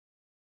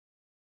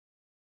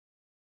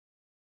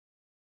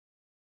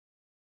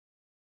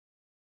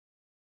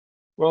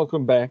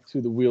Welcome back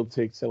to the Wheel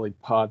Take Silly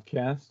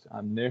podcast.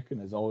 I'm Nick,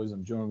 and as always,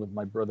 I'm joined with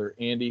my brother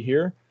Andy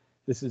here.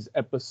 This is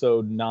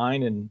episode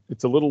 9, and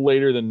it's a little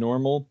later than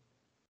normal.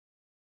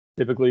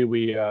 Typically,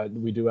 we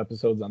do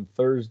episodes on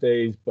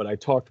Thursdays, but I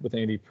talked with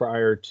Andy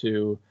prior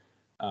to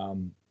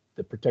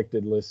the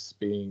protected lists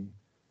being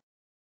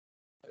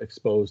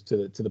exposed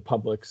to the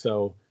public,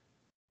 so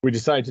we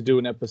decided to do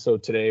an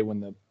episode today when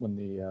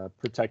the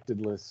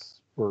protected lists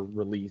were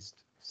released.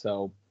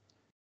 So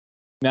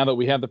now that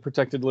we have the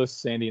protected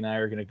list, Sandy and I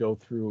are going to go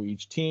through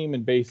each team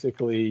and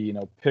basically,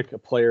 pick a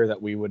player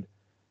that we would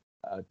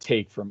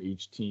take from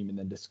each team and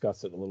then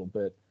discuss it a little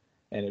bit.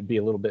 And it'd be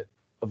a little bit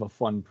of a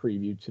fun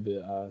preview to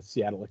the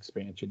Seattle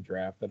expansion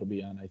draft that'll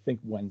be on, I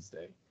think,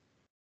 Wednesday.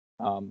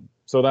 So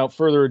without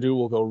further ado,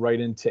 we'll go right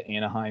into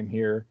Anaheim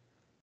here.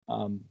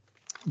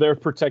 Their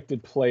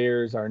protected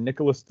players are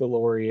Nicholas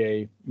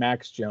Deslauriers,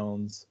 Max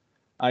Jones,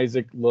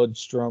 Isaac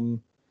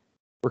Ludstrom,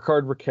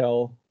 Rickard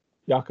Rakell,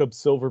 Jakob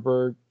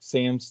Silfverberg,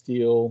 Sam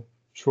Steele,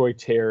 Troy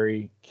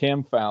Terry,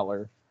 Cam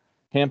Fowler,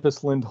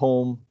 Hampus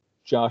Lindholm,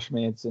 Josh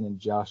Manson, and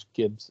John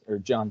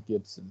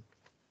Gibson.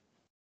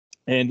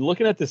 And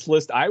looking at this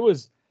list, I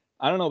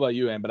don't know about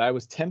you, Ann, but I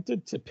was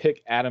tempted to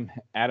pick Adam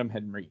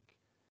Henrique.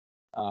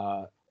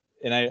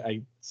 And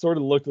I sort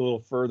of looked a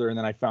little further, and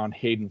then I found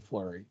Hayden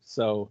Fleury.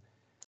 So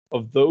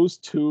of those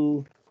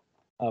two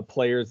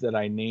players that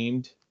I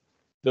named,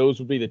 those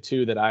would be the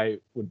two that I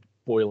would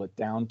boil it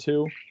down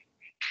to.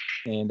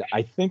 And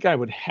I think I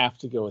would have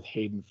to go with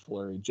Hayden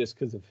Fleury just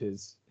because of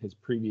his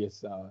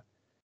previous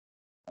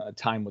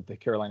time with the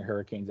Carolina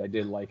Hurricanes. I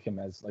did like him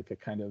as like a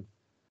kind of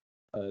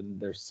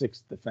their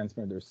sixth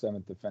defenseman, their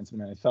seventh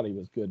defenseman, and I thought he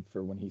was good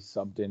for when he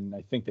subbed in.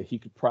 I think that he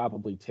could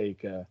probably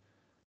take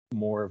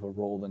more of a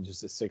role than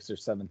just a sixth or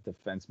seventh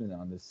defenseman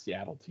on this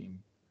Seattle team.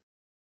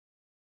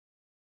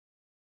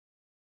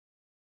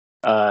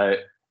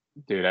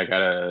 Dude,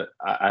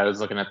 I was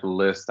looking at the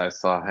list. I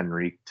saw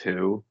Henrique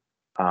too.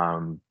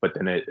 But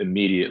then it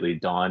immediately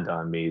dawned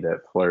on me that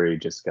Fleury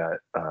just got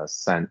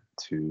sent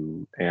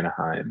to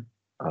Anaheim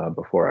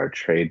before our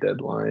trade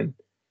deadline,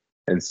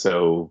 and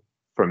so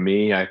for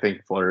me, I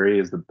think Fleury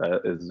is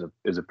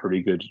a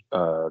pretty good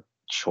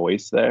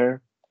choice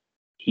there.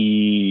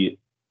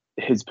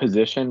 His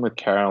position with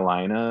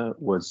Carolina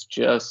was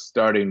just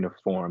starting to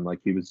form, like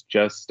he was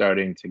just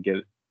starting to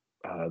get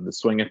the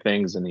swing of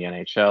things in the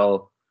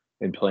NHL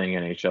and playing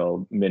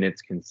NHL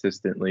minutes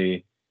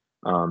consistently.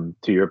 To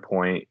your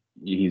point,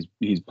 he's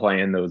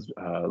playing those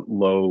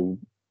low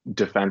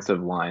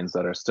defensive lines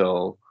that are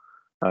still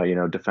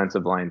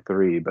defensive line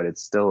 3, but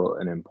it's still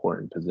an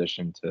important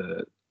position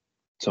to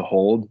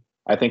hold.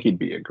 I think he'd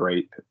be a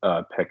great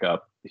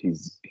pickup.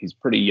 He's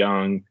pretty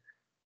young,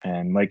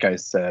 and like I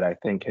said, I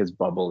think his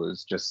bubble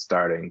is just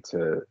starting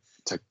to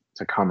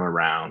come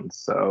around.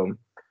 So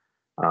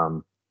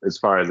as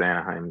far as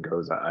Anaheim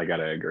goes, I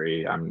gotta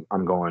agree.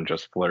 I'm going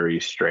just Fleury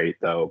straight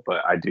though,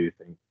 but I do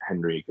think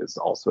Henrique is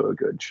also a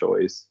good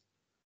choice.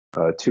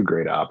 Two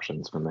great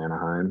options from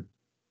Anaheim.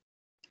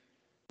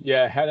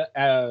 Yeah,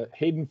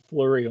 Hayden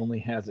Fleury only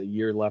has a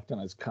year left on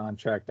his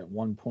contract at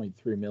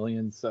 $1.3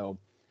 million, so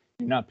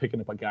you're not picking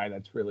up a guy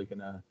that's really going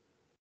to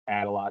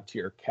add a lot to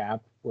your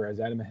cap. Whereas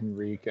Adam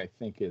Henrique, I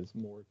think, is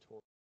more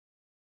towards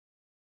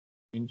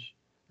range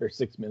or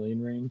 $6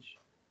 million range.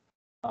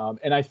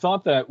 And I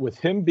thought that with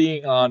him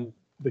being on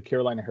the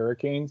Carolina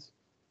Hurricanes,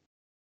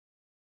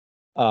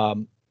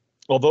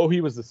 although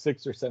he was the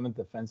sixth or seventh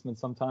defenseman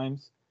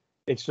sometimes,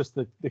 it's just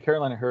the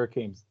Carolina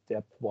Hurricanes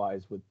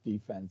depth-wise with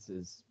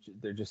defenses,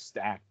 they're just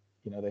stacked.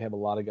 They have a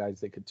lot of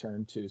guys they could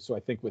turn to. So I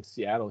think with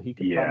Seattle, he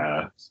could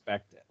probably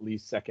expect at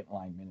least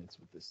second-line minutes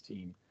with this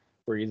team,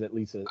 where he's at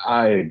least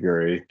I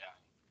agree.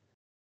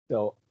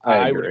 So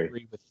I would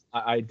agree with.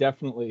 I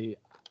definitely.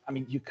 I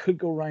mean, you could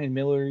go Ryan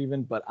Miller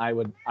even, but I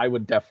would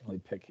definitely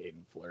pick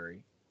Hayden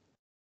Fleury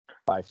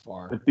by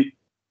far.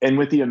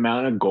 With the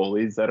amount of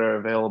goalies that are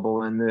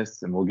available in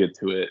this, and we'll get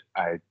to it,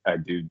 I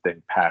do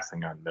think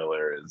passing on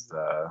Miller is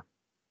the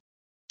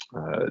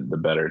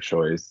better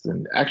choice.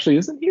 And actually,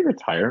 isn't he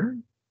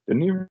retiring?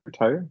 Didn't he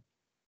retire?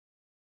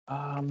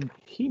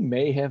 He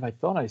may have. I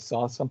thought I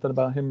saw something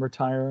about him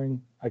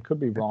retiring. I could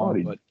be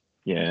wrong, but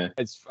yeah.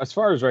 As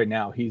far as right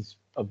now, he's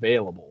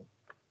available.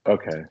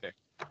 Okay.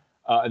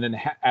 And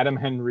then Adam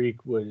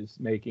Henrique was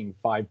making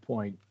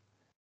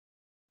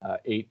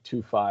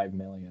 $5.825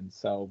 million,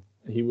 so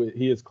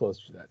he is close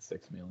to that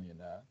 $6 million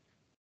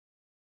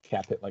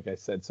cap hit, like I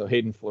said. So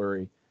Hayden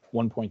Fleury,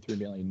 $1.3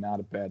 million, not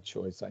a bad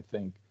choice, I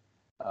think,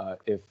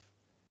 if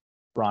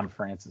Ron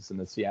Francis and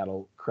the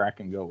Seattle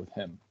Kraken go with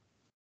him.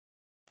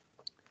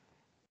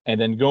 And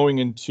then going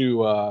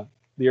into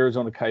the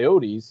Arizona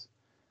Coyotes,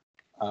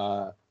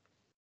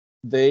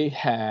 they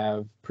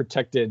have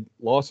protected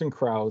Lawson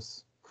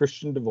Crouse,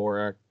 Christian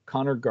Dvorak,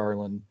 Connor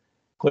Garland,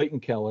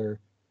 Clayton Keller,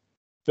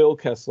 Phil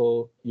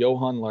Kessel,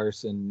 Johan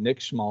Larsson, Nick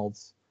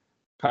Schmaltz,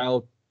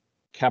 Kyle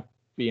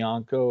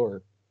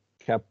Capobianco,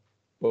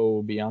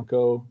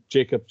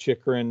 Jacob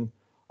Chikrin,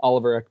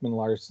 Oliver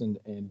Ekman-Larsson,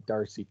 and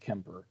Darcy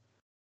Kemper.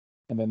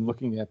 And then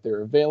looking at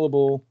their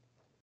available,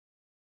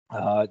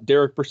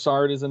 Derek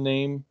Brassard is a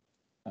name.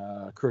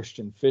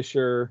 Christian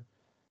Fisher.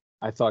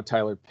 I thought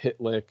Tyler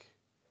Pitlick.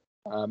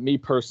 Me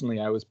personally,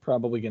 I was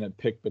probably going to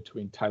pick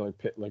between Tyler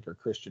Pitlick or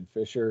Christian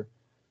Fisher,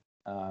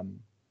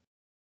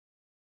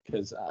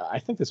 because I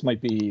think this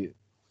might be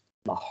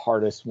the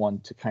hardest one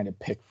to kind of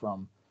pick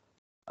from.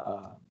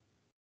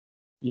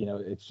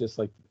 It's just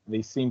like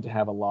they seem to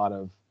have a lot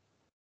of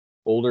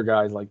older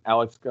guys like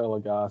Alex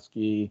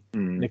Goligoski,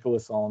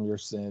 Nicholas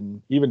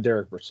Almerson, even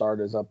Derek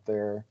Brassard is up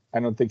there. I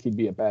don't think he'd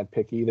be a bad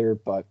pick either,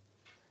 but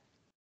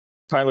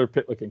Tyler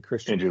Pitlick and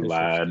Christian Andrew Fisher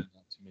Ladd. stand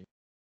out to me.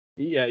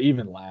 Yeah,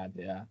 even Ladd,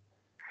 yeah.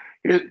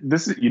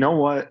 You know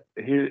what?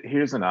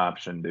 Here's an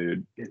option,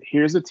 dude.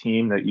 Here's a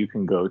team that you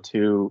can go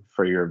to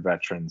for your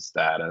veteran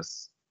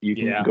status. You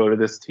can go to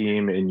this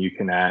team and you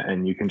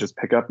can just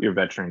pick up your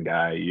veteran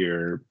guy,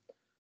 your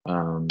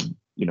Jordan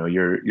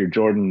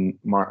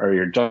or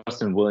your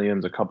Justin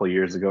Williams a couple of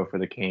years ago for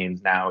the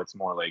Canes. Now it's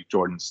more like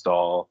Jordan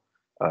Staal,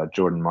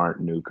 Jordan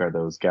Martinook are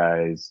those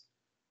guys.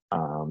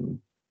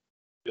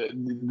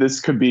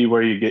 This could be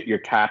where you get your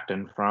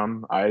captain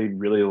from. I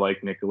really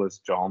like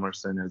Nicholas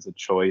Hjalmarsson as a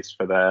choice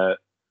for that.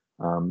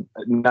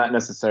 Not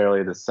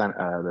necessarily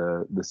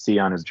the C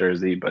on his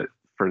jersey, but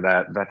for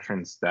that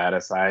veteran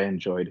status, I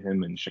enjoyed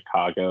him in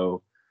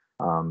Chicago.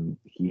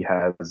 He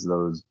has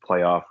those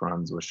playoff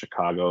runs with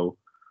Chicago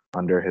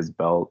under his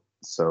belt,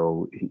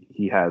 so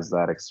he has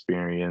that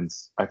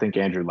experience. I think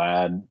Andrew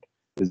Ladd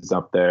is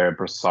up there.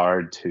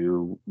 Brassard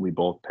too. We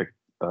both picked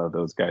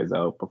those guys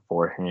out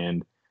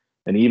beforehand.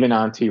 And even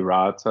Antti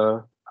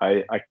Raanta,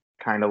 I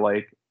kind of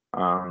like.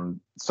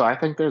 So I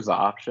think there's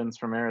options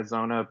from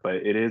Arizona, but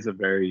it is a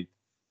very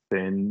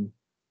thin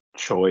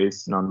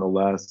choice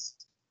nonetheless.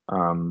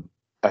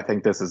 I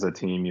think this is a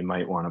team you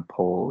might want to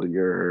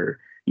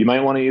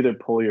either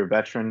pull your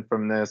veteran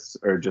from this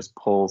or just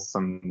pull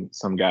some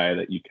guy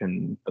that you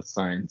can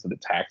assign to the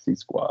taxi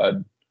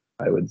squad,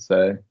 I would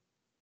say.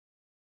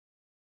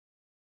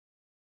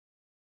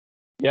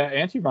 Yeah,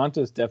 Antti Raanta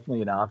is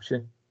definitely an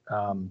option.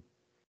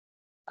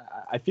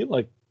 I feel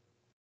like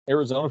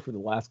Arizona for the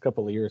last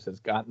couple of years has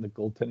gotten the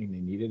goaltending they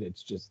needed.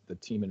 It's just the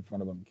team in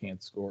front of them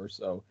can't score.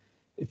 So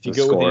if you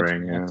go with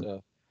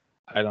Antti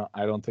Raanta,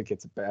 I don't think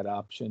it's a bad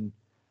option.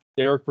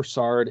 Derek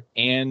Brassard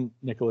and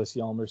Nicholas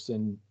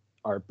Hjalmarsson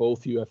are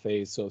both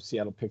UFAs, so if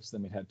Seattle picks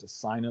them, it had to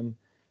sign them.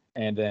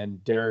 And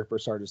then Derek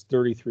Brassard is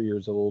 33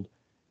 years old,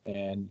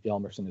 and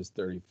Hjalmarsson is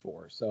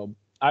 34. So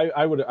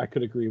I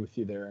could agree with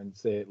you there and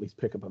say at least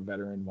pick up a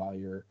veteran while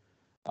you're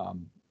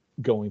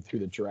going through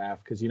the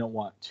draft, because you don't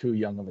want too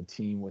young of a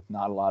team with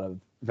not a lot of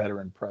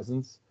veteran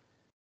presence.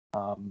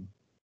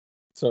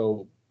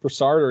 So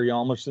Brassard or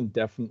Hjalmarsson,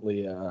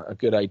 definitely a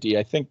good idea.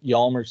 I think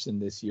Hjalmarsson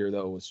this year,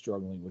 though, was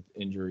struggling with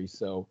injury,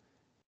 so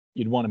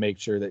you'd want to make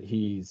sure that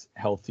he's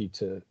healthy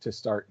to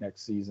start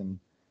next season,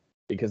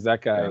 because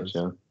that guy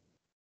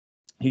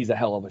he's a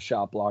hell of a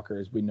shot blocker,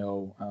 as we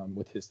know,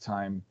 with his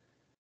time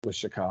with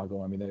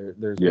Chicago. I mean,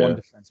 there's one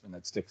defenseman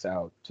that sticks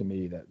out to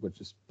me that would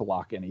just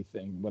block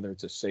anything, whether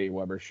it's a Shea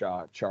Weber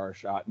shot, Chara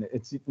shot, and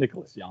it's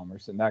Nicholas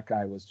Hjalmarsson. That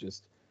guy was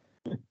just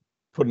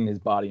putting his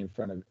body in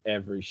front of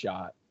every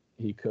shot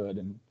he could,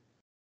 and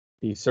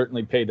he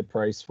certainly paid the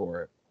price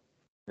for it.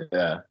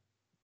 Yeah.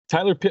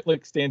 Tyler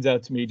Pitlick stands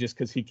out to me just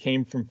because he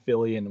came from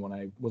Philly, and when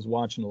I was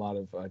watching a lot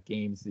of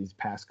games these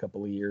past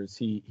couple of years,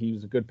 he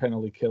was a good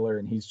penalty killer,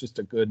 and he's just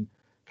a good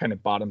kind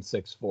of bottom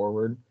six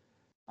forward.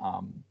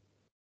 I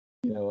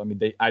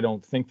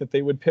don't think that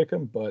they would pick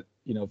him, but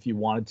if you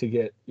wanted to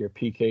get your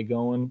PK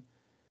going,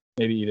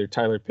 maybe either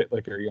Tyler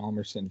Pitlick or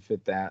Hjalmarsson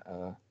fit that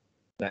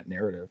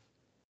narrative.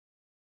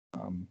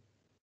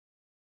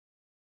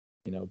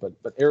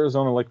 But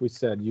Arizona, like we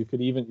said, you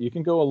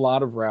can go a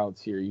lot of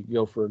routes here. You can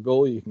go for a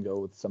goalie, you can go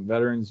with some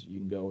veterans, you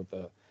can go with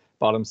a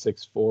bottom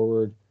six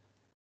forward.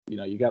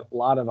 You got a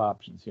lot of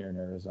options here in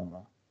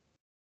Arizona.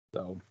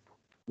 So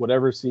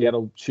whatever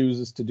Seattle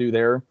chooses to do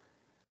there,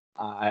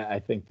 I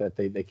think that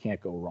they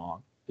can't go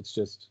wrong. It's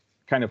just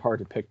kind of hard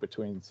to pick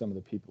between some of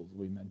the people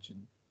we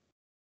mentioned.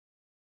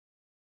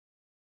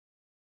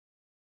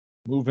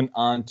 Moving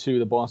on to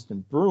the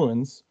Boston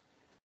Bruins.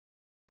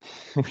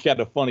 We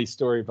got a funny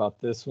story about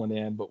this one,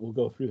 Ann, but we'll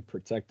go through the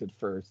protected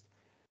first.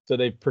 So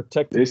they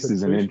protected. This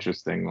is an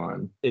interesting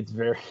one. It's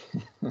very.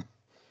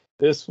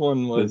 This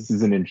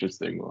is an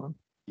interesting one.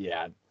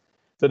 Yeah.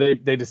 So they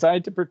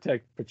decided to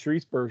protect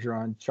Patrice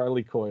Bergeron,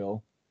 Charlie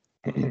Coyle,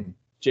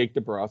 Jake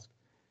DeBrusk,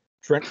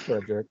 Trent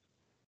Frederick,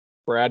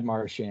 Brad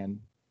Marchand,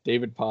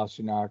 David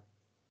Pastrnak,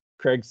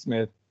 Craig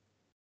Smith,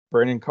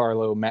 Brandon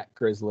Carlo, Matt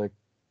Grzelcyk,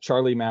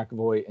 Charlie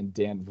McAvoy, and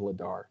Dan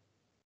Vladar.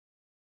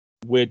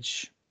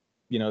 Which,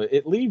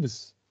 it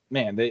leaves,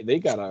 man, they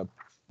got a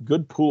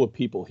good pool of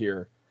people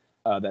here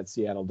that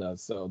Seattle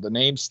does. So the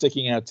names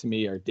sticking out to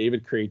me are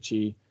David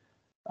Krejci,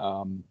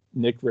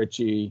 Nick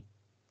Ritchie,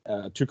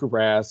 Tuukka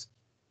Rask,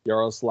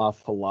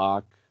 Yaroslav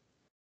Halak,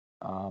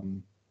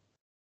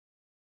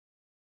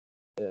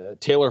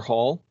 Taylor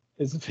Hall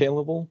is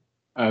available.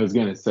 I was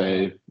gonna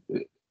say,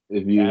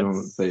 if you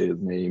don't say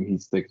his name, he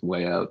sticks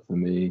way out to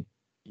me.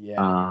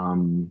 Yeah.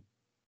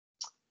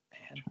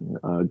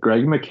 man.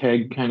 Greg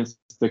McKegg kind of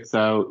sticks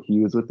out. He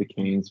was with the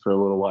Canes for a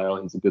little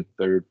while. He's a good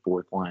third,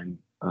 fourth line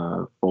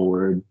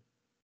forward.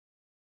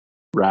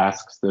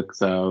 Rask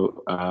sticks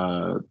out.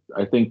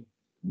 I think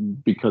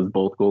because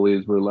both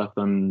goalies were left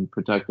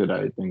unprotected,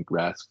 I think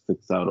Rask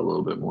sticks out a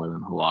little bit more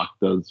than Halak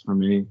does for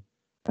me,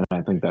 and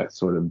I think that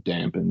sort of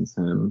dampens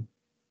him.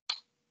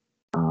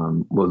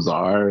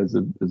 Lazar is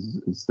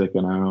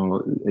sticking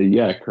out.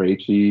 Yeah,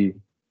 Krejci.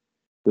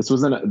 This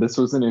was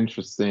an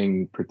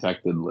interesting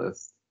protected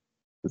list,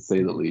 to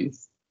say the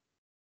least.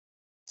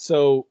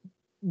 So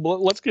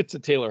let's get to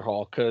Taylor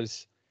Hall,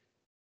 because,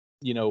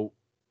 you know,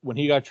 when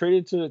he got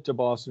traded to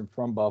Boston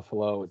from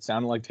Buffalo, it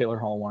sounded like Taylor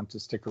Hall wanted to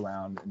stick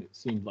around, and it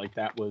seemed like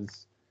that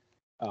was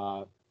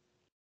the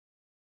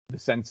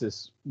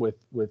census with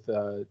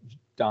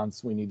Don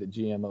Sweeney, the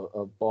GM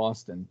of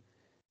Boston.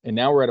 And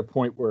now we're at a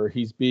point where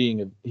he's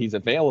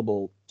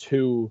available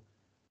to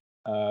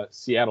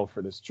Seattle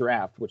for this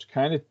draft, which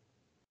kind of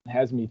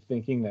has me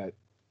thinking that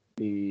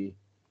the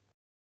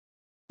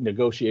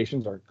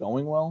negotiations aren't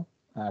going well,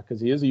 because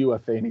he is a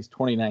UFA and he's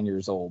 29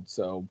 years old.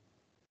 So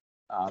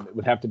it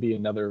would have to be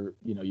another,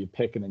 you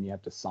pick and then you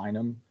have to sign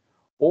him.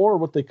 Or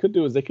what they could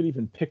do is they could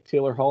even pick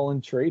Taylor Hall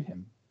and trade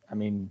him. I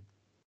mean,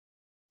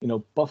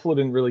 Buffalo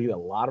didn't really get a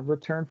lot of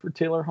return for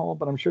Taylor Hall,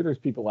 but I'm sure there's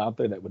people out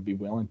there that would be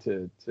willing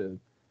to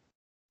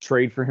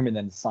trade for him and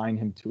then sign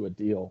him to a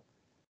deal.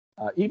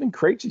 Even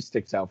Krejci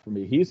sticks out for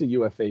me. He's a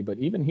UFA, but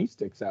even he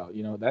sticks out.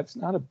 That's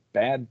not a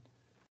bad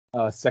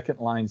second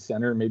line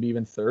center, maybe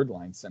even third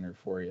line center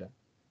for you.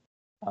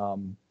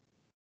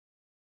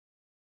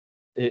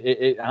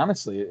 It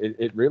honestly,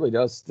 it really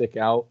does stick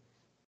out.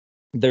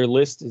 Their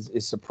list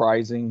is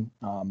surprising.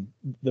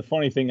 The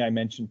funny thing I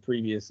mentioned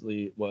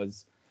previously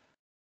was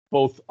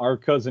both our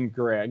cousin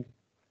Greg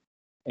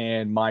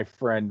and my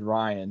friend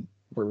Ryan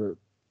were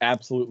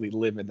absolutely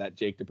livid that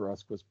Jake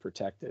DeBrusk was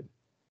protected.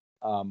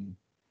 And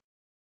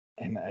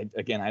I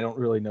don't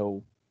really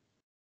know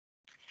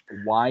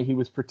why he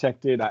was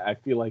protected. I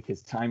feel like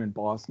his time in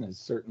Boston has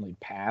certainly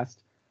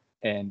passed.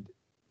 And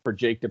for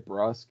Jake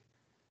DeBrusk,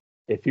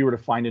 if he were to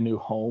find a new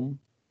home,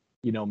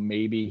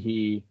 maybe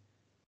he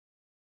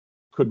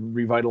could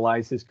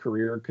revitalize his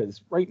career.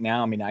 Because right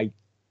now, I mean, I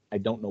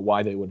don't know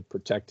why they would have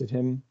protected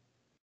him.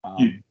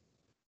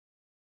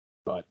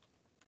 But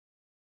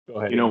go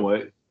ahead. You know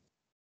what?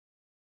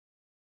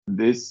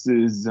 This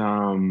is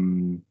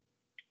dang,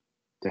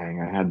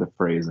 I had the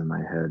phrase in my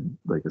head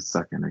like a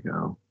second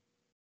ago.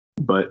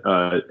 But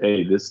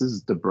hey, this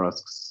is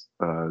DeBrusk's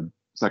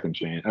second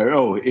chance.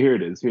 Oh, here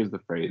it is. Here's the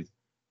phrase.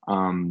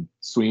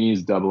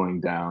 Sweeney's doubling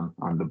down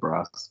on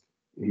DeBrusk.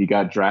 He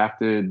got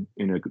drafted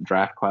in a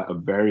draft class, a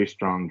very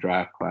strong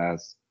draft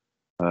class,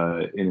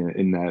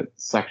 in that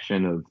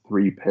section of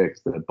 3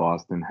 picks that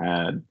Boston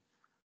had.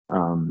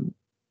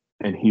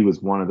 And he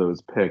was one of those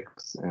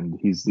picks, and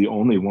he's the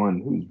only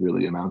one who's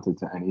really amounted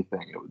to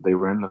anything. They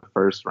were in the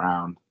first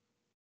round.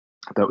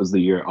 That was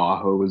the year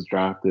Aho was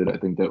drafted. I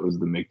think that was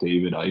the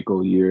McDavid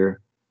Eichel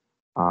year.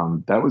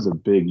 That was a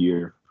big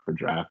year for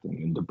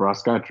drafting, and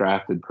DeBrusk got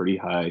drafted pretty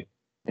high.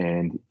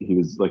 And he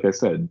was, like I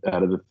said,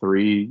 out of the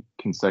 3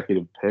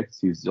 consecutive picks,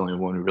 he's the only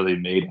one who really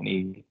made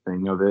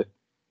anything of it.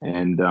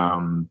 And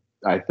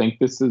I think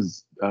this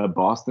is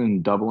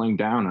Boston doubling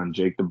down on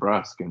Jake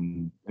DeBrusk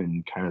and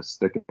kind of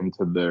sticking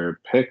to their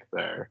pick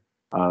there.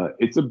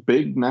 It's a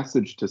big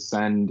message to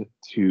send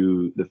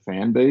to the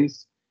fan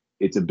base.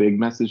 It's a big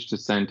message to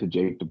send to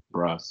Jake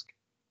DeBrusk.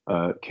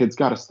 Kid's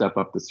got to step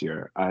up this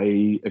year.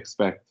 I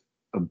expect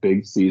a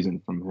big season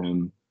from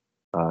him,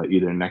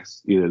 either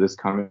this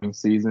coming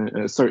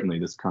season, certainly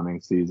this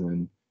coming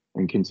season,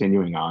 and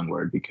continuing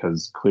onward,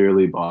 because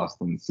clearly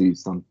Boston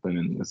sees something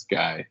in this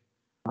guy,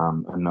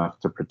 enough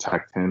to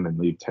protect him and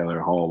leave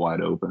Taylor Hall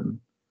wide open.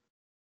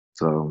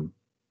 So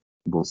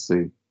we'll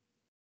see.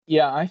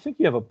 Yeah, I think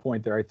you have a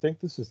point there. I think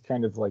this is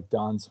kind of like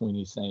Don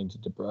Sweeney saying to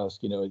DeBrusk,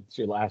 it's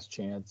your last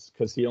chance,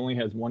 because he only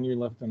has 1 year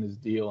left on his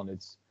deal, and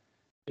it's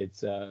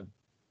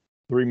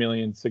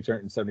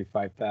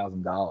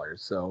 $3,675,000.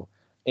 So,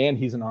 and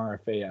he's an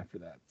RFA after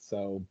that.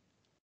 So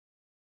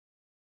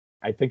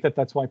I think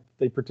that's why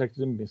they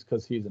protected him,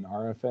 because he's an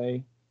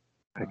RFA.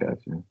 I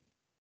got you.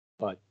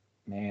 But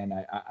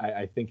man,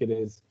 I think it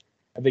is.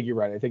 I think you're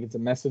right. I think it's a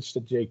message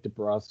to Jake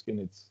DeBrusk,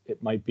 and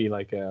it might be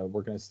like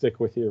we're going to stick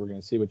with you. We're going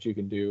to see what you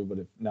can do. But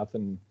if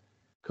nothing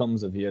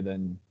comes of you,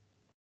 then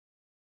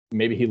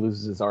maybe he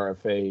loses his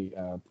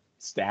RFA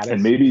status,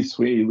 and maybe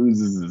Sweeney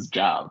loses his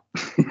job.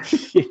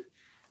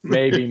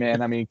 Maybe,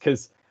 man. I mean,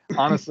 because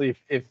honestly,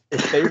 if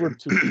they were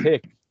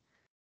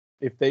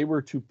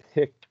to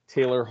pick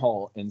Taylor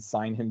Hall and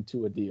sign him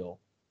to a deal,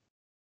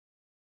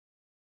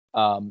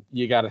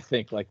 you got to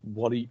think, like,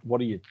 what are you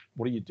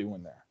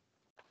doing there?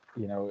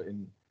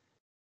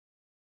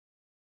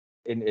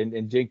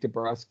 And Jake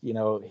DeBrusk,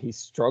 he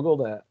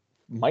struggled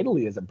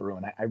mightily as a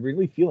Bruin. I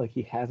really feel like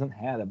he hasn't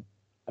had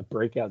a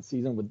breakout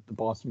season with the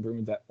Boston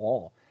Bruins at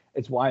all.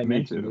 It's why I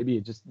mentioned maybe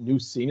just new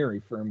scenery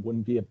for him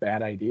wouldn't be a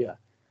bad idea.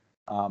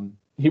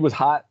 He was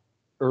hot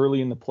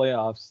early in the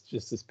playoffs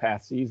just this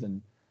past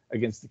season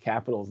against the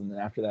Capitals, and then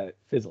after that it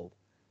fizzled.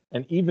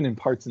 And even in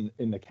parts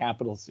in the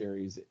Capital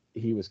series,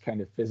 he was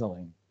kind of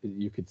fizzling.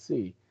 You could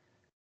see.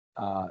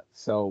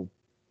 So,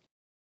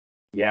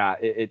 yeah,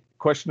 it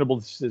questionable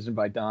decision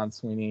by Don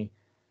Sweeney.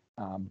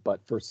 But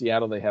for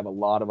Seattle, they have a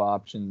lot of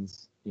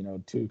options.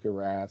 Tuukka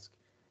Rask,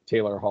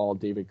 Taylor Hall,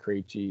 David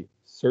Krejci.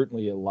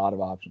 Certainly a lot of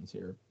options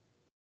here.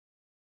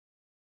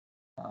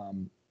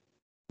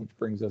 Which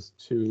brings us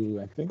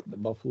to, I think, the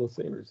Buffalo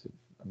Sabres, if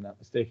I'm not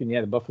mistaken.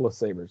 Yeah, the Buffalo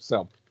Sabres.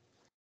 So,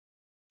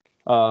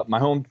 my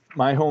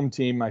home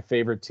team, my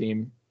favorite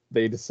team,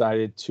 they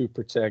decided to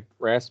protect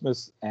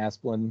Rasmus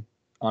Asplund,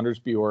 Anders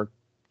Bjork,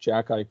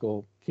 Jack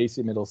Eichel,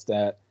 Casey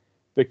Middlestat,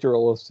 Victor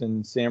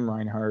Olofsson, Sam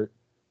Reinhart,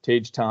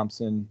 Tage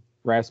Thompson,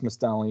 Rasmus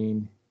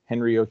Dahlin,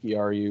 Henri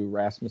Jokiharju,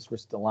 Rasmus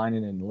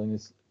Ristolainen, and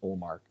Linus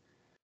Ullmark.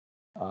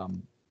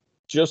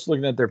 Just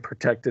looking at their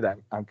protected,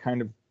 I'm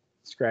kind of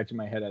scratching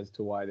my head as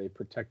to why they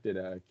protected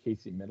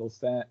Casey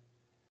Middlestat.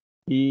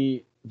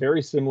 He,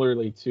 very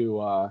similarly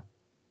to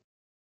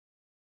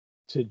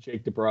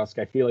Jake DeBrusk,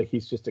 I feel like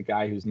he's just a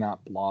guy who's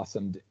not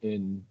blossomed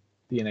in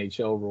the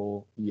NHL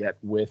role yet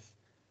with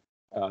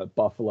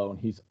Buffalo, and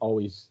he's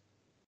always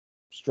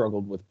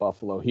struggled with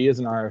Buffalo. He is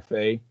an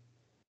RFA,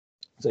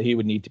 so he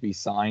would need to be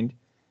signed,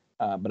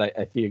 but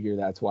I figure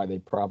that's why they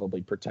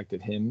probably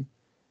protected him.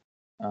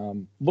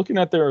 Looking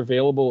at their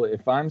available,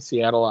 if I'm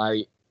Seattle,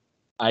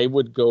 I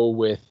would go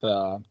with,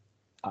 I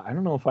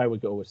don't know if I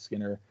would go with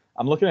Skinner.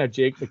 I'm looking at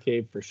Jake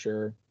McCabe for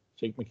sure.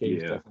 Jake McCabe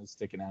is definitely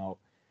sticking out.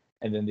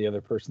 And then the other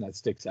person that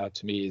sticks out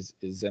to me is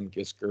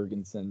Zemgus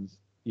Girgensons.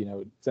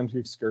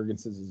 Zemgus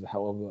Girgensons is a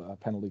hell of a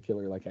penalty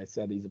killer. Like I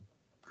said, he's a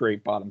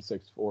great bottom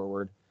six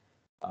forward.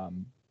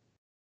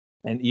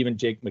 And even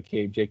Jake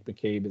McCabe. Jake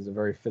McCabe is a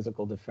very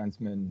physical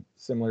defenseman,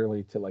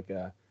 similarly to like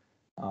a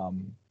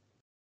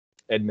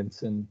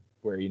Edmondson,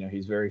 where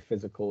he's very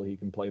physical. He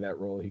can play that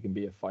role. He can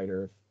be a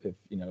fighter if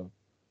you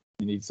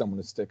need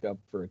someone to stick up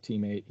for a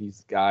teammate. He's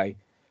the guy.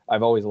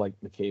 I've always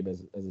liked McCabe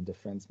as a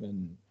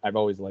defenseman. I've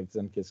always liked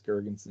Zemgus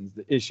Girgensons.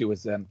 The issue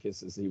with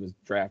Zemgus is he was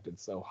drafted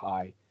so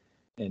high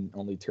and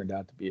only turned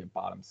out to be a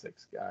bottom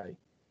six guy,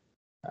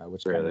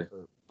 which kind of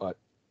hurt. But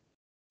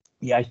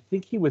yeah, I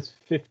think he was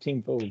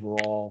 15th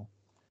overall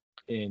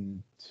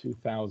in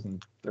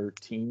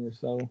 2013 or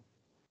so.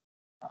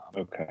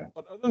 Okay.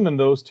 But other than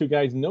those two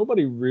guys,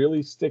 nobody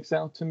really sticks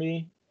out to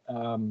me.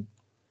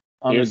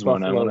 Here's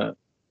one I want to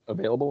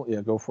available.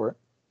 Yeah, go for it.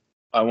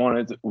 I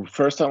want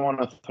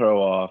to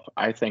throw off.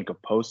 I think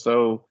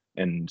Oposo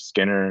and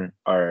Skinner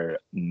are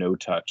no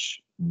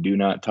touch. Do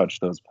not touch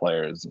those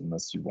players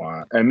unless you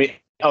want. I mean,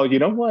 you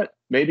know what?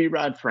 Maybe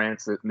Ron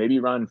Francis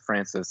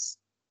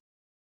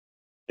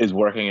is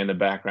working in the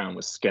background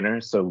with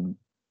Skinner, so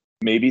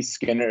maybe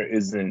Skinner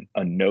isn't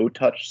a no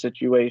touch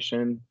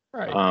situation.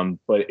 Right.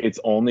 But it's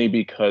only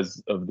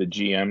because of the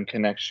GM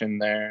connection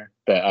there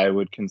that I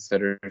would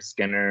consider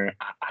Skinner.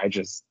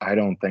 I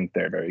don't think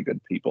they're very good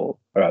people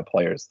or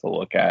players to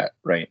look at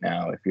right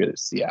now if you're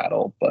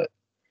Seattle. But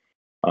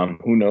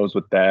who knows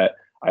with that?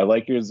 I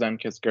like your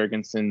Zemgus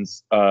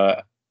Girgensons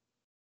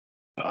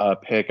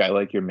pick. I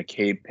like your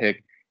McCabe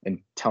pick. And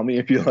tell me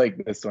if you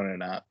like this one or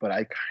not. But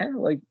I kind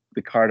of like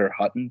the Carter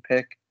Hutton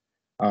pick.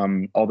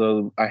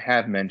 Although I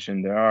have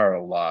mentioned there are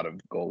a lot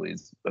of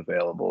goalies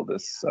available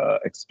this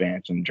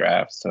expansion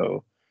draft,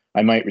 so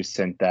I might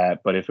rescind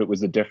that. But if it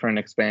was a different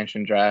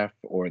expansion draft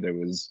or there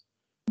was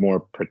more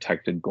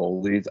protected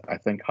goalies, I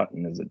think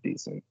Hutton is a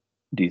decent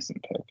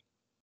pick.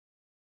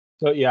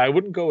 So yeah, I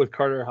wouldn't go with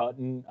Carter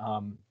Hutton.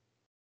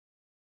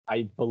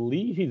 I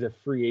believe he's a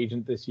free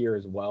agent this year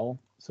as well.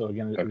 So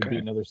again, it would be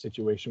another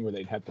situation where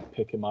they'd have to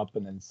pick him up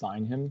and then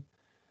sign him.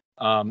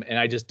 And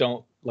I just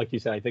don't, like you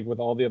said, I think with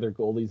all the other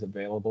goalies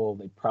available,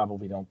 they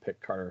probably don't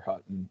pick Carter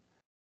Hutton.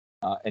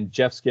 And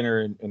Jeff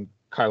Skinner and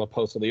Kyle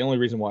Oposo, the only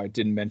reason why I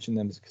didn't mention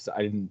them is because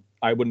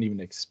I wouldn't even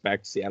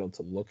expect Seattle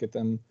to look at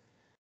them.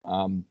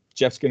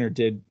 Jeff Skinner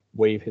did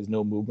waive his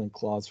no movement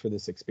clause for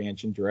this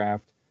expansion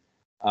draft.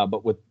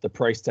 But with the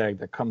price tag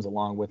that comes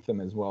along with him,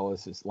 as well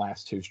as his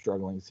last two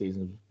struggling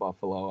seasons with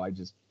Buffalo, I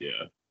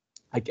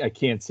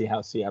can't see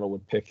how Seattle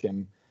would pick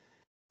him.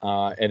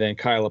 And then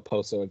Kyle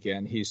Oposo,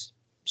 again, he's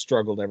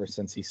struggled ever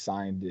since he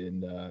signed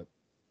in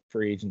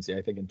free agency,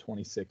 I think in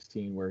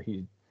 2016, where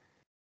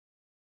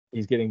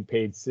he's getting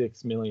paid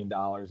 $6 million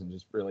and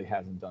just really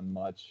hasn't done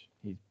much.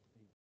 He's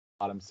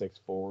bottom six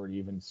forward,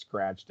 even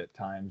scratched at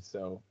times.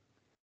 So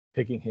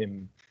picking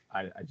him,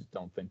 I just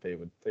don't think they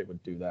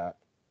would do that.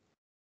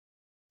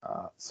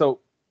 So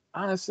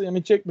honestly, I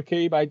mean, Jake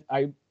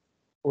McCabe,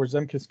 or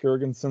Zemgus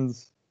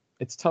Girgensons,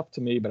 it's tough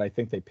to me, but I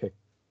think they pick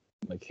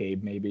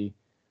McCabe maybe.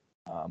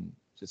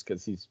 Just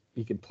because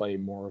he can play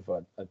more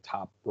of a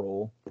top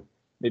role.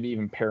 Maybe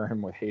even pair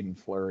him with Hayden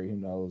Fleury, who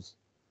knows.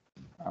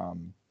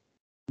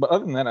 But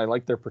other than that, I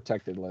like their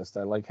protected list.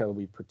 I like how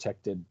we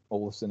protected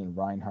Olofsson and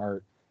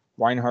Reinhart.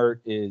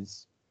 Reinhart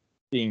is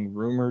being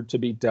rumored to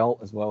be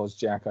dealt, as well as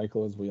Jack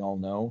Eichel, as we all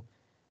know.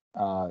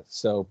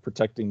 So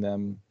protecting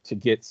them to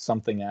get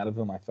something out of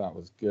them, I thought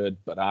was good.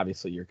 But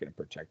obviously, you're going to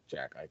protect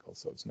Jack Eichel,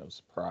 so it's no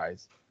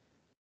surprise.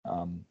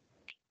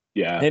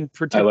 Yeah, and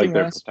I like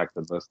their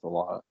protected list a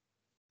lot.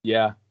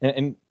 Yeah,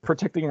 and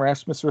protecting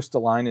Rasmus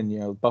Ristolainen, you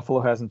know,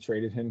 Buffalo hasn't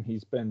traded him.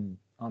 He's been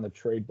on the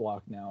trade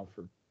block now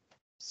for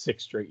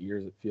 6 straight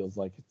years. It feels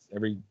like it's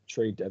every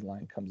trade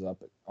deadline comes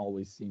up. It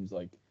always seems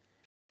like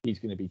he's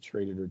going to be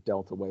traded or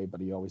dealt away, but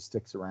he always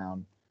sticks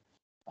around.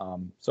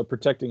 So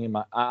protecting him,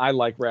 I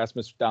like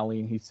Rasmus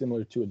Dahlin. He's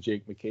similar to a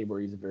Jake McCabe, where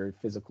he's a very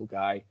physical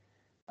guy.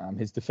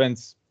 His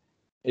defense,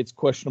 it's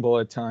questionable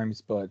at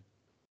times, but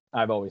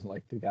I've always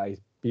liked the guy.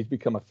 He's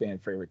become a fan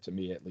favorite to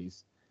me, at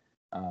least.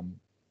 Um,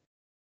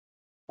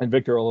 and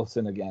Victor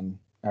Olofsson, again,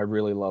 I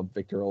really love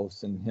Victor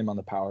Olofsson. Him on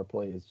the power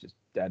play is just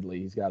deadly.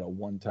 He's got a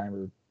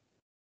one-timer.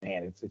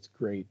 Man, it's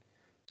great.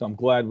 So I'm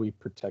glad we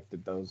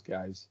protected those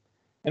guys.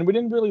 And we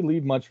didn't really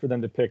leave much for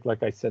them to pick.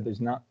 Like I said,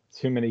 there's not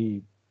too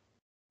many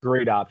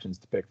great options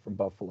to pick from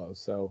Buffalo.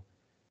 So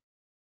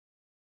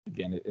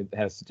again, it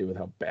has to do with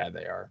how bad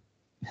they are.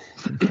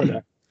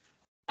 But,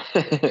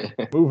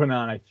 moving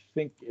on, I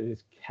think it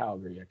is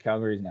Calgary. Yeah,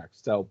 Calgary's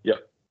next. So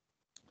yep.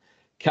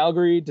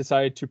 Calgary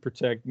decided to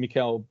protect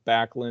Mikael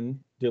Backlund,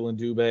 Dylan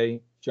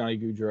Dubé, Johnny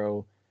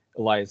Gaudreau,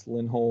 Elias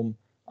Lindholm,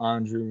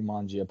 Andrew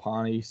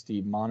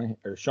Mangiapane,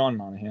 Sean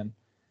Monahan,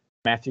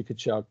 Matthew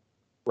Tkachuk,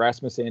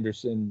 Rasmus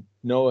Anderson,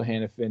 Noah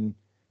Hannafin,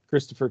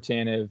 Christopher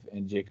Tanev,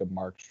 and Jacob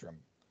Markstrom,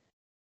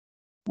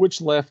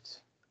 which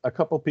left a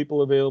couple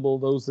people available.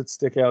 Those that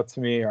stick out to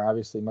me are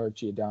obviously Mark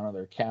Giordano,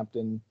 their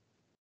captain.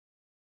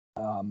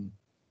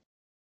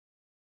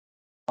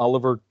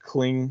 Oliver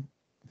Kling,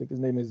 I think his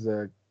name is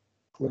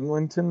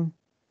Klinglinton.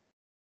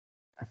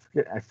 I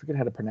forget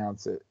how to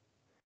pronounce it.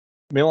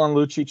 Milan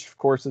Lucic, of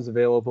course, is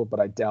available,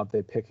 but I doubt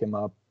they pick him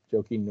up.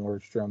 Joakim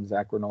Nordstrom,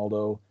 Zach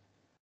Ronaldo.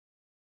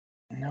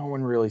 No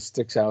one really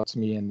sticks out to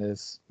me in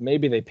this.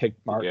 Maybe they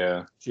picked Mark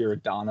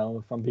Giordano,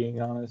 if I'm being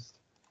honest.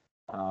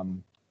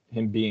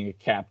 Him being a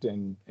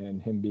captain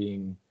and him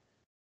being,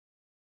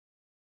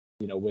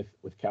 you know, with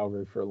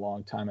Calgary for a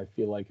long time, I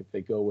feel like if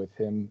they go with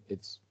him,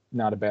 it's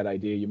not a bad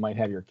idea. You might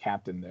have your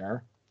captain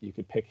there. You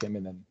could pick him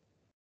and then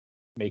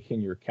make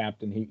him your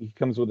captain. He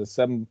comes with a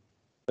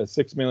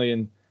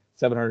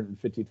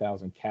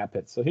 $6,750,000 cap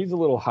hit, so he's a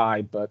little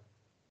high. But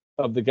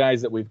of the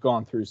guys that we've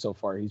gone through so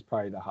far, he's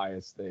probably the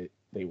highest they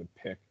would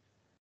pick.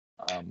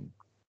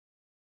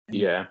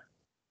 Yeah,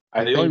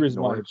 I think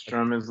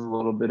Nordstrom is a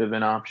little bit of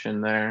an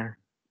option there.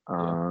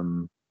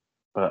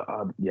 But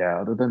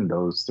other than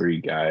those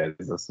three guys,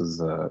 this is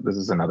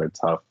another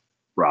tough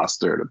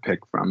roster to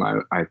pick from.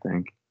 I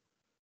think.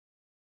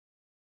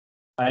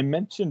 I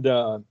mentioned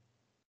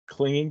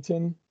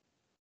Klingington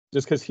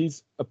just because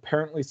he's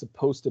apparently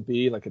supposed to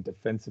be like a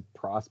defensive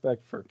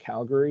prospect for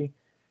Calgary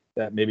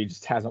that maybe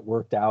just hasn't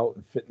worked out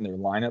and fit in their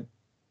lineup.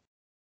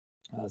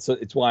 So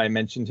it's why I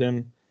mentioned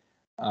him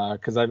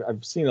because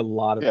I've seen a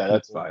lot of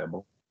that's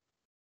viable.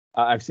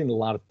 I've seen a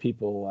lot of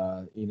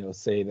people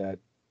say that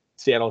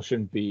Seattle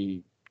shouldn't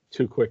be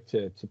too quick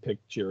to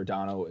pick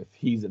Giordano if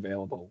he's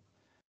available.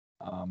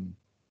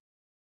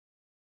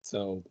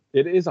 So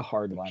it is a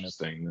hard lineup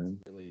to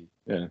really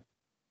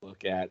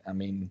look at. I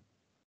mean,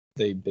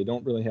 they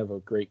don't really have a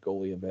great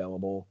goalie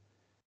available.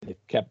 They've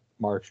kept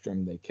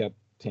Markstrom, they kept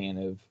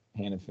Tanev,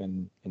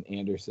 Hannafin, and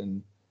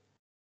Anderson.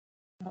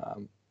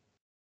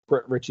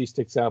 Brett Ritchie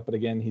sticks out, but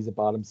again, he's a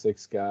bottom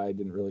six guy.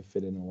 Didn't really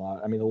fit in a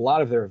lot. I mean, a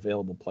lot of their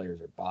available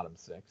players are bottom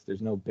six.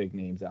 There's no big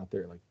names out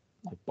there like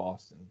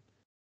Boston.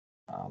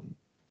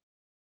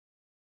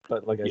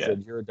 But like I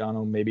said,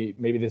 Giordano, maybe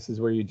this is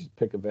where you just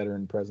pick a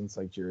veteran presence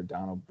like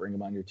Giordano, bring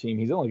him on your team.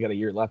 He's only got a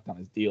year left on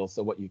his deal,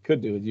 so what you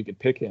could do is you could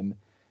pick him,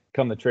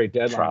 come the trade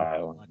deadline,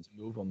 to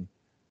move him,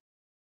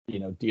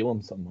 deal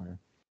him somewhere.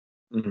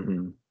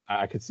 Mm-hmm.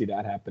 I could see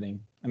that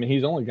happening. I mean,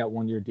 he's only got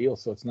 1 year deal,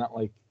 so it's not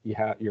like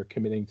you're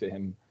committing to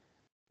him,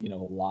 a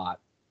lot.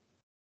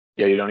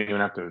 Yeah, you don't even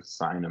have to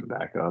sign him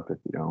back up if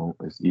you don't.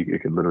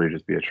 It could literally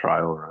just be a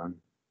trial run.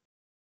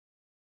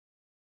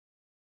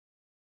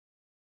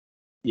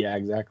 Yeah,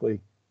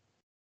 exactly.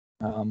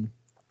 But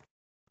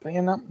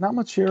yeah, not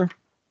much here.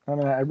 I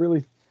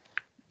mean,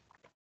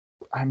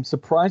 I'm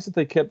surprised that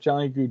they kept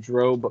Johnny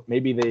Gaudreau, but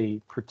maybe they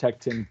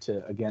protect him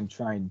to, again,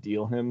 try and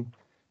deal him.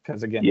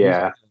 Because, again,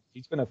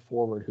 he's been a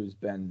forward who's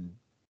been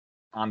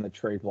on the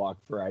trade block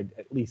for, I'd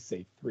at least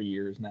say 3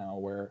 years now,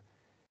 where,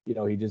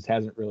 he just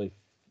hasn't really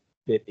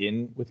fit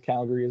in with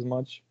Calgary as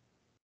much.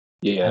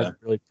 Yeah. Hasn't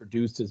really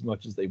produced as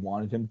much as they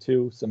wanted him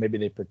to. So maybe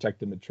they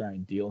protect him to try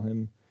and deal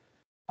him.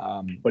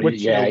 But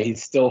he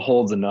still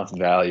holds enough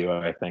value,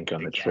 I think,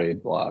 on the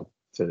trade block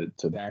to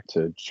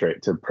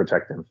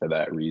protect him for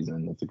that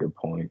reason. That's a good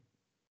point.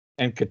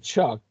 And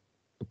Tkachuk,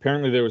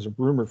 apparently there was a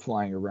rumor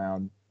flying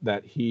around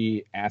that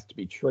he asked to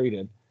be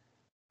traded,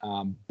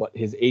 but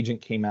his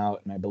agent came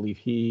out, and I believe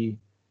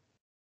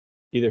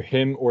either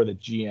him or the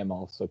GM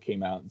also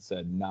came out and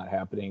said not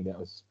happening. That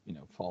was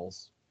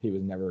false. He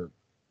never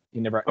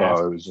asked.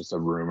 Oh, it was just a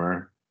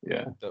rumor.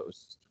 Yeah, that was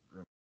just a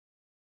rumor.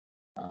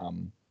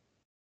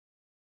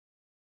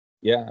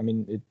 Yeah, I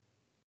mean, it's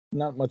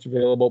not much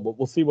available, but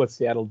we'll see what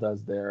Seattle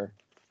does there.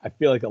 I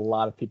feel like a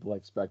lot of people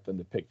expect them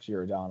to pick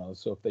Giordano,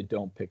 so if they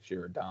don't pick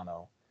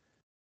Giordano,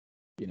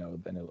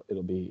 then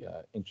it'll be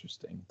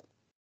interesting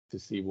to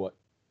see what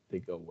they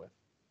go with.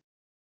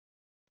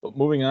 But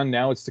moving on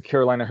now, it's the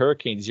Carolina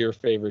Hurricanes, your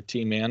favorite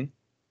team, man.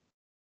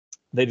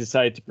 They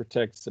decided to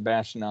protect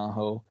Sebastian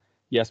Aho,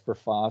 Jesper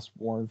Foss,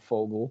 Warren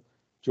Fogle,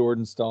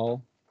 Jordan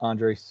Stahl,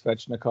 Andrei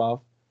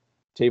Svechnikov,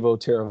 Teuvo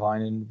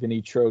Teravainen,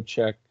 Vinny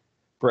Trocheck,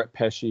 Brett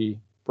Pesce,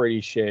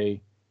 Brady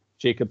Shea,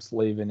 Jacob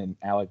Slavin, and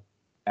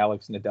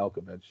Alex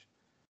Nedeljkovic.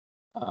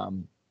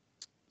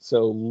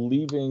 So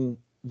leaving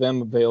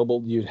them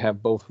available, you'd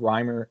have both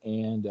Reimer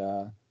and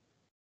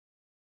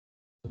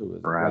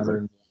Reimer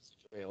and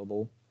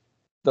available.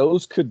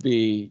 Those could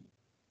be,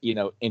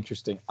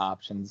 interesting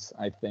options,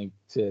 I think,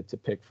 to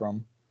pick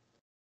from.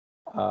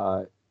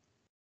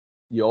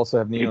 You also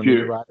have Nino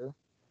Niederreiter.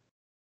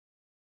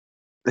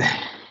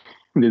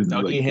 There's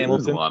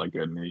a lot of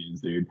good names,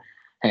 dude.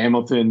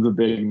 Hamilton's a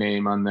big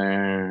name on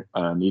there.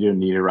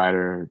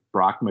 Niederreiter,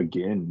 Brock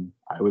McGinn.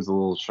 I was a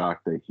little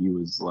shocked that he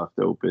was left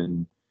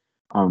open.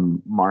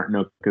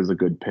 Martinook is a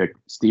good pick.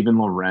 Steven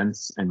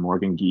Lorentz and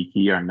Morgan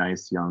Geekie are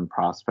nice young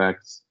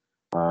prospects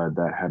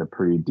that had a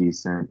pretty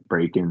decent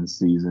break-in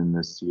season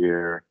this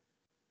year.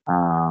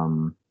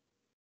 Yanni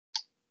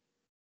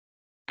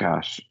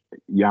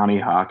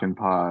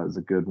Hakanpää is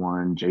a good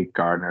one. Jake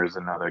Gardner is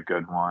another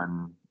good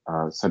one.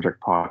 Cedric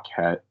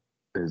Paquette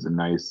is a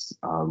nice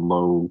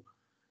low,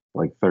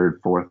 like third,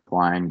 fourth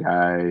line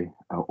guy,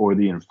 or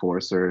the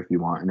enforcer if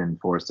you want an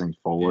enforcing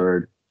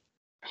forward.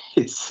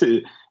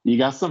 You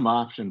got some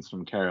options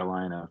from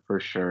Carolina for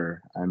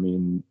sure. I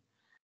mean,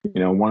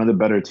 one of the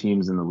better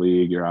teams in the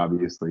league, you're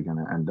obviously going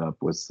to end up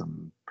with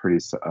some pretty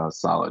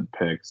solid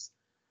picks.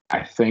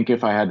 I think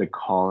if I had to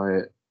call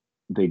it,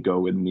 they go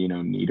with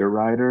Nino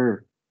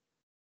Niederreiter.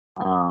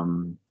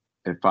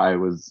 If I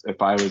was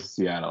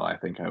Seattle, I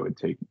think I would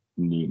take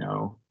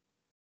Nino.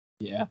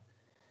 Yeah.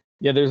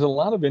 There's a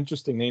lot of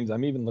interesting names.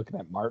 I'm even looking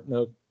at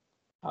Martinook.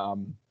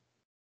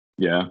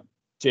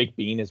 Jake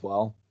Bean as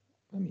well.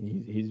 I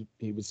mean,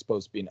 he was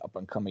supposed to be an up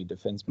and coming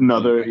defenseman.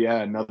 Another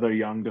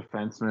young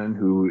defenseman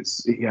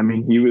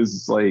he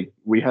was like,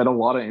 we had a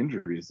lot of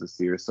injuries this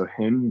year. So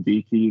him,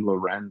 Geekie,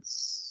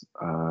 Lorentz,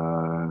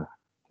 there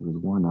was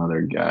one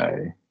other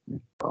guy.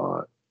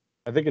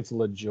 I think it's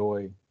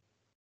LaJoy,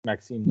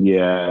 Maxime.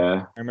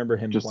 Yeah, I remember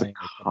him just playing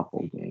a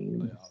couple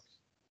games.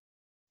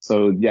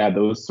 So yeah,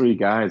 those three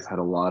guys had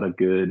a lot of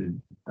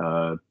good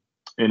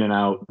in and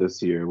out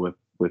this year with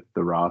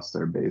the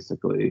roster,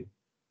 basically.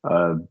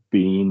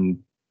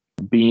 Bean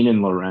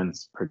and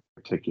Lorentz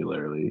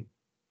particularly.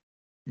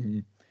 Mm-hmm.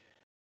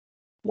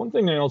 One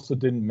thing I also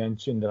didn't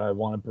mention that I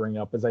want to bring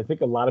up is I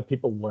think a lot of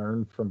people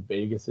learned from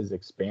Vegas's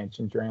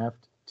expansion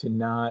draft to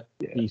not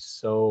be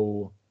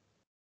so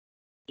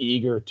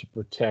eager to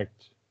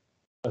protect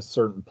a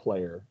certain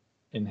player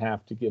and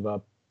have to give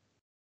up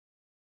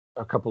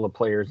a couple of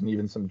players and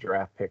even some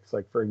draft picks.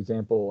 Like, for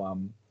example,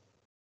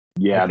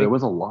 there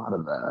was a lot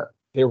of that.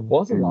 There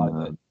was a lot of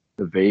that.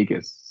 The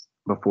Vegas,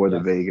 before the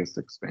Vegas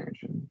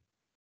expansion.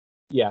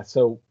 Yeah,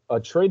 so a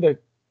trade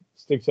that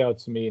sticks out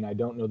to me, and I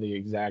don't know the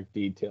exact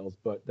details,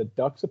 but the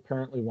Ducks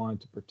apparently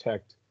wanted to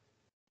protect,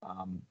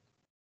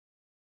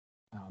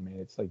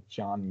 it's like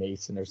John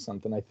Mason or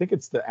something. I think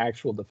it's the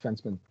actual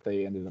defenseman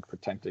they ended up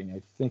protecting.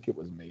 I think it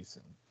was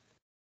Mason.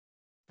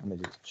 Let me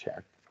just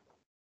check.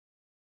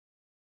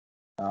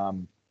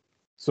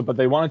 But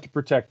they wanted to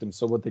protect him.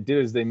 So what they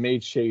did is they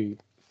made Shea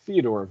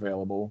Theodore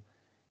available.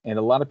 And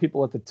a lot of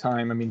people at the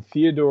time,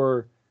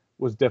 Theodore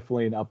was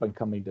definitely an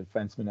up-and-coming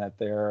defenseman out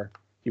there.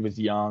 He was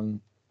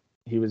young.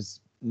 He was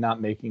not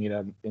making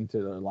it into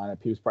their lineup.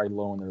 He was probably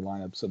low in their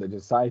lineup, so they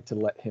decided to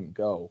let him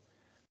go.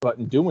 But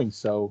in doing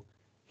so,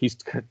 he's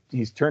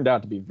turned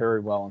out to be very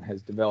well and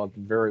has developed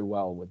very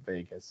well with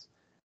Vegas.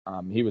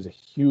 He was a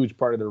huge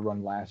part of their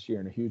run last year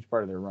and a huge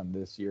part of their run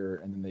this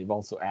year. And then they've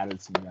also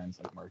added some guys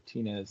like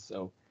Martinez.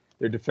 So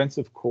their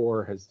defensive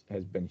core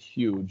has been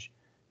huge.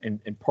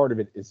 And part of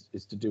it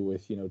is to do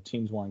with,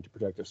 teams wanting to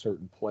protect a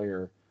certain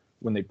player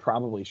when they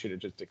probably should have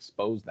just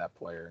exposed that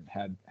player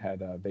and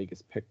had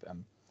Vegas pick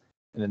them.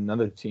 And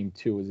another team,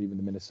 too, was even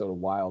the Minnesota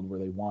Wild, where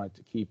they wanted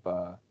to keep,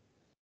 I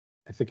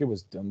think it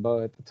was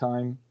Dumba at the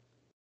time.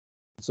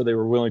 So they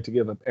were willing to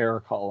give up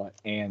Eric Halla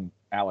and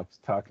Alex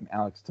Tuch. And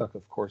Alex Tuch,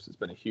 of course, has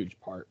been a huge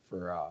part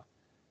for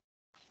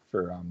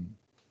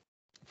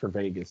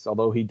Vegas,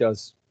 although he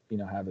does,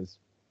 have his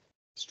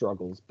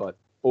struggles. But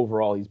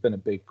overall, he's been a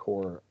big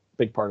part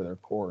of their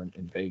core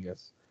in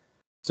Vegas.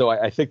 So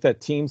I think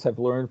that teams have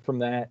learned from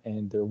that,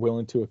 and they're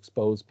willing to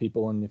expose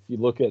people. And if you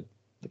look at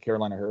the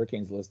Carolina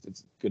Hurricanes list,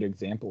 it's a good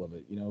example of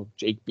it.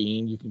 Jake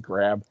Bean, you can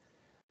grab.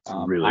 It's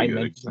a really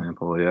good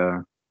example,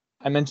 yeah.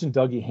 I mentioned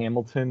Dougie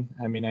Hamilton.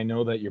 I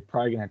know that you're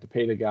probably going to have to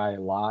pay the guy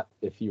a lot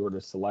if you were to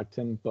select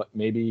him, but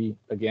maybe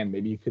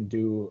you could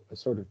do a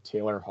sort of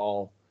Taylor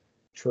Hall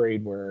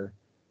trade where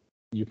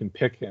you can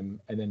pick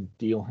him and then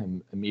deal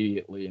him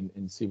immediately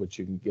and see what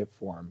you can get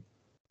for him.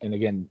 And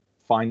again,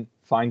 find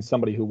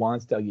somebody who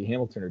wants Dougie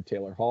Hamilton or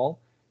Taylor Hall,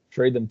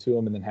 trade them to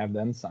him, and then have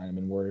them sign him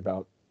and worry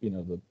about,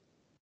 the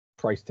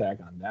price tag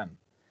on them.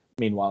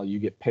 Meanwhile, you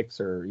get picks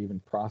or even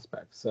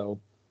prospects. So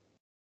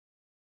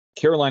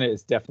Carolina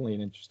is definitely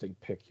an interesting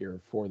pick here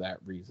for that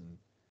reason.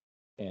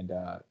 And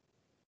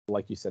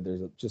like you said,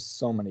 there's just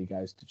so many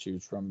guys to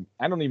choose from.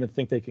 I don't even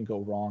think they can go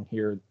wrong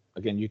here.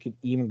 Again, you could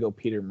even go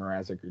Peter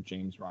Mrazek or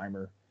James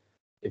Reimer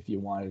if you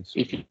wanted.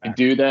 If you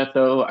do that,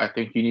 though, I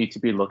think you need to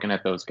be looking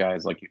at those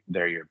guys like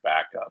they're your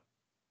backup.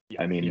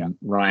 Yeah, I mean, yeah,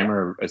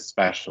 Reimer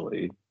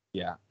especially.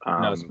 yeah.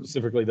 No,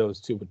 specifically those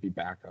two would be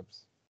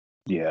backups.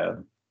 Yeah,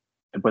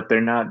 but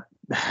they're not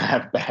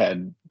that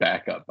bad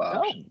backup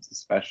options,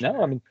 especially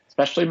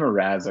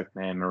Mrazek.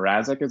 Man,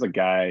 Mrazek is a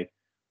guy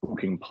who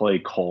can play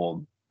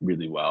cold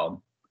really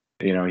well.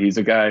 You know, he's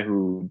a guy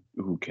who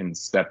can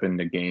step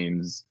into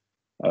games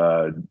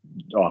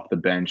off the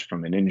bench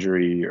from an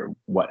injury or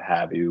what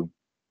have you,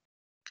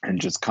 and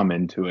just come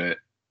into it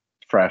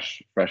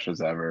fresh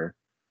as ever.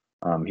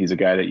 He's a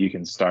guy that you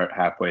can start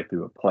halfway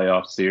through a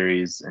playoff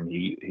series, and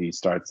he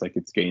starts like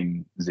it's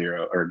game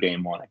 0 or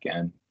game 1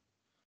 again.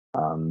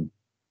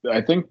 I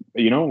think,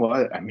 you know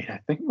what? I mean, I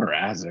think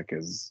Mrazek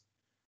is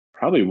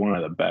probably one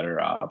of the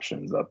better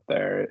options up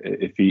there.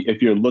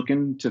 If you're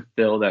looking to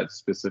fill that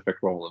specific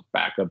role of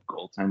backup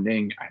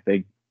goaltending, I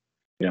think,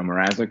 you know,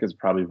 Mrazek is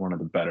probably one of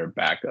the better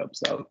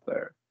backups out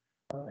there.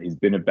 He's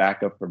been a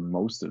backup for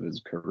most of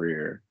his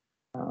career.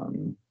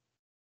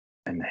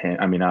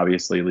 I mean,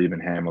 obviously,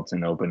 leaving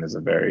Hamilton open is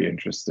a very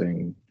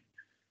interesting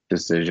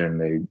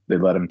decision. They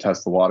let him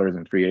test the waters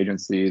in free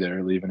agency.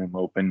 They're leaving him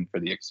open for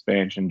the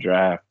expansion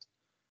draft.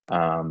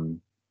 I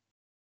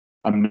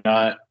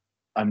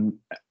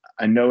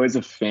know as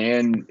a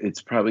fan,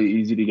 it's probably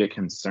easy to get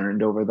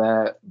concerned over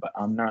that, but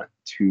I'm not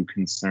too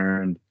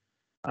concerned.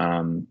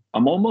 I'm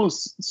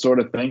almost sort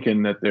of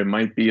thinking that there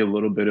might be a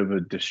little bit of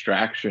a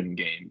distraction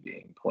game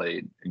being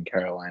played in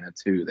Carolina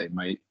too. They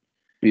might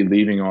be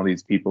leaving all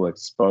these people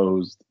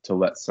exposed to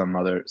let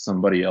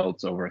somebody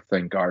else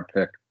overthink our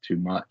pick too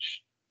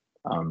much.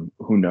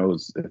 Who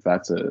knows if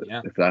that's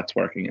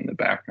working in the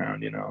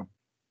background, you know?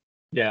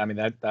 Yeah, I mean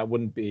that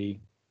wouldn't be.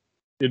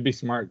 It'd be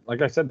smart.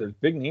 Like I said, there's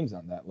big names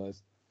on that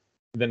list.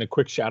 And then a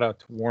quick shout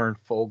out to Warren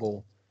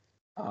Fogle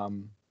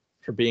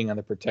for being on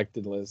the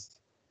protected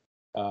list.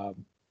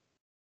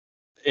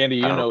 Andy,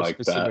 you know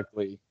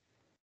specifically,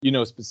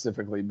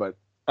 but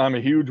I'm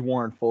a huge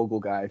Warren Fogle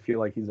guy. I feel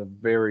like he's a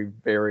very,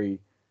 very,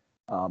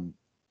 I mean,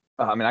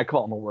 I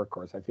call him a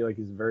workhorse. I feel like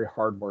he's a very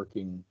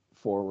hardworking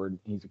forward.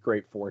 He's a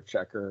great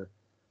forechecker.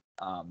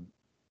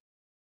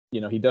 You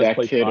know, he does. That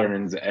kid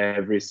earns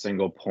every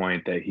single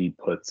point that he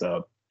puts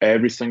up.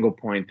 Every single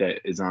point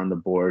that is on the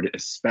board,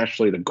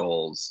 especially the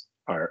goals,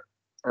 are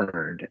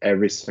earned.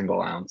 Every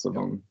single ounce of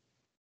them.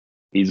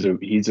 He's a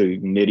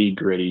nitty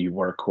gritty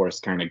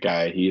workhorse kind of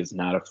guy. He is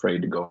not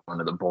afraid to go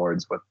onto the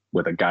boards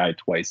with a guy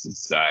twice his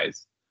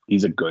size.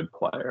 He's a good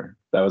player.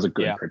 That was a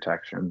good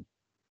protection.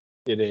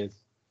 It is.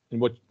 And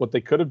what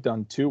they could have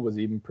done too was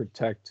even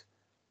protect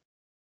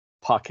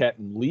Paquette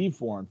and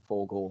leave Warren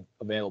Fogle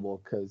available,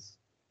 because,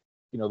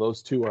 you know,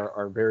 those two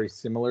are very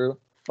similar.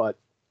 But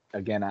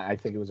again, I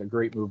think it was a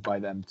great move by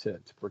them to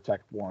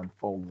protect Warren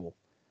Fogle.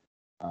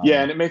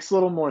 Yeah, and it makes a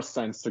little more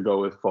sense to go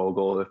with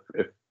Fogle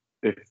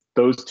if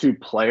those two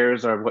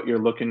players are what you're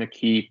looking to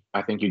keep.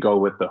 I think you go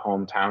with the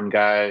hometown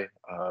guy.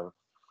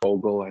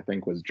 Fogle, I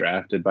think, was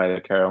drafted by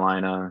the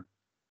Carolina.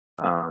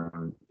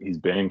 He's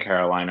been in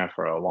Carolina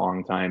for a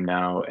long time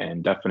now,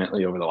 and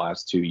definitely over the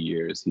last 2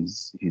 years,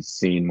 he's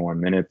seen more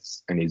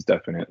minutes, and he's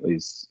definitely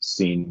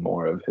seen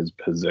more of his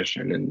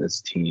position in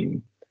this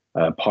team.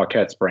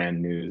 Paquette's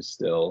brand new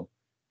still,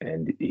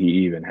 and he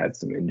even had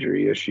some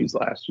injury issues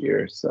last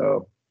year,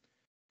 so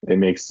it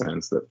makes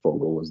sense that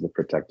Fogle was the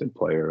protected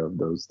player of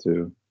those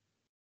two.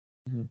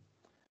 Mm-hmm.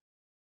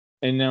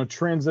 And now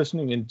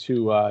transitioning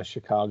into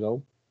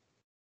Chicago,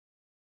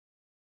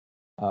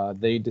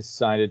 they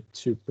decided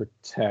to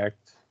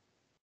protect.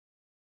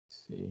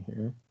 Let's see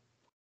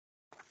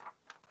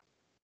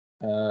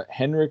here.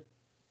 Henrik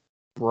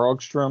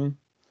Borgstrom,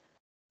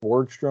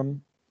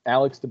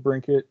 Alex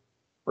DeBrincat,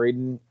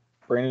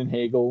 Brandon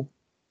Hagel,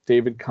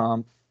 David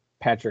Kampf,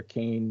 Patrick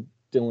Kane,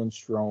 Dylan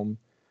Strome,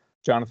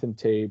 Jonathan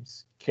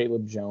Taves,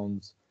 Caleb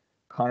Jones,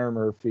 Connor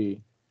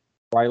Murphy,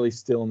 Riley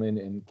Stillman,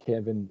 and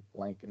Kevin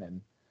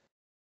Lankinen.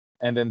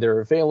 And then they're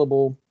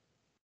available.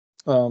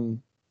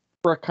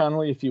 Brett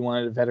Connolly, if you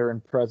wanted a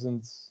veteran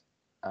presence.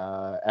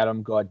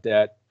 Adam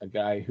Gaudette, a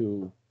guy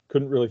who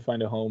couldn't really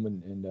find a home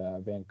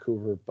in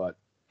Vancouver, but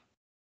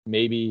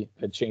maybe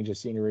a change of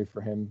scenery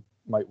for him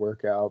might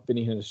work out.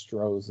 Vinny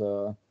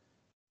Hinostroza,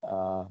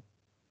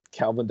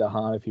 Calvin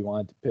DeHaan, if you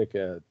wanted to pick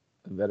a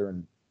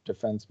veteran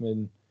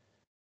defenseman.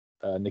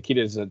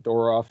 Nikita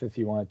Zadorov, if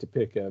you wanted to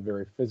pick a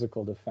very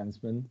physical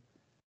defenseman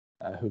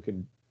who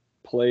can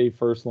play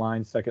first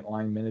line, second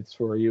line minutes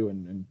for you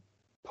and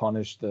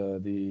punish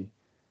the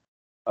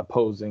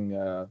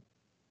opposing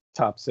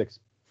top six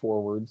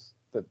forwards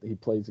that he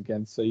plays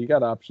against. So you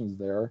got options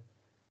there.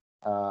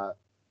 I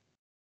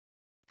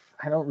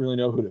don't really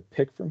know who to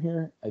pick from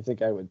here. I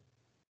think I would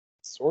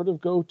sort of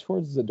go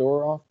towards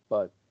Zadorov,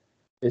 but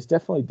it's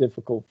definitely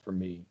difficult for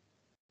me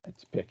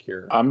to pick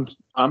here. I'm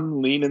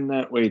leaning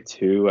that way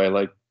too. I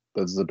like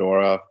the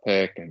Zadorov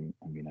pick, and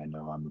I mean, I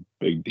know I'm a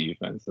big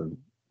defensive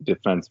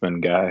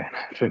defenseman guy.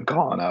 I've been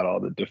calling out all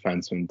the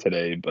defensemen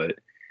today, but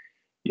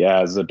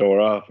yeah,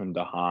 Zadorov and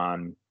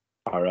Dahan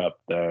are up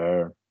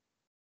there.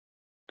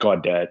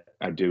 Gaudette,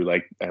 I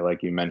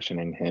like you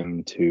mentioning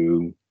him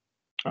too.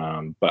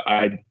 But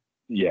I'm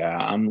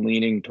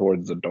leaning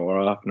towards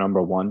Zadorov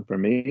number one for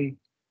me.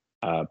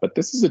 But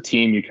this is a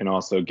team you can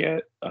also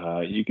get.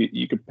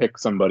 You could pick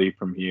somebody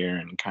from here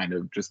and kind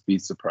of just be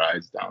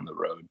surprised down the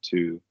road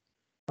too.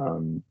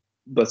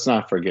 Let's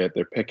not forget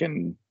they're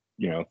picking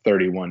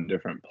 31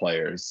 different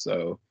players,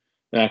 so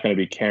they're not going to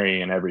be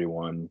carrying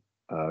everyone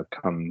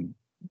come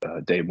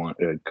day one,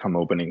 come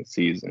opening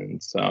season.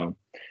 So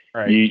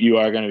Right. you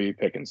are going to be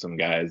picking some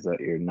guys that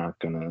you're not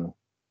going to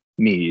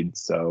need.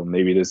 So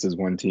maybe this is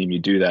one team you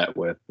do that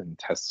with and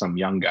test some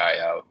young guy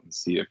out and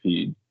see if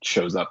he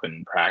shows up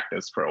in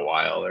practice for a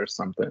while or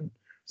something.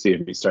 See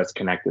if he starts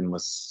connecting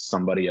with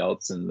somebody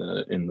else in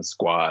the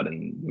squad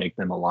and make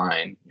them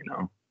align.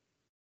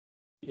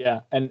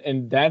 Yeah,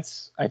 and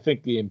that's, I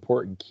think, the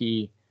important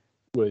key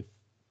with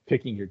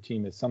picking your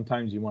team is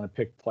sometimes you want to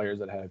pick players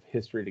that have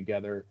history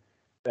together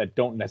that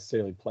don't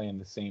necessarily play in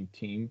the same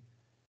team,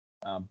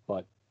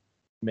 but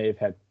may have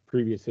had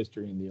previous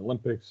history in the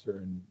Olympics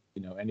or in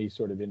any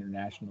sort of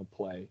international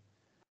play,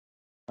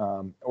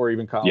 or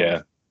even college.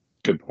 Yeah,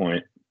 good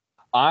point.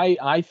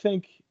 I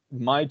think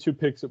my two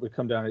picks, it would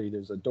come down to either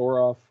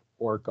Zadorov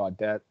or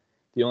Gaudette.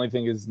 The only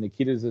thing is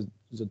Nikita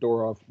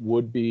Zadorov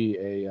would be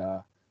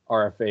a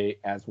RFA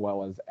as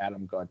well as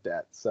Adam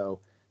Gaudette. So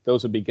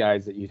those would be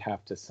guys that you'd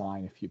have to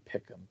sign if you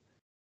pick them.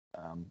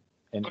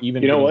 And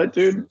even what,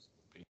 dude?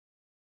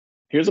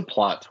 Here's a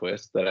plot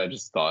twist that I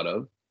just thought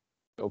of.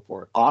 Go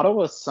for it.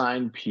 Ottawa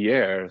signed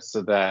Pierre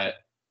so that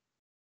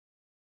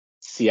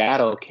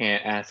Seattle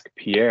can't ask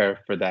Pierre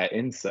for that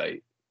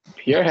insight.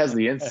 Pierre has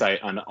the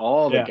insight on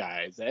all the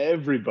guys,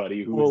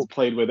 everybody who's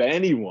played with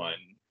anyone.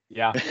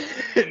 Yeah.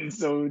 And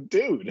so,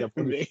 dude,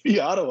 maybe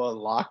Ottawa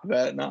locked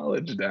that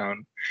knowledge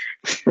down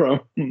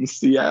from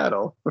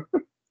Seattle.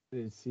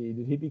 Did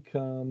he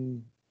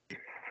become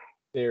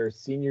their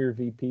senior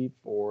VP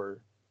for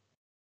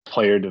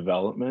player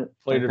development?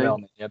 Player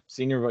development. Yep.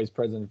 Senior vice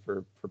president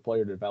for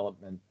player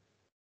development.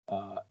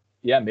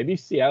 Yeah, maybe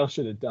Seattle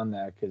should have done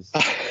that because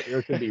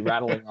Pierre could be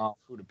rattling off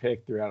who to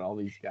pick throughout all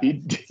these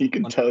guys. He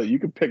can tell you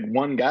could pick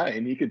one guy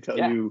and he could tell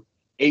you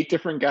 8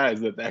 different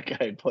guys that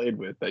guy played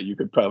with that you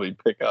could probably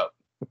pick up.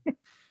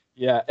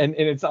 Yeah, and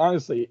it's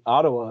honestly,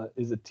 Ottawa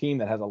is a team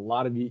that has a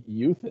lot of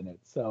youth in it.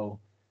 So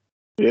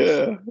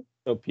yeah.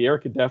 So Pierre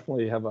could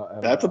definitely have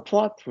That's a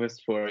plot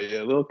twist for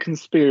you. A little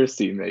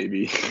conspiracy,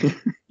 maybe.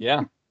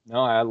 Yeah. No,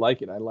 I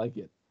like it.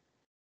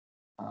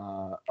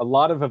 A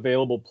lot of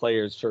available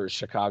players for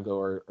Chicago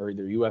are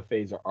either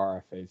UFAs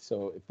or RFAs.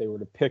 So if they were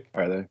to pick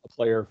a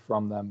player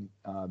from them,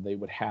 they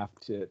would have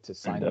to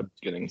sign end up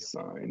getting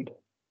signed.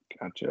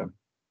 Gotcha.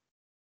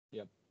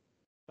 Yep.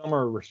 Some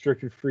are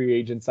restricted free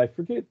agents. I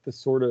forget the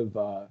sort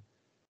of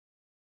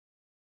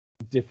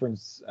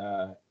difference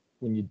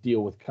when you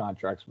deal with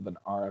contracts with an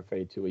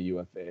RFA to a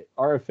UFA.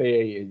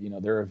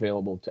 RFA, they're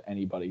available to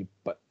anybody,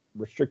 but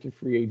restricted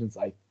free agents,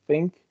 I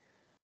think,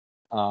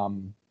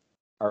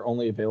 are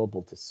only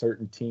available to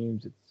certain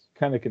teams. It's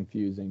kind of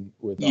confusing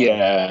with.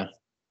 Yeah,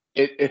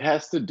 it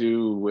has to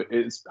do with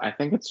I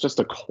think it's just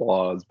a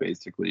clause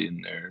basically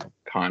in their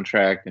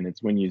contract, and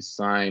it's when you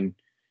sign.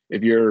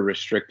 If you're a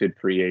restricted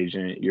free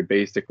agent, you're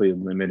basically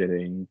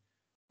limiting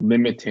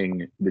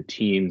the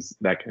teams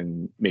that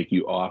can make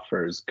you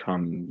offers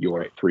come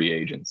your free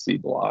agency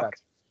block.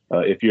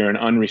 If you're an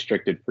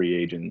unrestricted free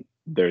agent,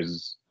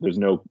 there's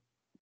no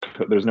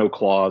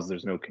clause,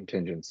 there's no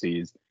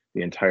contingencies.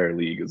 The entire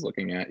league is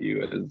looking at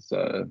you as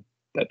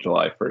that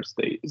July 1st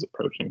date is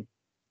approaching.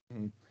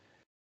 Mm-hmm.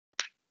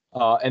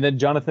 And then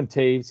Jonathan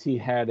Toews, he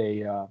had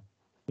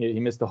he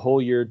missed a whole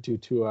year due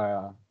to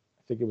I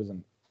think it was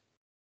an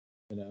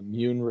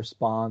immune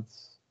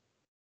response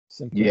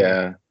symptom.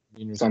 Yeah,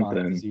 immune response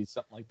disease,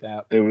 something like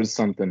that. It was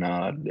something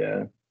odd.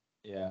 Yeah.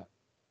 Yeah,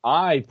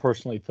 I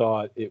personally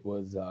thought it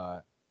was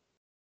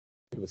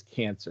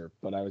cancer,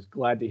 but I was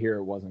glad to hear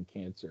it wasn't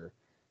cancer.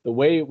 The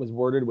way it was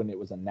worded when it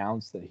was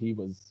announced that he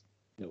was,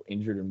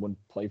 injured and wouldn't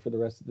play for the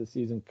rest of the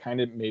season,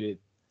 kind of made it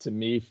to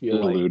me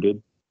feel like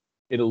it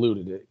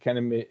eluded. It kind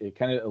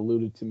of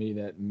alluded to me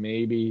that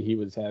maybe he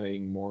was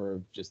having more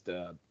of just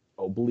a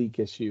oblique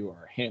issue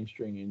or a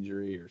hamstring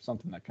injury or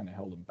something that kind of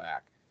held him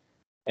back.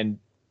 And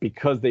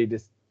because they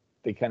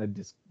kind of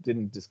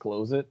didn't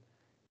disclose it,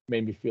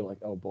 made me feel like,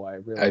 oh boy, I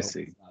really hope it's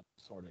not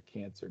sort of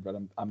cancer. But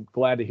I'm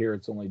glad to hear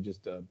it's only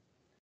just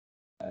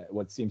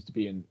what seems to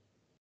be an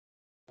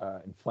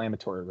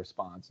inflammatory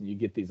response, and you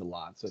get these a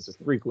lot, so it's a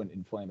frequent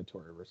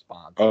inflammatory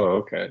response. Oh,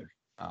 okay.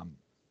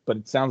 But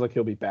it sounds like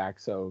he'll be back,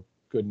 so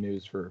good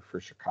news for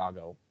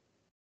Chicago.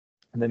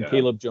 And then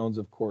Caleb Jones,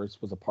 of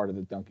course, was a part of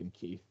the Duncan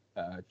Keith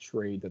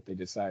trade that they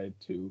decided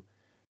to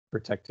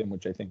protect him,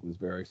 which I think was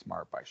very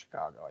smart by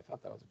Chicago. I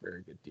thought that was a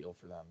very good deal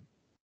for them.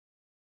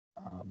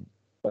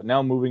 But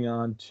now moving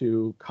on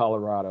to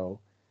Colorado,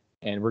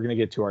 and we're going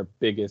to get to our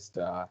biggest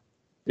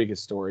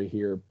story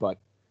here, but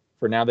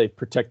For now, they've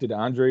protected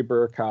Andre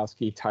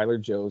Burakovsky, Tyler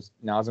Jones,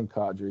 Nazem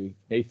Kadri,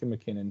 Nathan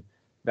MacKinnon,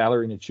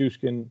 Valerie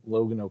Nichushkin,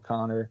 Logan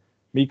O'Connor,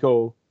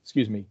 Mikko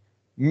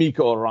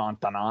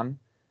Rantanen,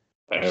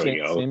 There we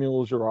go.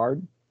 Samuel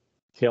Girard,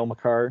 Cale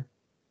Makar,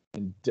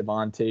 and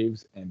Devon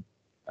Taves, and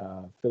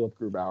Philip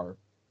Grubauer.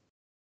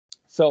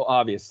 So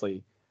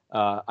obviously,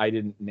 I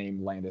didn't name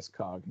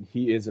Landeskog.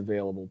 He is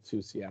available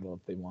to Seattle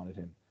if they wanted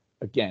him.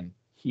 Again,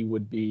 he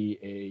would be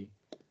a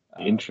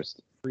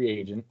Interesting free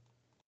agent.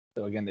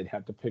 So again, they'd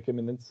have to pick him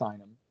and then sign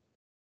him.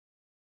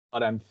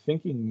 But I'm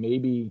thinking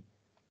maybe,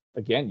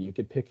 again, you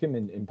could pick him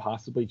and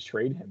possibly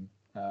trade him.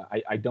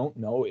 I don't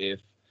know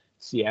if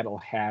Seattle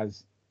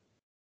has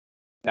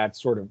that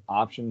sort of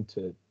option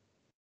to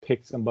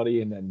pick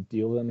somebody and then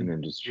deal them and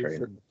then just to a trade.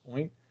 certain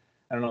point.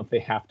 I don't know if they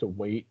have to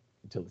wait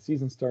until the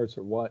season starts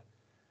or what.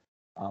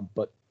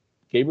 But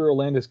Gabriel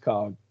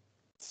Landeskog,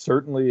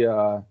 certainly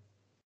an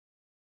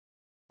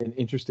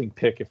interesting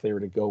pick if they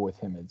were to go with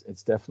him.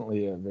 It's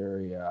definitely a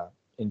very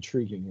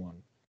intriguing one.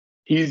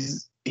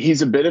 He's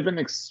a bit of an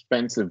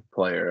expensive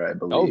player, I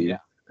believe. Oh, yeah.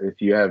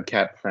 If you have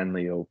Cap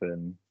Friendly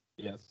open,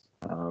 Yes.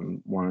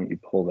 why don't you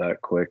pull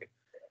that quick?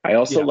 I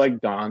also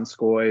like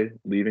Donskoy.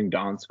 Leaving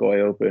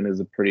Donskoy open is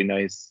a pretty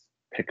nice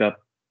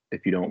pickup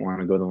if you don't want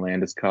to go the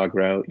Landeskog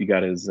route. You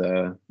got his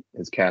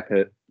cap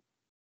hit.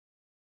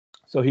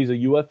 So he's a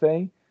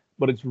UFA,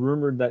 but it's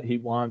rumored that he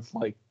wants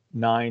like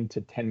 $9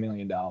 to $10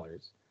 million.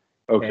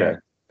 Okay. And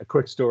a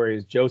quick story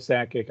is Joe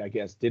Sakic, I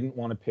guess, didn't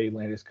want to pay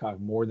Landeskog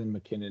more than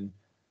MacKinnon.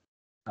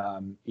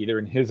 Either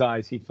in his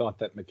eyes, he thought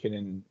that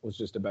MacKinnon was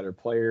just a better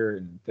player,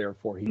 and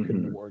therefore he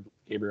couldn't award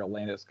Gabriel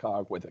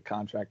Landeskog with a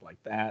contract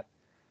like that.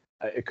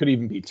 It could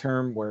even be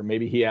term where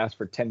maybe he asked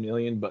for $10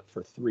 million, but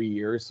for 3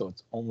 years, so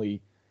it's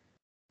only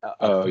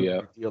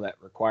a deal that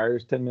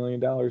requires $10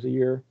 million a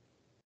year.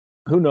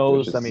 Who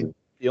knows? I mean,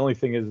 the only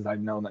thing is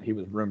I've known that he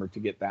was rumored to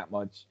get that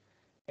much,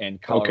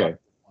 and Colorado didn't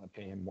want to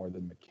pay him more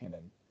than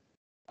MacKinnon.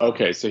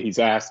 Okay, so he's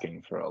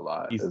asking for a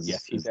lot. He's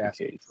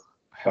asking.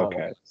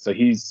 Okay, so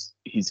he's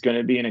going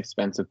to be an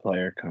expensive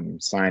player come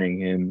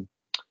signing him.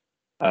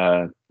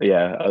 Other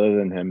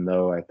than him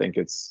though, I think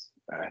it's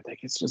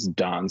just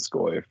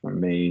Donskoy for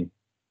me.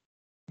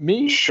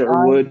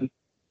 Sherwood,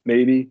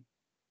 maybe.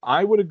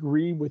 I would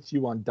agree with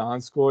you on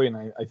Donskoy, and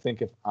I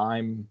think if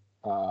I'm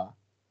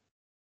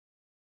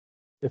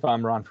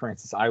Ron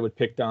Francis, I would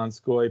pick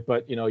Donskoy.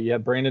 But you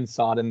have Brandon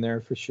Saad in there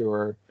for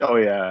sure. Oh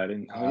yeah, I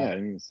didn't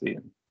even see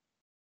him.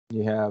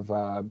 You have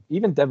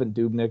even Devin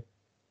Dubnyk.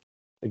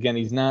 Again,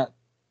 he's not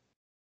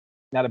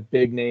a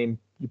big name.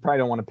 You probably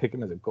don't want to pick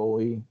him as a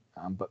goalie,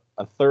 but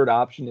a third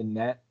option in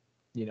net,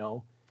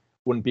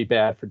 wouldn't be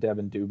bad for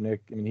Devin Dubnyk.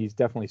 I mean, he's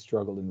definitely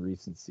struggled in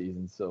recent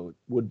seasons, so it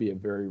would be a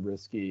very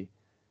risky.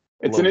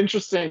 It's an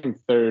interesting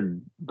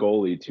third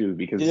goalie too,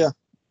 because the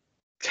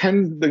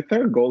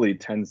third goalie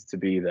tends to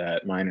be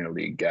that minor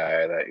league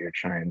guy that you're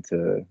trying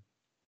to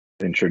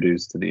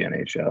introduce to the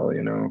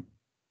NHL.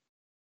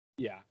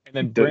 Yeah,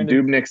 and then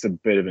Dubnyk's a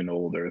bit of an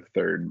older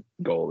third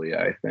goalie,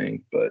 I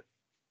think, but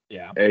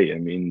hey, I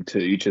mean, to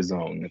each his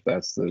own. If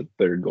that's the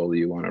third goalie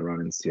you want to run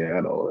in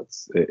Seattle,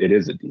 it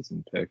is a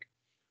decent pick.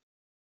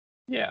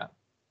 Yeah,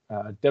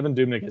 Devin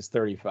Dubnyk is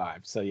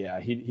 35, so yeah,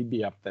 he'd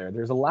be up there.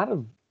 There's a lot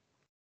of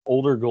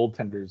older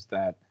goaltenders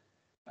that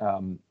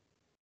Seattle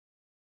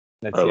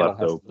has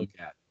to look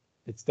at.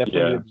 It's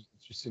definitely going to be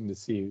interesting to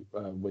see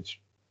which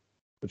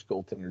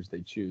goaltenders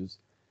they choose.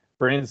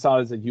 Brandon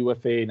Saad is a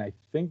UFA, and I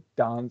think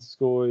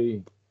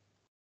Donskoy.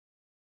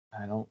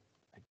 I don't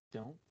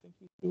think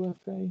he's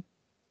UFA.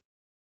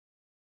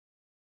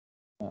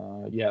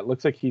 It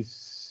looks like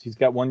he's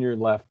got 1 year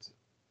left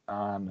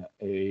on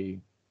a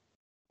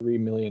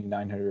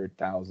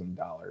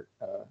 $3,900,000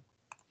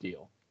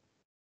 deal.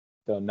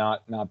 So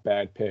not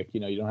bad pick. You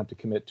don't have to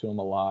commit to him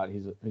a lot.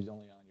 He's only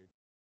on your.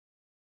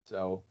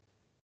 So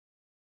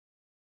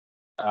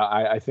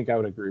I think I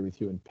would agree with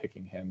you in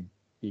picking him.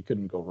 You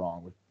couldn't go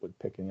wrong with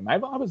picking him.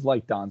 I've always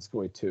liked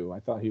Donskoy too. I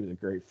thought he was a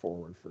great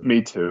forward for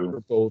me too, for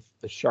both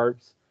the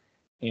Sharks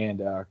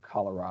and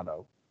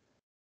Colorado.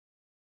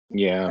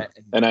 Yeah,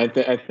 and I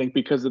think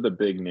because of the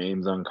big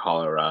names on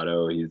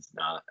Colorado, he's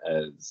not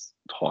as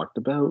talked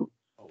about.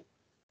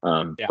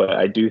 But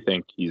I do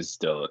think he's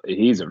a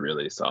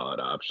really solid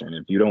option.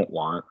 If you don't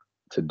want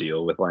to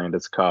deal with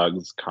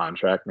Landeskog's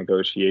contract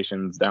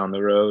negotiations down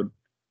the road,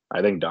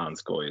 I think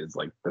Donskoy is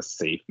like the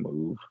safe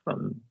move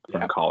from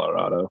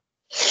Colorado.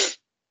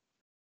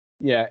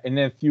 Yeah, and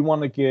if you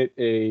want to get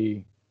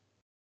a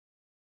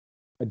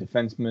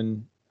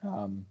defenseman,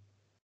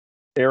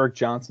 Erik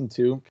Johnson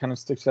too kind of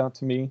sticks out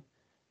to me.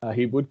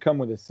 He would come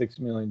with a $6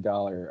 million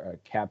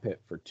cap hit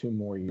for 2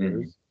 more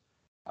years,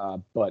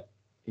 but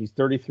he's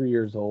 33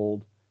 years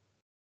old.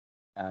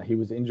 He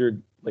was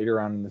injured later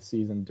on in the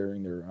season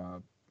during their, I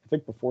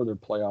think before their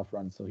playoff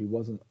run, so he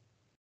wasn't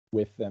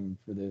with them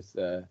for these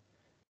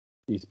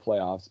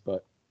playoffs.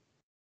 But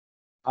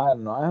I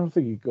don't know. I don't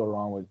think you could go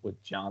wrong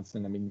with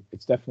Johnson. I mean,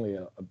 it's definitely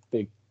a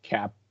big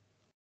cap.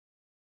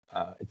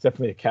 It's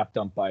definitely a cap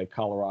dump by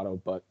Colorado,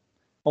 but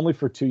only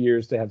for 2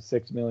 years to have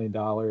 $6 million.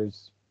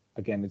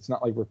 again, it's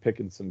not like we're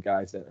picking some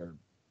guys that are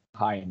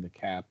high in the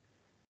cap.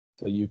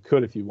 So you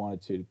could, if you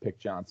wanted to pick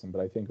Johnson,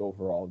 but I think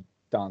overall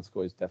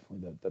Donskoy is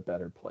definitely the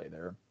better play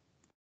there.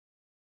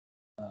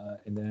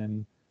 And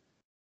then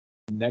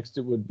next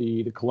it would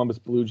be the Columbus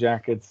Blue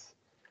Jackets.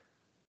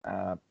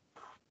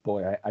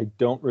 Boy, I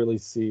don't really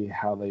see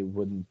how they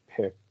wouldn't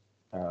pick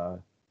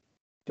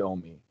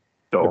Domi.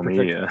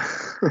 Domi, yeah.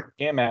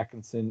 Cam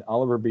Atkinson,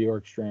 Oliver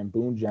Bjorkstrand,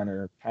 Boone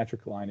Jenner,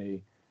 Patrick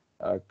Laine,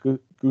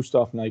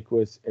 Gustav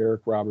Nyquist,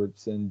 Eric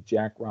Robertson,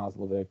 Jack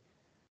Roslovic,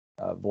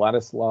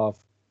 Vladislav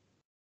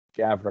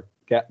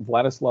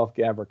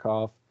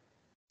Gavrikov,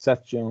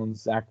 Seth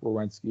Jones, Zach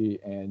Werenski,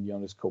 and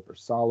Jonas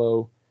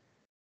Kopersalo.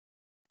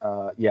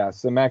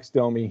 So Max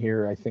Domi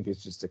here, I think,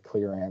 is just a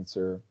clear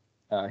answer.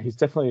 He's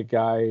definitely a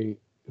guy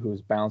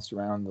who's bounced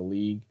around the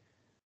league,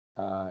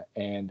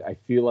 and I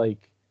feel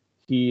like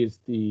he is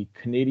the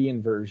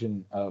Canadian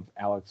version of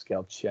Alex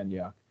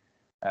Galchenyuk.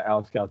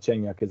 Alex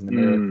Galchenyuk is an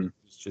American.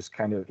 He's just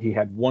he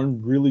had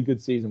one really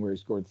good season where he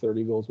scored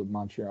 30 goals with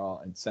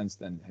Montreal, and since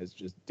then has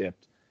just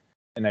dipped.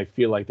 And I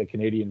feel like the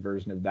Canadian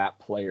version of that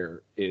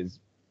player is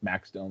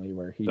Max Domi,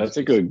 where that's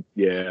a good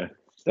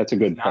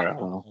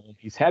parallel.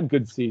 He's had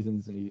good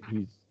seasons,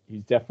 and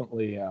he's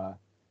definitely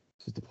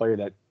just a player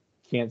that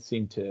can't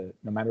seem to,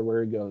 no matter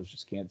where he goes,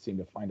 just can't seem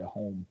to find a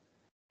home.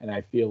 And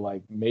I feel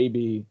like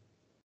maybe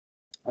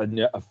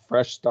a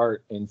fresh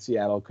start in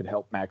Seattle could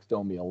help Max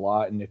Domi a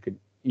lot, and it could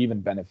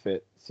even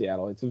benefit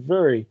Seattle. It's a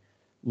very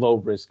low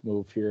risk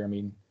move here. I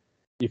mean,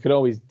 you could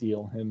always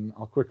deal him.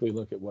 I'll quickly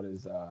look at what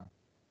his cap.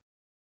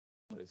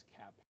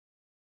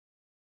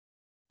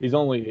 He's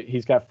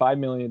got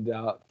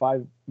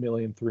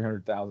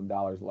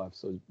 $5,300,000 left.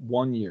 So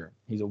 1 year.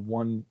 He's a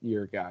 1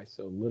 year guy.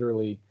 So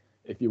literally,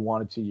 if you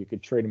wanted to, you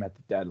could trade him at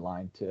the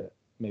deadline to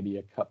maybe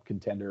a cup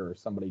contender or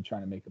somebody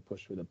trying to make a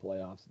push for the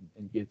playoffs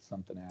and get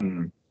something out of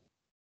him.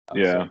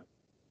 Yeah.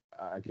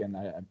 So, again,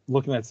 I'm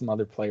looking at some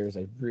other players.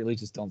 I really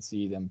just don't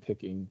see them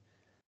picking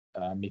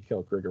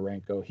Mikhail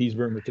Grigorenko. He's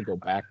rumored to go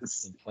back and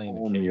play in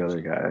the only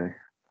other guy.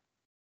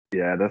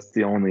 Yeah, that's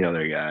the only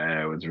other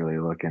guy I was really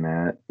looking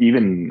at.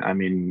 Even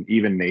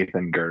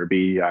Nathan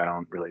Gerbe, I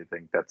don't really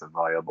think that's a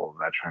viable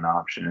veteran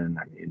option.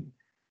 I mean,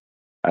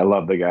 I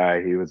love the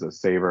guy. He was a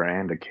Sabre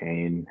and a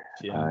Kane.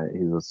 Yeah.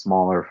 He's a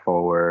smaller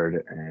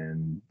forward,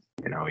 and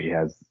he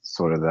has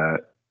sort of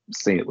that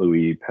St.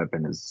 Louis pep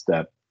in his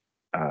step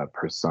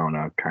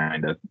persona,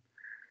 kind of.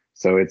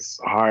 So it's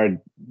hard,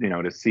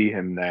 to see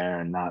him there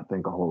and not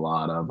think a whole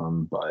lot of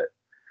him. But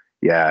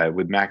yeah,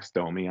 with Max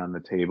Domi on the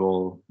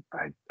table,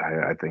 I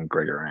think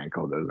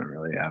Grigorenko doesn't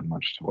really have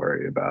much to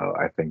worry about.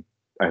 I think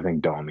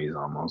Domi's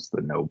almost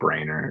the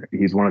no-brainer.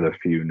 He's one of the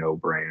few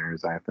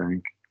no-brainers, I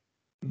think.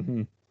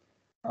 Mm-hmm.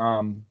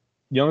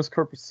 Jonas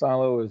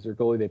Korpisalo is their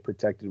goalie they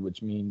protected,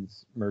 which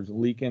means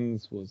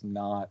Merzlikins was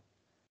not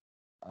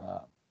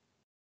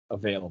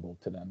available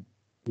to them.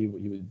 He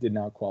did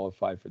not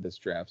qualify for this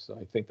draft, so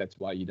I think that's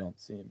why you don't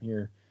see him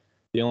here.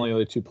 The only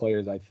other two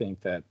players I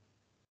think that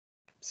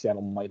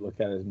Seattle might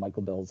look at is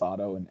Michael Del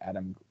Zotto and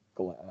Adam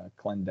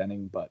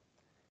Clendenning, but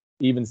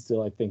even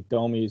still, I think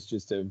Domi is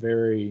just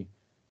probably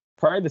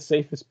the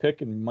safest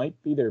pick and might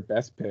be their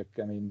best pick.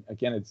 I mean,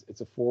 again,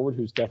 it's a forward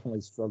who's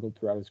definitely struggled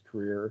throughout his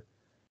career,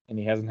 and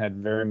he hasn't had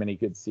very many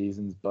good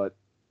seasons, but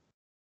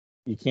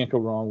you can't go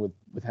wrong with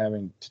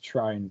having to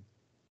try him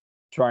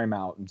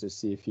out and just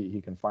see if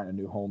he can find a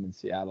new home in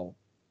Seattle,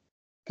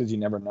 because you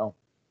never know.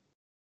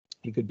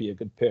 He could be a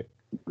good pick.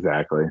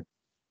 Exactly.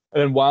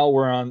 And then while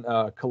we're on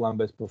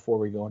Columbus, before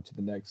we go into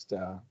the next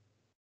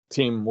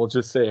team, we'll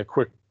just say a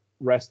quick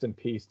rest in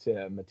peace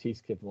to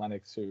Matisse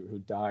Kivlenieks,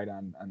 who died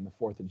on the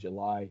 4th of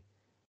July.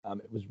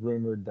 It was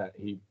rumored that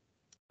he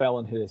fell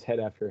and hit his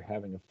head after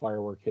having a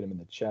firework hit him in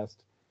the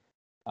chest.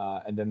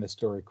 And then the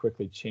story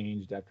quickly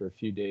changed after a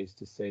few days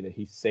to say that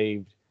he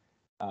saved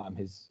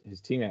his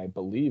teammate. I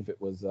believe it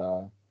was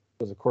a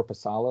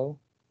Korpisalo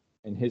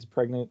and his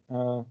pregnant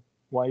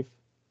wife.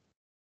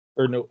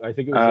 Or no, I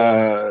think it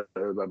was.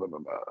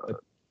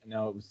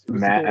 No, it was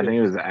Matt. I think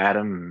it was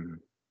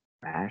Adam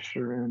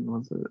Masherin.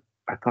 Was it?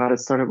 I thought it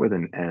started with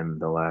an M.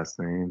 The last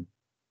name.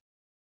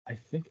 I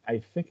think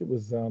it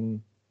was.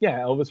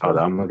 Elvis. Oh,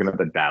 I'm looking at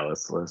the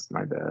Dallas list.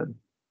 My bad.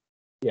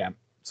 Yeah.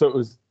 So it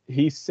was.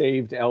 He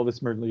saved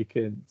Elvis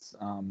Merzlikins,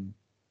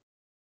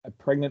 a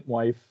pregnant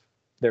wife,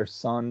 their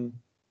son,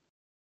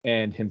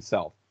 and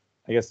himself.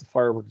 I guess the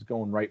firework was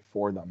going right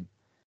for them,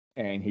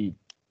 and he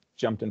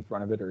jumped in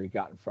front of it, or he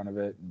got in front of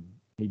it, and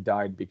he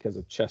died because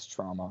of chest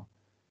trauma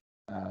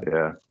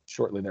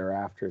shortly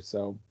thereafter.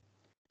 So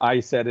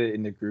I said it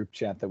in the group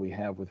chat that we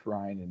have with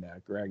Ryan and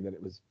Greg that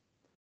it was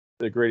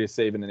the greatest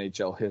save in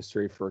NHL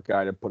history for a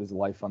guy to put his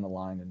life on the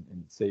line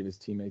and save his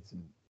teammates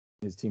and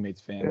his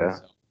teammates' family. Yeah.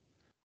 So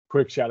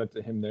quick shout out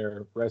to him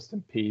there. Rest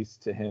in peace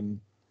to him.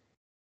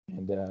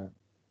 And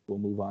we'll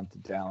move on to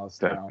Dallas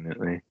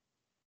Definitely.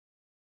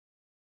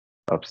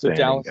 now. Upstanding.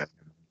 So Dallas,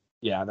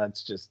 yeah,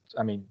 that's just,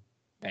 I mean,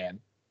 man,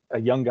 a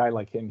young guy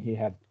like him, he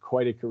had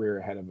quite a career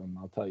ahead of him.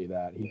 I'll tell you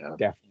that. He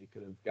definitely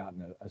could have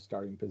gotten a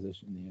starting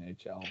position in the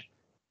NHL.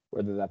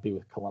 whether that be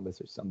with Columbus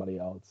or somebody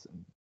else.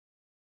 And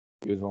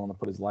he was willing to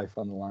put his life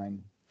on the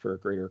line for a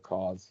greater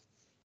cause.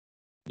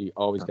 You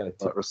always got to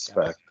tip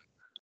respect.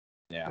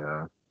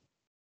 Yeah.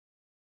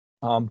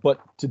 But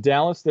to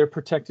Dallas, they're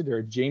protected.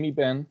 They're Jamie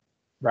Benn,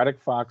 Radek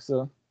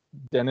Faksa,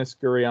 Denis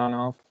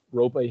Gurianov,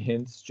 Rope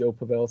Hintz, Joe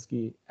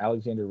Pavelski,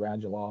 Alexander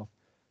Radulov,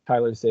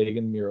 Tyler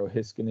Seguin, Miro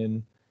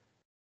Heiskanen,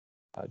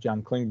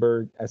 John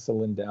Klingberg, Esa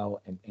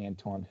Lindell, and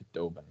Anton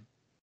Khudobin.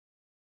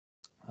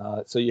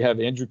 So you have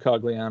Andrew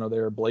Cogliano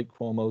there, Blake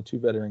Cuomo, two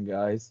veteran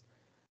guys,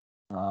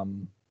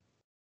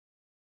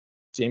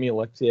 Jamie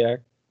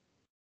Alexiak,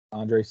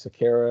 Andrej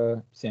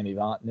Sekera, Sami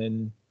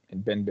Vatanen,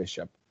 and Ben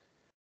Bishop.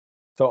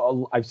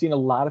 So I've seen a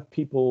lot of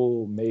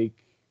people make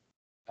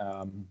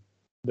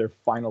their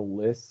final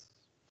lists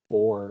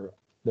for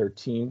their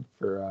team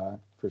for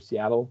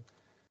Seattle.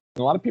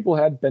 And a lot of people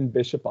had Ben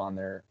Bishop on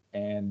there,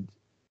 and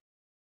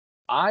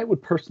I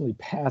would personally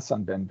pass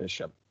on Ben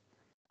Bishop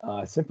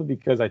simply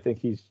because I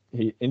think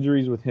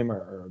injuries with him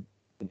are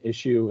an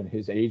issue, and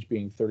his age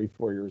being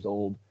 34 years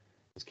old.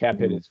 His cap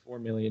hit is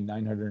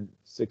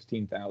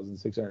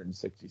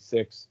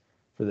 $4,916,666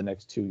 for the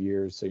next 2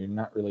 years, so you're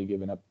not really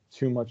giving up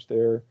too much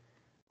there.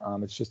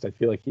 It's just I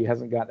feel like he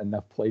hasn't gotten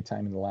enough play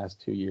time in the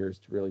last 2 years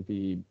to really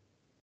be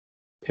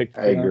picked.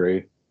 I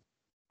agree.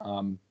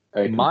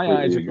 My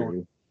eyes are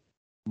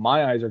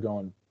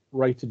going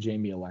right to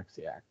Jamie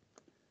Alexiak.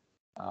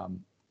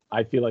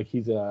 I feel like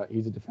he's a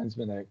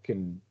defenseman that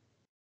can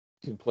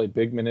play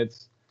big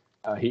minutes.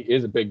 He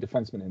is a big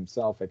defenseman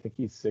himself. I think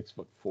he's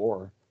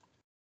 6'4",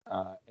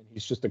 and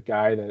he's just a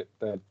guy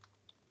that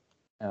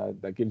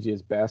gives you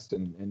his best.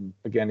 And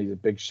again, he's a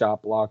big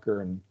shot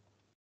blocker, and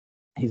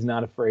he's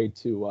not afraid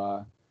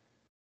to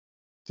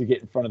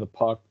get in front of the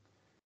puck.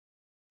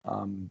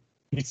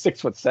 He's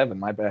 6'7".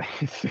 My bad.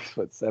 He's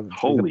 6'7".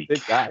 Holy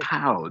big guy.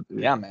 Cow,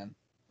 dude. Yeah, man.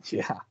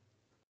 Yeah.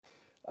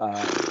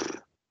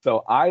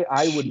 So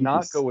I would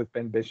not go with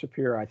Ben Bishop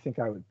here. I think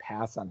I would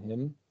pass on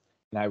him,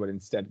 and I would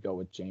instead go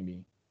with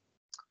Jamie.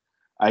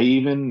 I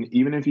even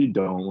if you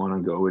don't want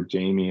to go with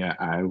Jamie,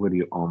 I would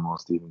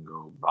almost even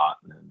go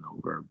Vatanen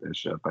over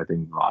Bishop. I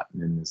think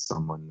Vatanen is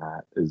someone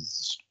that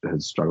has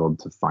struggled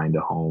to find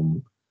a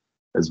home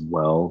as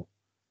well.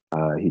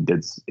 He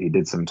did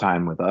some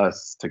time with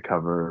us to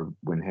cover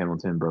when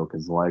Hamilton broke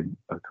his leg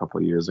a couple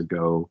of years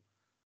ago.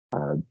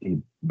 He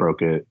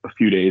broke it a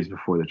few days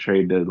before the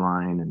trade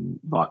deadline, and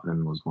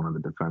Vatanen was one of the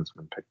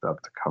defensemen picked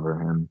up to cover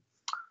him.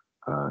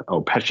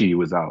 Pesce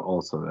was out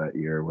also that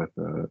year with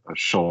a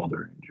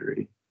shoulder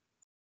injury.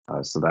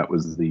 So that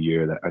was the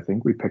year that I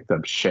think we picked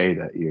up Shea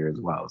that year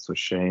as well. So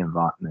Shea and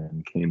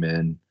Vatanen came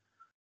in.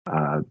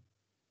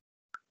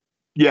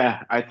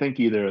 Yeah, I think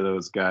either of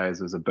those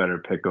guys is a better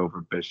pick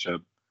over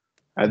Bishop.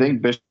 I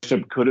think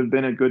Bishop could have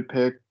been a good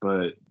pick,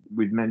 but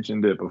we've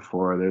mentioned it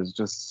before. There's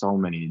just so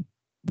many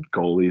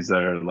goalies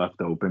that are left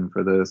open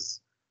for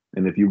this.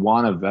 And if you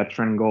want a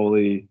veteran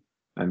goalie,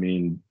 I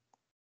mean,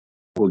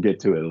 we'll get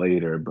to it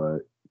later,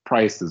 but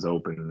Price is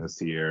open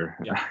this year.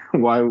 Yeah.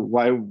 Why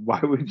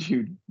would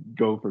you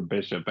go for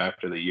Bishop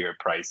after the year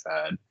Price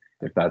had,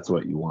 if that's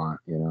what you want,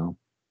 you know?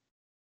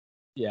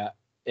 Yeah.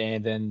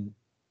 And then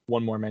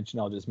one more mention,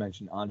 I'll just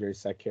mention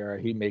Andrej Sekera.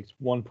 He makes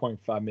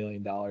 $1.5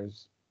 million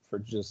for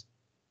just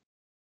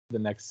the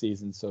next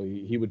season, so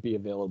he would be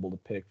available to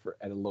pick for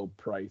at a low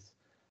price.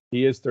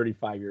 He is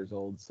 35 years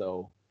old,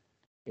 so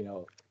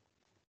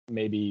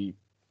maybe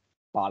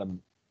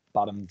bottom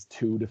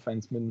two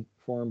defenseman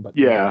for him. But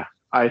yeah,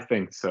 I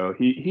think so.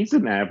 He's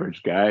an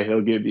average guy.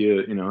 He'll give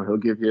you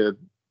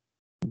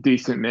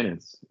decent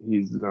minutes.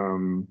 He's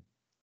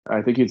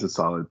I think he's a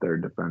solid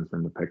third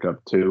defenseman to pick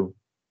up too.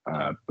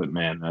 But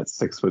man, that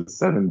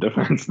 6'7"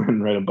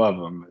 defenseman right above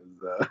him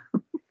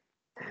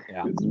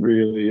is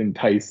really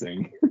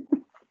enticing.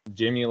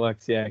 Jamie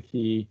Alexiak,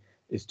 he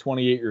is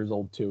 28 years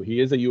old too.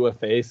 He is a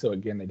UFA, so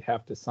again, they'd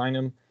have to sign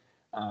him.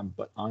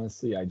 But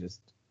honestly, I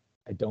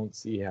don't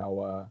see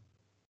how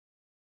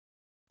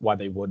why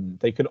they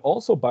wouldn't. They could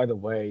also, by the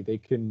way, they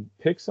can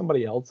pick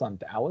somebody else on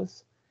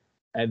Dallas,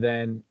 and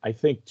then I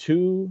think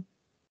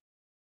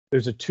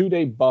there's a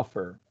 2-day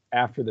buffer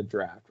after the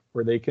draft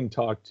where they can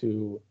talk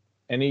to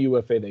any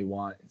UFA they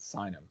want and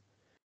sign them.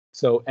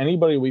 So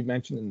anybody we've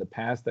mentioned in the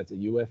past that's a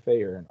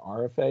UFA or an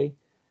RFA,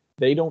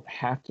 they don't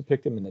have to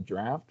pick them in the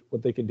draft.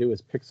 What they can do is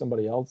pick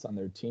somebody else on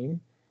their team,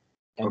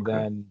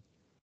 and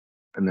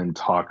then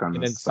talk on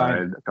the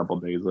side a couple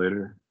days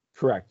later.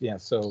 Correct. Yeah.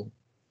 So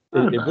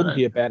it wouldn't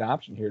be a bad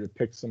option here to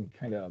pick some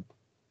kind of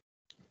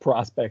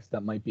prospects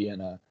that might be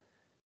in a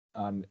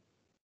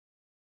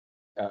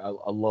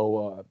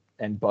low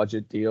end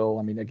budget deal.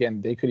 I mean,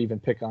 again, they could even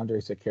pick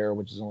Andrej Sekera,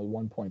 which is only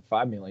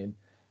 $1.5 million,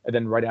 and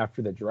then right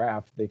after the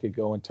draft, they could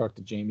go and talk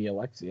to Jamie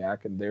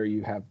Alexiak, and there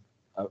you have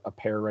a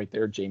pair right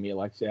there. Jamie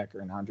Alexiak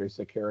and Andrej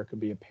Sekera could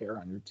be a pair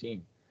on your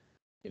team.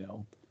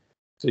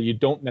 So you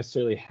don't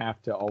necessarily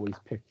have to always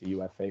pick the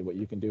UFA. What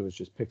you can do is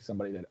just pick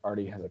somebody that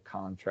already has a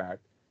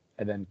contract,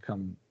 and then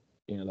come,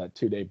 that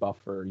 2-day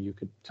buffer, you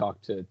could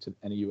talk to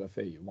any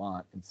UFA you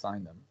want and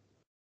sign them.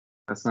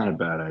 That's not a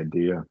bad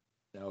idea.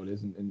 No, it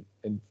isn't.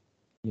 And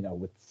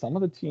with some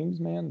of the teams,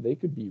 man, they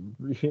could be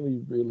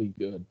really, really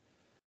good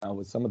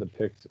with some of the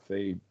picks if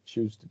they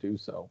choose to do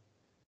so.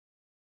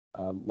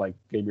 Like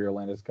Gabriel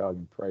Landeskog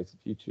and Price, if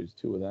you choose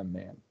two of them,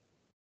 man,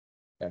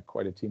 got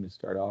quite a team to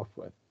start off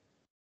with.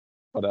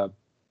 But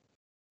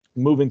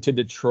moving to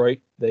Detroit,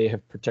 they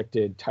have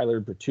protected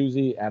Tyler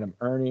Bertuzzi, Adam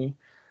Ernie,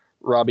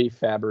 Robbie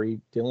Fabry,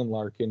 Dylan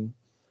Larkin,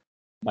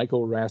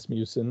 Michael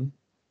Rasmussen,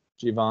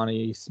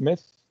 Giovanni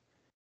Smith,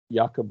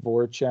 Jakub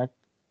Voracek,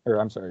 or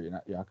I'm sorry,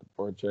 not Jakub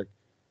Voracek,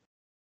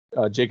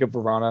 Jacob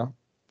Verana,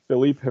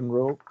 Philippe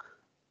Henroque,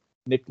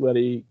 Nick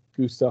Leddy,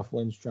 Gustav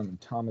Lindstrom,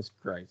 and Thomas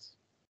Greiss.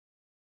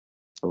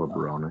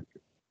 Verona.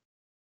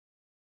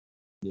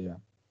 Yeah.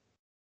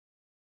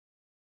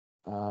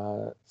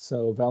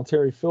 So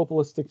Valtteri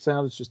Filppula sticks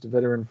out. It's just a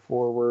veteran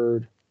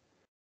forward.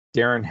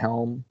 Darren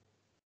Helm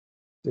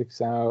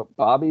sticks out.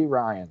 Bobby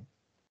Ryan.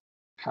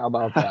 How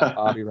about that,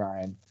 Bobby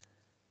Ryan?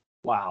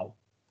 Wow.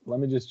 Let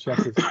me just check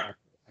this out.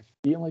 I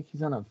feel like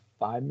he's on a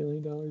 $5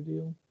 million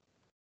deal.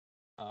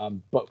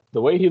 But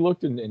the way he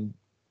looked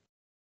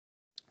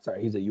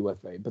sorry, he's a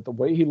UFA. But the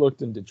way he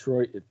looked in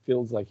Detroit, it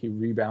feels like he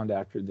rebounded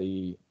after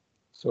the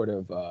sort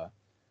of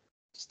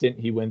stint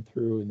he went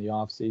through in the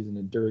offseason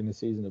and during the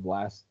season of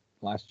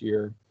last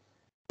year.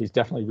 He's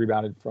definitely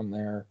rebounded from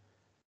there.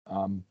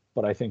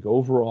 But I think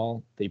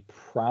overall, they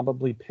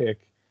probably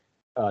pick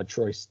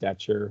Troy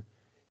Stecher.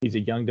 He's a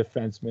young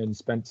defenseman,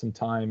 spent some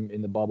time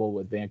in the bubble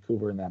with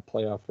Vancouver in that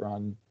playoff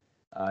run.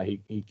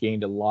 He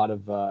gained a lot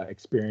of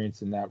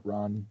experience in that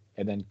run.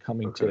 And then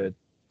coming to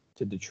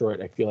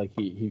Detroit, I feel like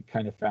he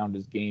kind of found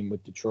his game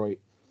with Detroit.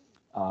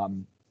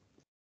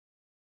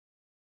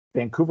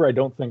 Vancouver, I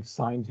don't think,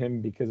 signed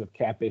him because of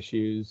cap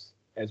issues,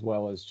 as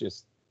well as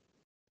just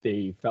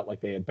they felt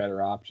like they had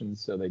better options,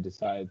 so they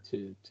decided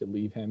to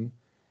leave him.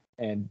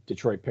 And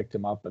Detroit picked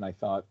him up, and I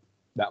thought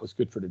that was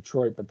good for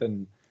Detroit. But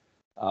then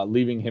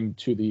leaving him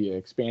to the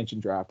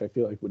expansion draft, I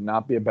feel like would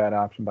not be a bad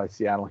option by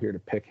Seattle here to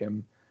pick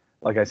him.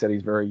 Like I said,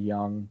 he's very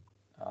young.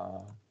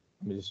 Let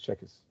me just check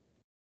his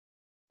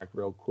back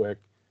real quick.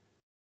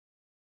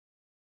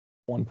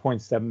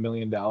 $1.7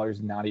 million,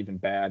 not even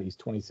bad. He's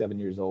 27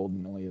 years old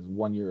and only has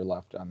 1 year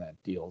left on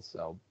that deal.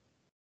 So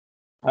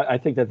I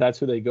think that's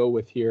who they go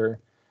with here.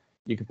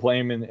 You could play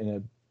him in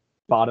a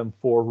bottom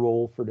four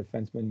role for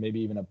defensemen, maybe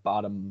even a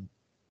bottom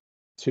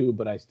two,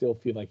 but I still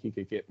feel like he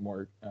could get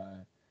more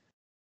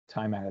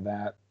time out of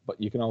that.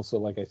 But you can also,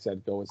 like I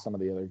said, go with some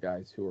of the other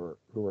guys who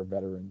are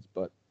veterans.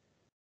 But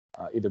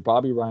either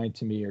Bobby Ryan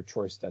to me or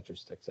Troy Stecher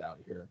sticks out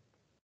here.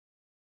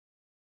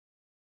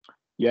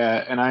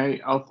 Yeah, and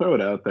I'll throw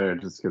it out there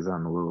just because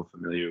I'm a little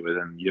familiar with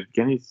him.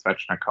 Yevgeny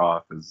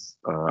Svechnikov is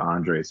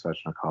Andrei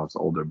Svechnikov's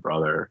older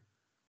brother.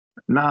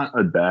 Not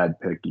a bad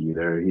pick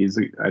either.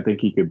 I think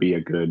he could be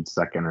a good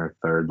second or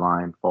third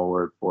line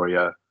forward for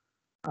you.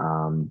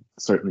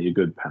 Certainly a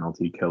good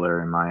penalty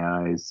killer in my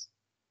eyes.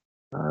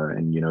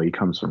 And he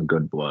comes from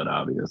good blood,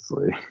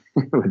 obviously,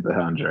 with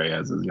Andre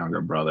as his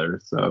younger brother.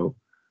 So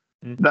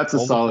that's a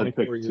solid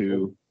pick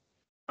too.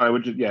 I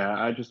would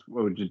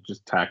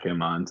just tack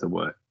him on to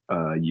what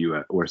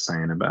you were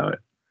saying about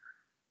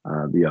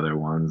the other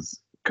ones,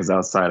 because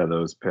outside of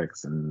those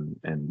picks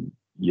and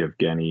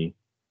Yevgeny,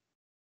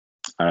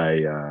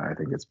 I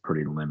think it's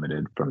pretty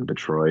limited from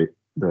Detroit.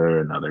 They're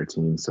another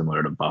team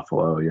similar to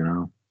Buffalo,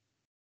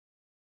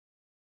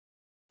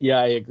 Yeah,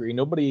 I agree.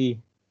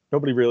 Nobody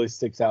really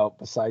sticks out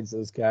besides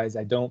those guys.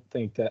 I don't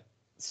think that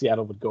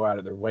Seattle would go out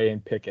of their way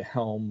and pick a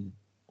Helm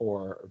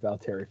or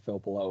Valtteri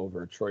Filppula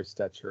over Troy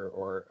Stecher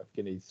or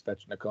Evgeny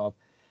Svechnikov.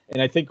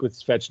 And I think with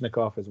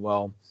Svechnikov as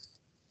well,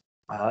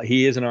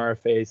 he is an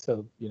RFA,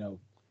 so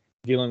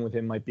dealing with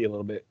him might be a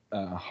little bit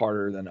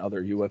harder than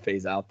other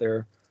UFAs out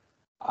there.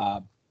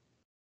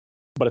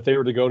 But if they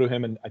were to go to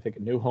him, and I think a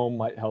new home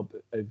might help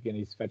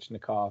Evgeny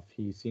Svechnikov.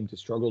 He seemed to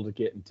struggle to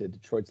get into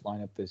Detroit's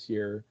lineup this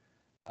year.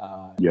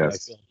 Yes. I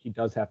feel like he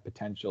does have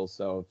potential.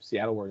 So if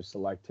Seattle were to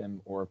select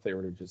him, or if they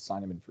were to just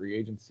sign him in free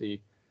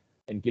agency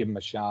and give him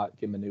a shot,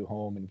 give him a new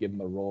home, and give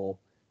him a role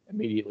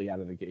immediately out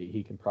of the gate,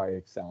 he can probably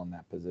excel in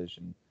that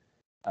position.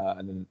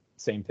 And then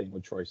same thing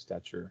with Troy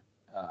Stecher.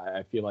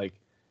 I feel like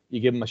you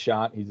give him a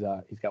shot. He's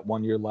got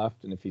 1 year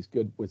left, and if he's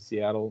good with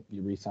Seattle,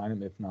 you re-sign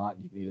him. If not,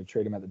 you can either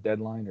trade him at the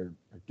deadline or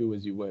do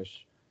as you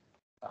wish.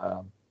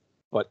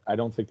 But I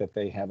don't think that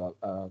they have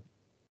a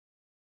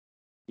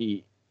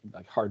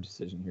hard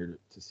decision here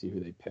to see who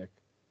they pick.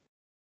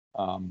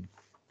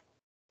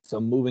 So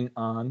moving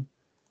on,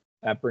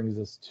 that brings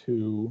us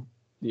to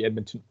the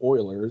Edmonton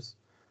Oilers,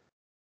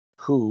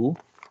 who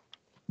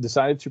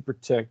decided to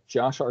protect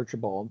Josh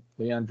Archibald,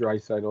 Leon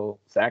Draisaitl,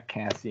 Zach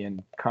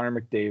Kassian,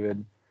 Connor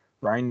McDavid,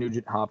 Ryan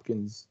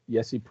Nugent-Hopkins,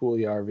 Jesse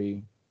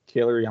Puljujarvi,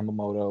 Taylor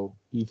Yamamoto,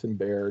 Ethan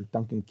Bear,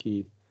 Duncan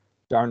Keith,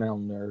 Darnell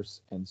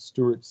Nurse, and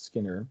Stuart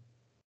Skinner,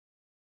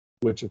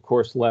 which of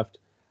course left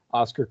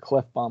Oscar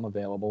Klefbom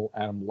available,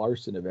 Adam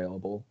Larson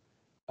available,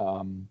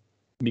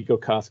 Mikko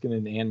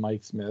Koskinen and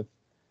Mike Smith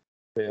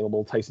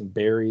available, Tyson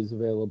Barrie is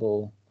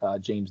available,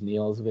 James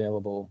Neal is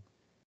available.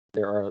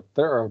 There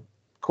are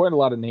quite a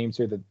lot of names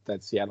here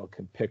that Seattle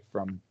can pick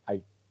from.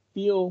 I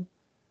feel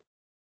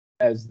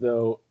as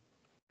though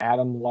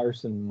Adam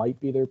Larson might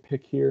be their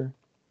pick here.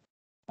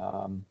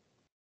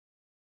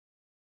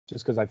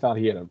 Just because I thought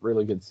he had a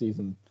really good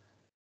season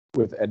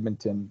with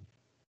Edmonton.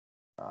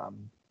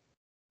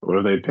 What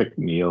if they pick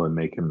Neil and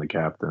make him the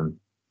captain?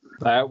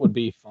 That would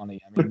be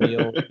funny. I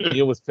mean,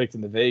 Neil was picked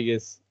in the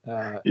Vegas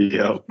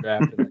Yep.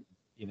 draft, and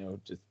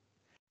just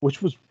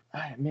which was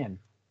man.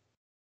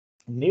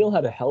 Neil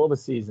had a hell of a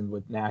season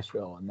with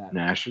Nashville in that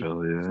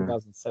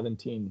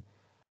 2017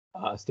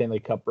 Stanley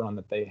Cup run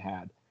that they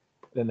had.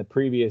 Then the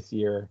previous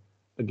year,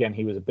 again,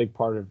 he was a big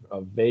part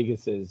of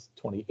Vegas's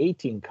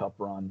 2018 Cup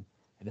run.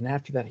 And then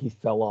after that, he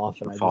fell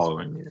off. And he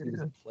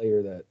was a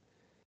player that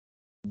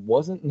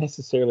wasn't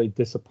necessarily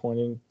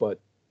disappointing, but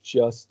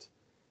just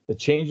the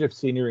change of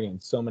scenery in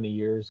so many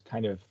years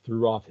kind of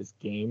threw off his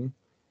game.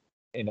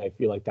 And I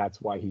feel like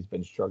that's why he's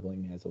been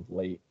struggling as of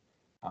late.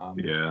 I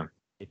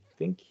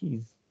think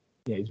he's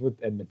with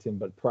Edmonton,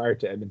 but prior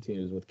to Edmonton,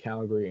 he was with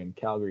Calgary, and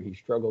Calgary he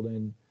struggled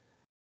in.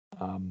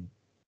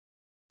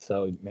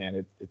 So, man,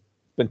 it's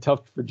been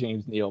tough for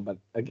James Neal, but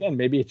again,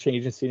 maybe a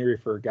change of scenery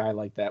for a guy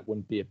like that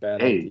wouldn't be a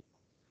bad idea.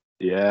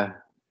 Yeah,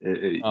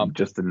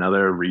 just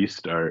another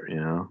restart,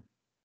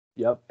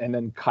 Yep, and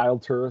then Kyle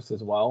Turris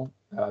as well.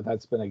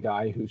 That's been a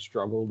guy who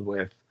struggled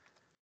with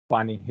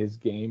finding his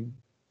game.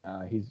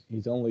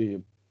 He's only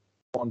a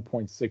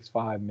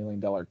 $1.65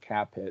 million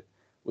cap hit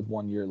with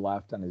 1 year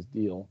left on his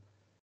deal.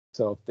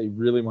 So if they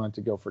really wanted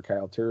to go for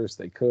Kyle Turris,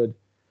 they could.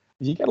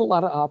 You got a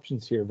lot of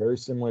options here, very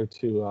similar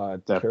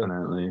to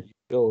definitely. You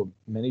go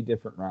many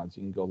different routes.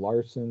 You can go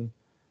Larson,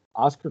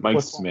 Oscar.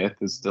 Mike Smith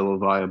is still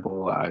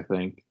viable, I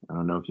think. I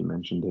don't know if you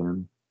mentioned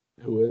him.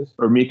 Who is?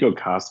 Or Mikko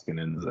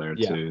Koskinen's there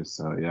too.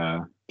 So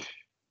yeah,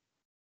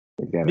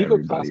 they got Mikko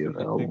everybody Koskinen,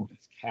 available. I think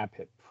his cap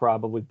hit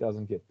probably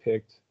doesn't get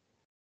picked.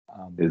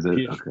 Is it?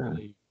 Peter Okay.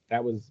 Chiarelli,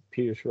 that was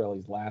Peter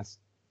Chiarelli's last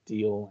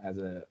deal as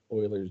a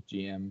Oilers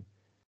GM,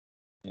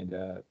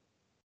 and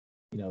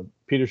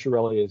Peter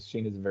Chiarelli is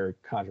seen as a very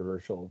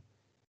controversial,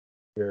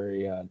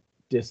 very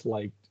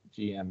disliked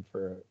GM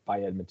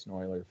by Edmonton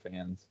Oilers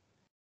fans.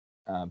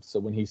 So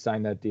when he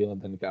signed that deal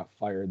and then got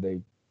fired,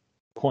 they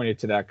pointed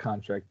to that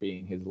contract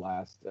being his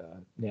last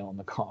nail in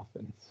the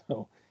coffin.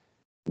 So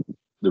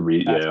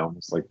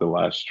almost like the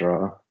last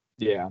straw.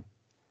 Yeah.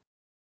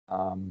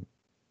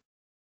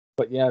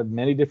 But yeah,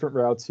 many different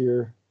routes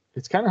here.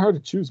 It's kind of hard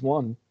to choose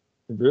one.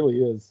 It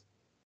really is.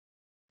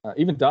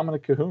 Even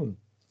Dominic Cahoon,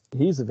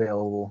 he's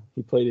available.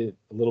 He played it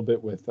a little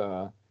bit with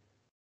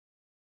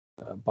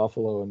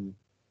Buffalo, and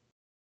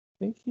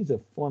I think he's a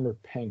former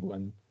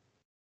Penguin.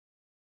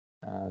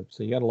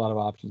 So you got a lot of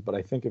options, but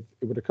I think if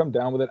it would have come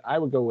down with it, I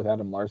would go with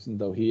Adam Larson,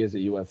 though he is a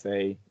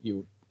UFA.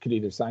 You could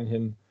either sign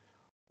him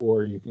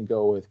or you can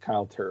go with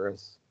Kyle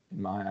Turris,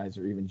 in my eyes,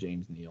 or even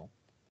James Neal.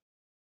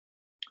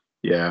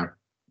 Yeah,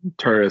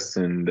 Turris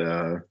and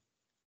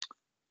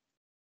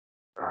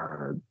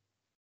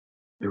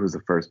who was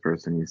the first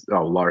person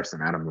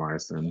Larson, Adam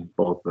Larson.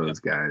 Both those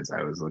guys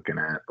I was looking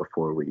at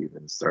before we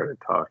even started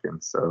talking.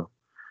 So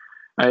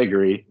I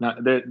agree.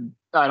 I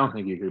don't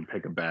think you could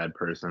pick a bad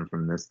person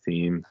from this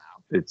team.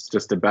 It's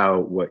just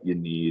about what you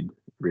need,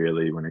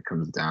 really, when it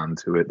comes down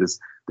to it.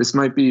 This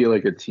might be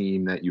like a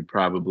team that you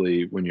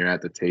probably, when you're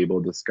at the table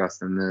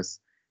discussing this,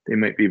 they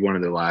might be one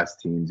of the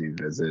last teams you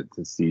visit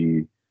to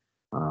see,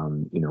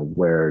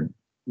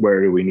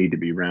 where do we need to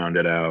be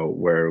rounded out?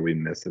 Where are we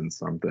missing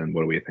something?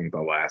 What do we think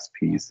the last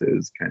piece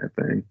is, kind of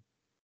thing?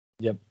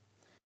 Yep,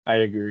 I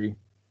agree.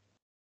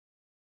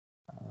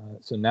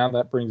 So now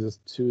that brings us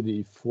to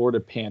the Florida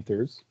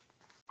Panthers.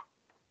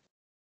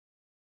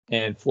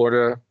 And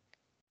Florida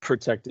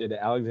protected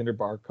Alexander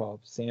Barkov,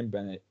 Sam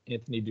Bennett,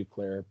 Anthony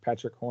Duclair,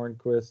 Patrick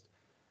Hornquist,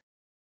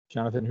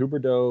 Jonathan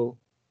Huberdeau,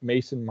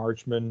 Mason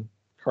Marchman,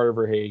 Carter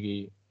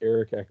Verhaeghe,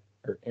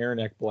 Aaron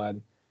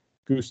Ekblad,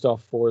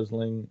 Gustav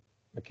Forsling,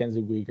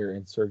 Mackenzie Weegar,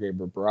 and Sergei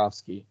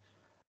Bobrovsky.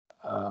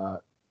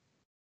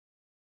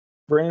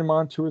 Brandon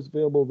Montour is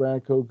available.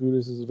 Radko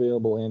Gudas is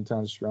available.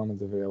 Anton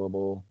Stroman's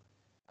available.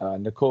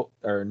 Noel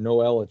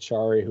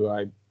Acciari, who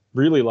I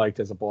really liked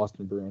as a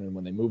Boston Bruin, and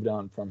when they moved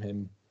on from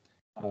him,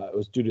 it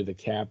was due to the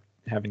cap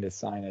having to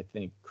sign, I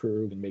think,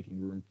 Krug and making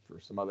room for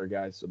some other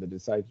guys, so they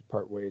decided to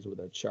part ways with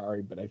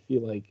Acciari. But I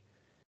feel like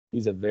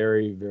he's a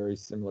very, very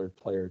similar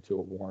player to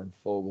a Warren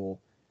Foegele.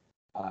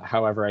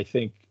 However, I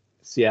think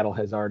Seattle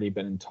has already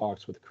been in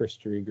talks with Chris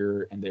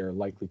Driedger, and they are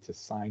likely to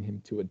sign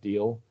him to a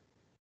deal.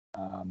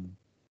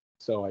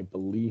 So I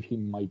believe he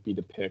might be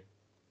the pick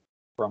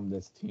from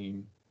this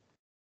team,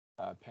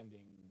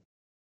 pending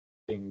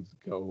things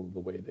go the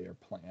way they are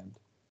planned.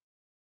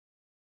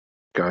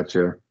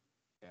 Gotcha.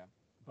 Yeah,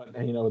 but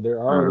there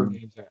are other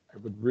names that I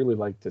would really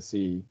like to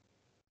see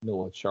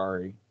Noel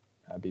Acciari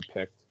be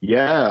picked.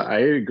 Yeah, I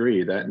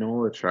agree. That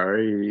Noel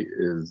Acciari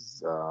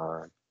is,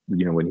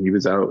 when he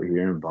was out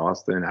here in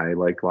Boston, I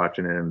liked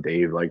watching him.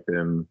 Dave liked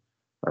him.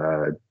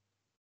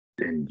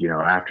 And,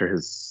 after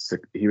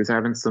he was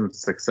having some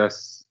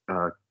success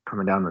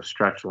coming down the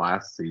stretch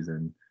last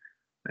season.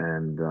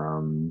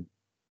 And,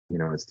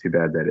 it's too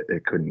bad that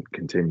it couldn't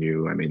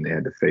continue. I mean, they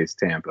had to face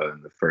Tampa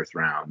in the first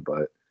round,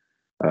 but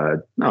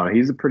No,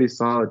 he's a pretty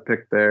solid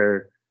pick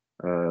there.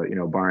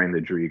 Barring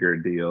the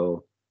Drieger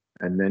deal,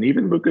 and then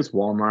even Lucas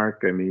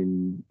Walmark. I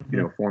mean,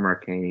 Mhm. former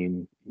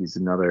Kane. He's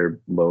another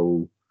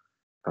low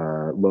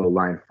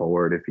line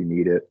forward if you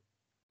need it.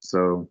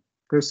 So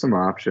there's some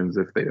options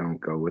if they don't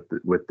go with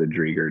the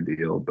Drieger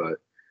deal, but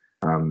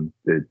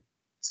it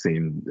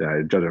seemed,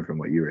 judging from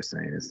what you were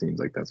saying, it seems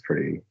like that's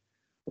pretty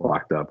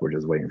locked up. We're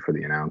just waiting for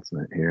the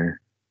announcement here.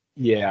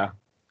 Yeah,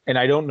 and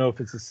I don't know if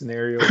it's a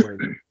scenario where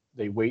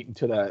they wait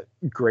until that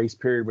grace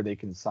period where they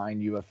can sign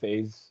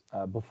UFAs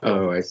before Oh,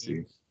 other I see.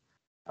 teams.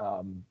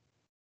 Um,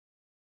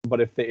 but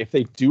if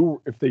they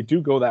do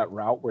go that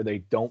route where they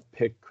don't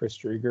pick Chris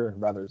Drieger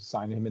and rather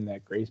sign him in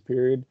that grace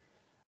period,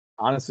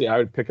 honestly, I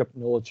would pick up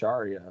Nola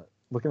Chari.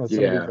 Looking at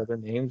some of these Yeah. other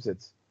names,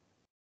 it's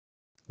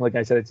like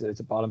I said, it's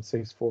a bottom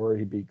six forward.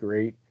 He'd be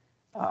great.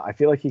 I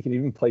feel like he could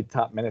even play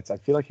top minutes. I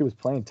feel like he was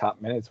playing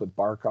top minutes with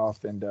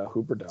Barkov and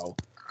Huberdeau.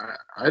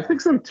 I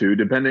think so too.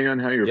 Depending on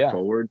how your Yeah,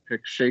 forward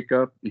picks shake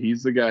up,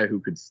 he's the guy who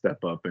could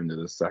step up into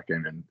the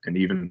second and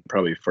even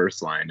probably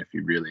first line if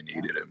you really yeah,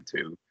 needed him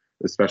to,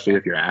 especially yeah.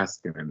 if you're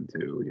asking him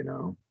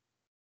to.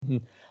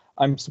 Mhm.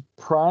 I'm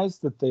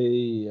surprised that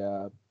they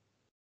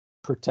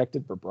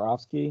protected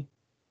Bobrovsky,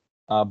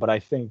 but I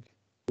think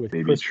with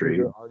Maybe Chris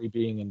Krieger trade. already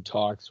being in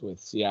talks with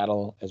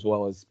Seattle as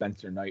well as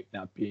Spencer Knight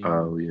not being in the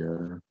Oh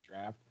yeah.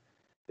 draft,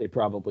 they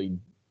probably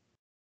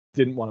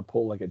didn't want to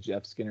pull like a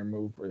Jeff Skinner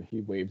move where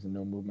he waives a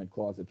no movement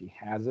clause if he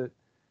has it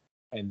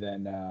and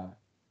then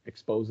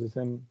exposes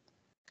him.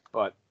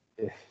 But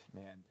if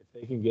man, if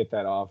they can get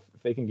that off,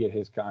 if they can get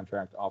his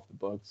contract off the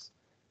books,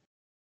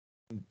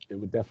 it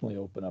would definitely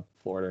open up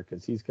Florida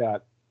because he's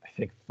got I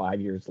think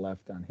 5 years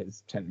left on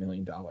his $10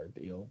 million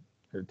deal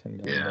or Yeah. $10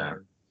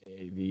 million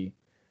AAV.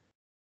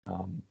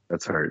 Um,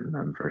 That's hurting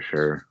them for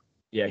sure.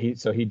 yeah,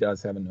 he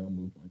does have a no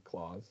movement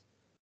clause.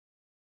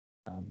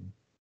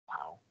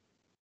 Wow,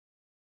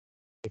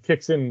 it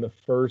kicks in the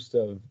 1st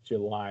of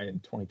July in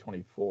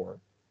 2024,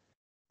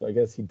 so I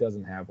guess he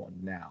doesn't have one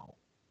now.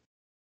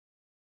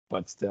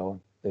 But still,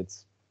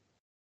 it's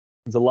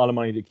a lot of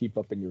money to keep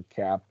up in your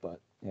cap. But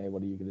hey,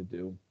 what are you gonna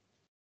do?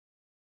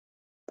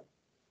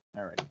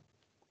 All right,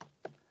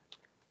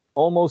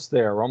 almost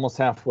there. We're almost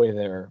halfway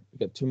there. We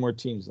got two more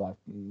teams left.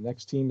 The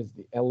next team is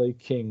the LA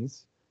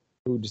Kings,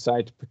 who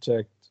decide to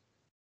protect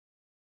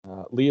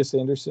Elias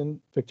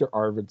Anderson, Victor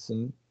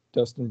Arvidsson,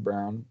 Dustin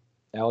Brown,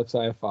 Alex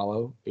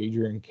Iafallo,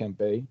 Adrian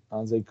Kempe,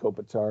 Anze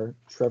Kopitar,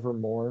 Trevor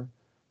Moore,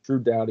 Drew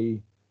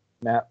Doughty,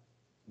 Matt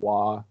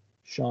Waugh,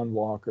 Sean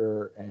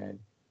Walker, and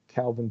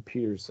Calvin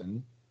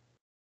Peterson.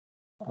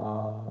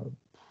 Uh,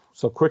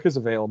 so Quick is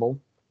available.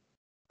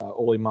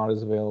 Oli Mott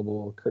is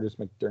available. Curtis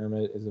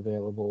McDermott is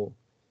available.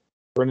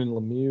 Brendan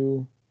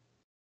Lemieux,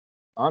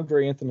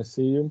 Andre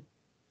Athanasiou.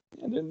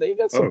 And then they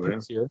got some Oh yeah.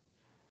 picks here.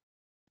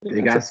 They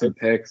They got some got some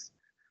picks. picks.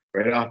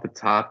 Right off the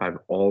top, I've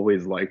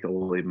always liked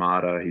Ole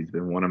Mata. He's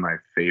been one of my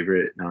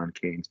favorite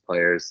non-Canes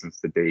players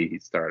since the day he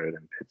started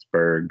in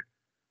Pittsburgh.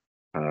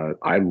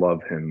 I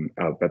love him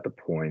up at the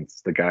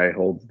points. The guy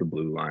holds the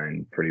blue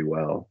line pretty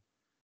well,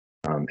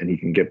 and he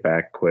can get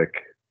back quick.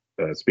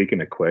 Speaking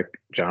of quick,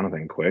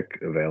 Jonathan Quick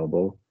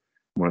available,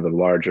 one of the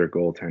larger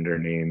goaltender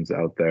names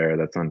out there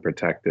that's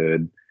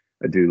unprotected.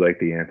 I do like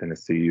the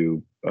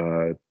Athanasiou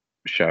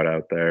shout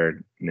out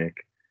there,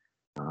 Nick.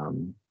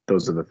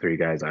 Those are the three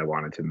guys I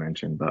wanted to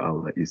mention, but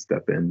I'll let you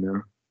step in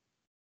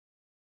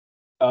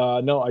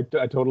now. No, I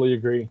totally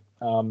agree.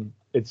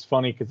 It's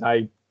funny because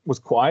I was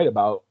quiet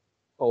about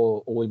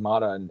Oli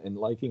Mata and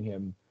liking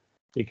him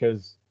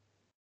because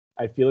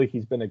I feel like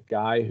he's been a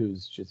guy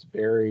who's just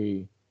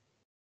very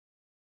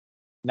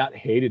not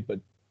hated, but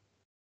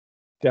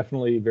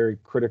definitely very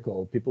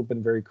critical. People have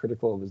been very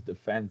critical of his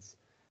defense,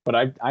 but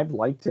I've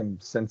liked him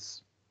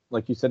since,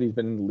 like you said, he's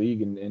been in the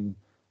league and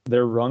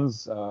their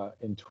runs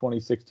in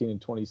 2016 and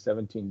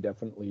 2017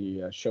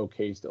 definitely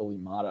showcased Oli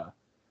Mata.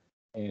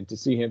 And to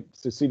see I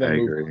them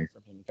move on agree.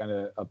 from him kind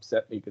of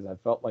upset me because I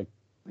felt like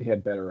they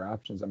had better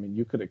options. I mean,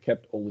 you could have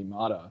kept Oli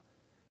Mata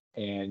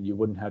and you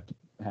wouldn't have to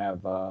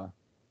have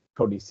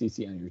Cody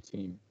Ceci on your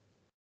team.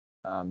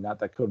 Not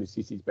that Cody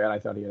Ceci's bad. I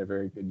thought he had a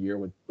very good year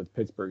with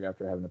Pittsburgh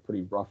after having a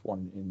pretty rough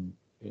one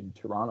in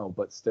Toronto,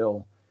 but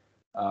still,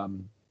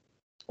 um,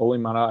 Oli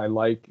Mata I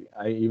like.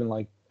 I even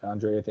like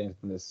Andre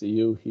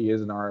Athanasiou. He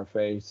is an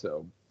RFA,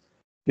 so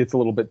it's a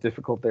little bit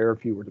difficult there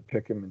if you were to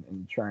pick him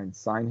and try and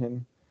sign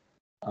him.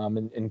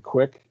 And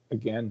Quick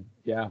again,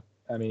 yeah.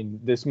 I mean,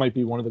 this might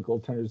be one of the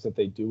goaltenders that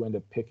they do end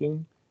up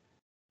picking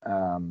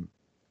um,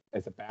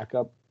 as a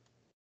backup.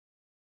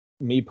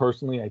 Me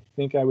personally, I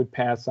think I would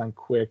pass on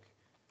Quick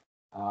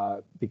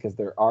because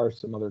there are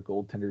some other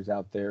goaltenders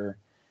out there.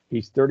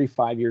 He's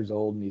 35 years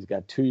old and he's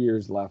got 2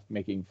 years left,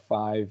 making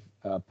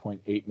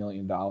 $5.8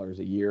 million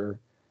a year.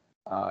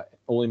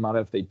 Oli Mata,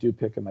 if they do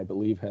pick him, I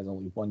believe has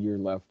only 1 year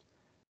left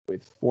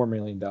with $4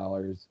 million,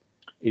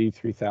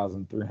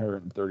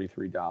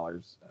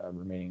 $83,333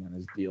 remaining on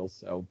his deal.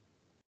 So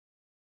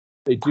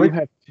they do Quick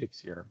have picks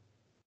here.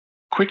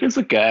 Quick is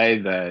a guy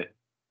that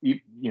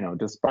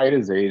despite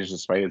his age,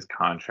 despite his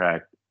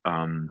contract,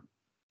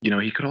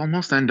 he could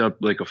almost end up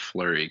like a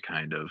Fleury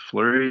kind of. Yeah.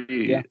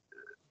 Fleury,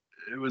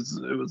 it was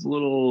a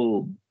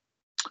little,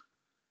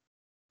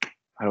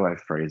 how do I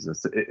phrase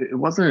this? It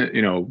wasn't,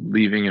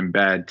 leaving in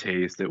bad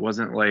taste. It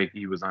wasn't like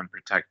he was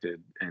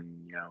unprotected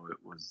and, it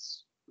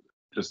was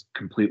just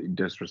completely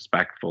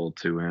disrespectful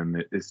to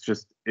him.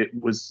 It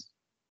was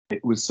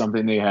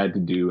something they had to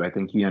do. I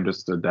think he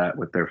understood that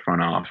with their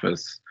front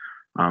office.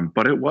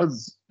 But it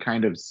was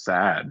kind of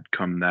sad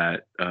come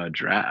that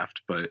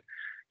draft. But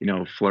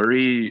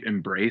Fleury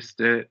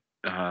embraced it.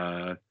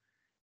 I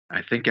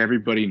think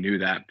everybody knew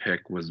that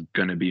pick was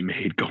going to be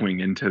made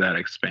going into that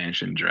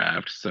expansion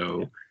draft.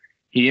 So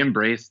he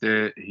embraced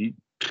it.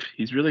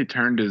 He's really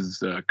turned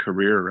his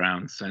career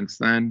around since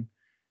then.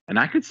 And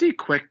I could see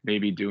Quick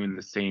maybe doing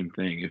the same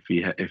thing if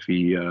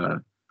he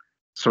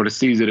sort of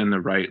sees it in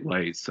the right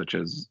light, such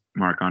as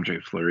Marc-Andre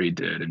Fleury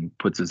did, and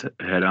puts his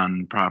head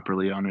on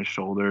properly on his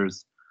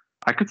shoulders.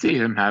 I could see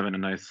him having a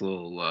nice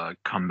little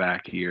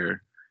comeback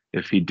here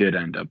if he did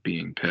end up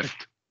being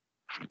picked.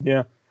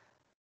 Yeah.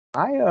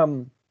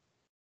 I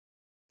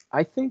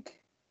think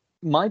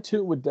my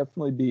two would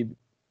definitely be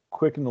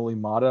Quick and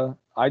Olimata.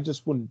 I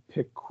just wouldn't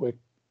pick Quick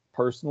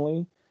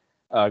personally,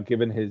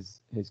 given his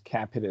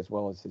cap hit as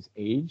well as his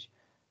age.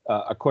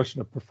 A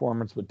question of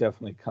performance would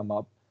definitely come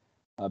up,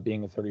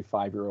 being a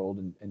 35-year-old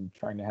and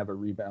trying to have a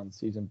rebound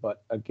season.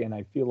 But again,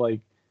 I feel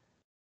like,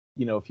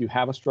 if you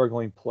have a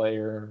struggling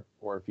player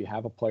or if you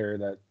have a player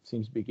that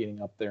seems to be getting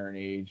up there in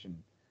age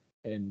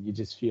and you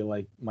just feel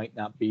like might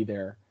not be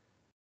there,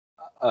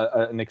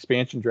 an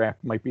expansion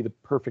draft might be the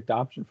perfect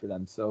option for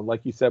them. So,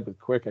 like you said with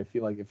Quick, I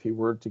feel like if he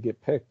were to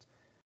get picked,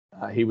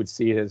 he would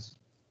see it as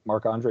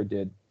Marc-Andre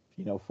did,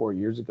 4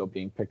 years ago,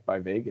 being picked by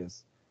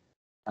Vegas.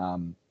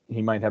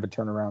 He might have a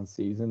turnaround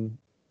season,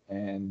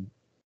 and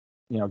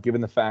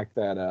given the fact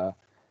that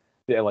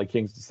the LA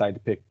Kings decided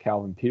to pick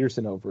Calvin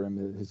Peterson over him,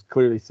 it has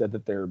clearly said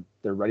that they're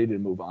ready to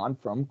move on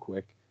from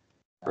Quick.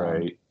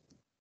 Right.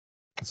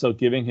 So,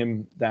 giving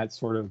him that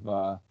sort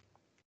of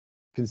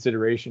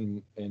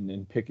consideration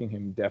in picking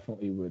him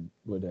definitely would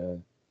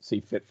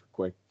see fit for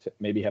Quick to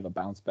maybe have a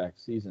bounce back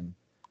season.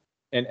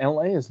 And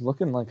LA is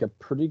looking like a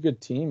pretty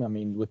good team. I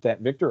mean, with that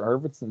Victor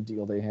Arvidsson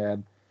deal they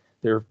had,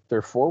 their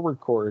forward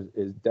core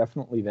is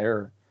definitely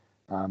there.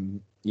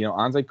 Anze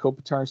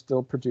Kopitar is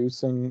still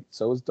producing.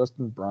 So is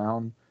Dustin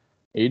Brown,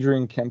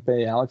 Adrian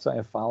Kempe, Alex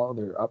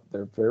Iafallo.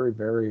 They're very,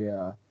 very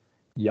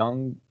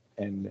young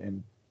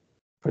and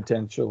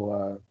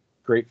potential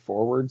great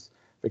forwards.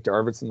 Victor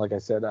Arvidsson, like I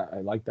said, I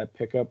like that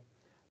pickup.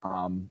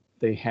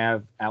 They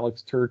have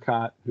Alex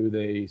Turcotte, who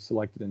they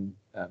selected in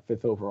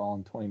 5th overall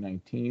in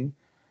 2019.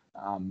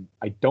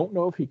 I don't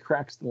know if he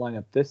cracks the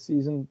lineup this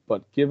season,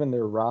 but given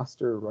their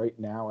roster right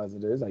now as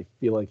it is, I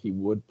feel like he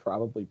would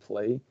probably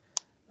play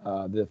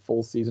the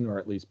full season, or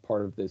at least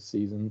part of this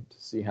season,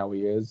 to see how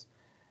he is.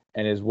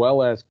 And as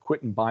well as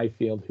Quinton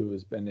Byfield, who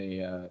has been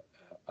a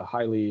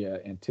highly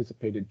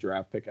anticipated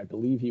draft pick. I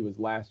believe he was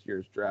last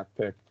year's draft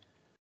pick.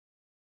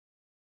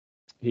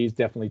 He's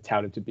definitely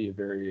touted to be a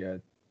very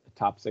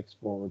top 6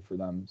 forward for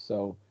them.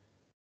 So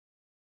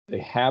they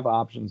have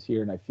options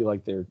here, and I feel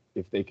like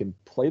if they can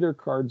play their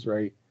cards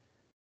right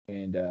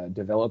and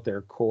develop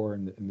their core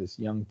in this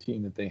young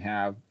team that they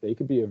have, they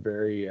could be a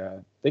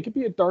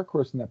dark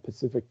horse in that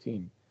Pacific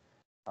team.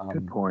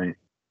 Good point.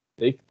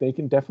 They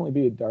can definitely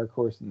be a dark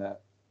horse in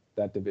that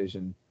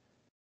division.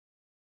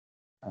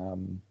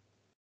 Quinton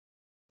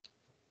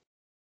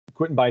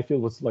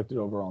Byfield was selected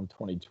overall in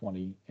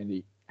 2020,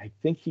 and I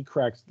think he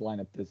cracks the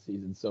lineup this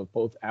season. So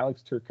both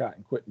Alex Turcotte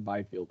and Quinton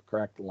Byfield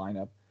cracked the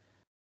lineup.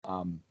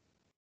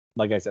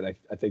 Like I said,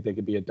 I think they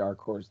could be a dark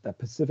horse. That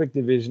Pacific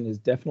Division is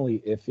definitely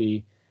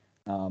iffy.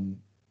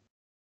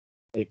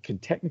 It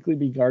could technically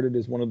be guarded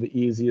as one of the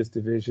easiest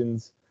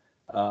divisions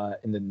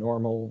in the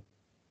normal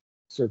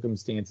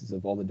circumstances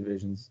of all the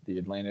divisions: the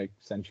Atlantic,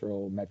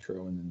 Central,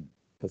 Metro, and then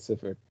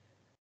Pacific.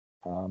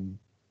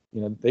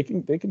 They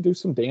can do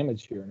some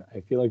damage here, and I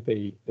feel like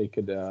they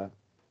could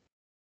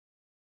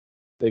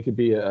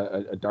be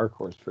a dark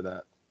horse for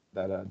that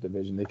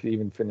division. They could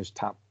even finish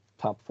top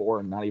 4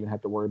 and not even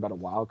have to worry about a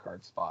wild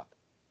card spot.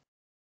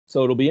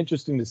 So it'll be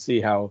interesting to see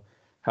how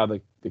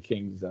the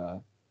Kings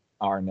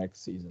are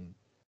next season.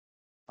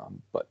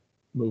 But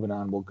moving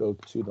on, we'll go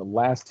to the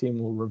last team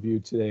we'll review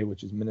today,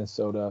 which is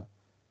Minnesota.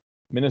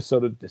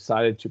 Minnesota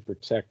decided to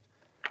protect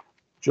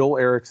Joel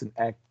Eriksson,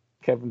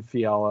 Kevin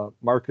Fiala,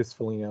 Marcus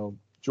Foligno,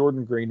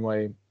 Jordan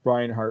Greenway,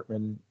 Brian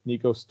Hartman,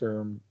 Nico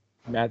Sturm,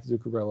 Matt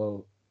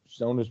Zuccarello,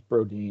 Jonas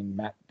Brodin,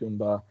 Matt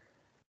Dumba,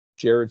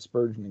 Jared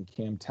Spurgeon, and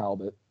Cam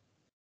Talbot.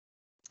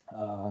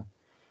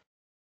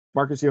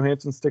 Marcus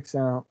Johansson sticks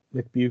out.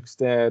 Nick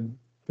Bukestad,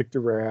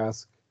 Victor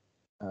Rask,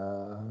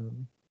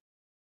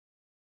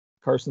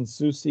 Carson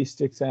Soucy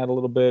sticks out a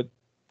little bit.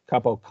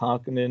 Capo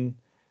Kankinen,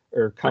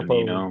 or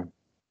Capo. Bonino.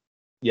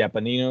 Yeah,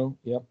 Bonino.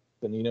 Yep,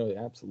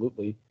 Bonino,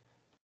 absolutely.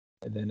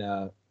 And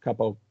then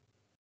Capo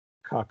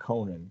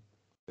Kakkonen,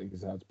 I think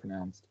is how it's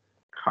pronounced.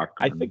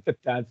 I think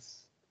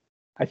that's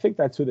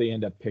who they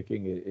end up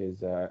picking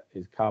is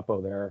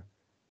Capo there.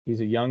 He's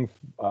a young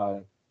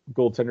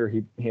goaltender.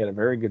 He had a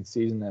very good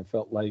season. I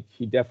felt like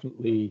he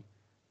definitely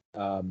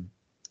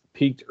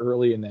peaked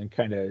early and then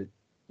kind of,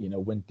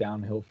 went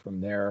downhill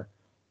from there.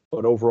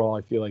 But overall,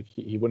 I feel like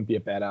he wouldn't be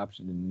a bad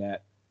option in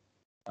net.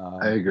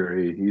 I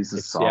agree. He's a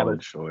if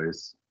solid Seattle,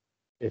 choice.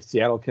 if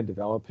Seattle can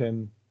develop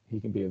him, he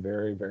can be a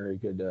very, very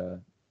good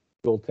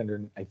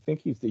goaltender. I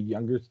think he's the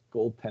youngest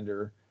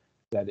goaltender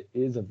that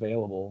is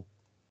available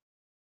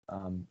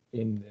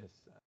in this.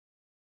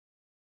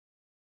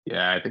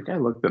 Yeah, I think I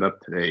looked it up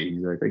today.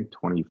 He's, I think,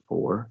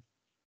 24.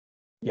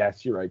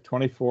 Yes, you're right.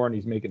 24, and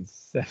he's making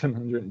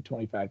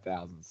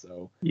 725,000.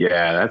 So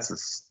Yeah, that's a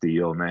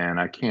steal, man.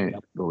 I can't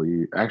yep,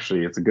 believe.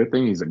 Actually, it's a good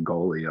thing he's a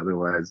goalie.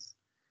 Otherwise,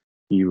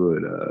 he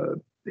would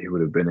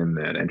have been in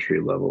that entry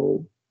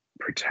level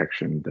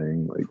protection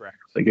thing. correct.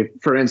 Like if,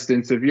 for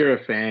instance, if you're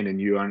a fan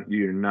and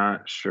you're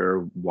not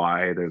sure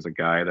why there's a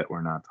guy that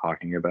we're not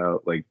talking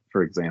about, like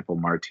for example,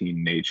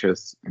 Martin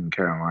Necas in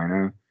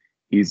Carolina,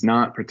 he's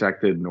not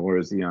protected nor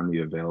is he on the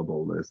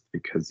available list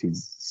because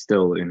he's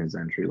still in his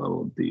entry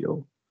level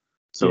deal.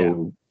 Yeah,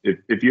 So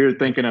if you're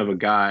thinking of a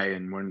guy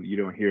and when you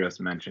don't hear us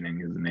mentioning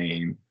his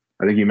name,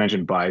 I think you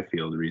mentioned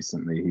Byfield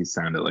recently. He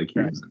sounded like he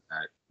correct. was in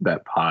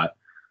that pot.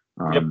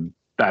 Yep.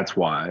 That's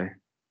why.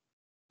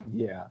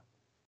 Yeah.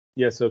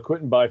 Yeah, so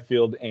Quentin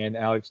Byfield and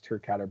Alex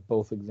Turcotte are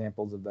both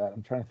examples of that.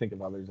 I'm trying to think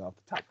of others off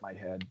the top of my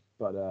head,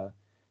 but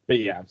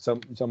yeah, so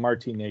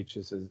Martin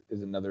Necas is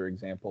another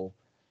example,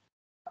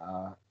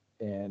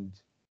 and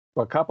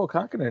but Capo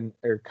Kakkonen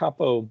or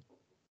Capo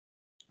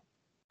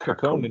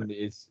Kakkonen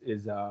is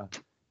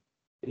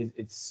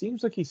it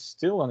seems like he's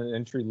still on an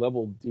entry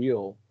level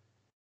deal,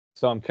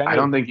 so I'm kind I of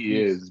don't think he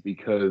confused.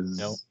 is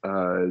No,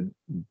 because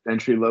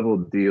entry level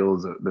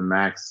deals, the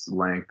max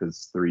length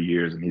is 3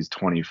 years and he's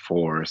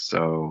 24.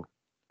 So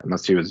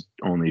unless he was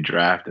only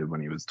drafted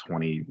when he was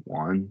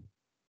 21.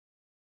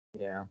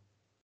 yeah,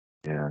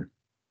 Yeah.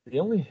 the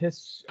only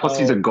his Plus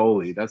he's a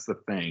goalie. That's the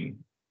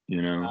thing,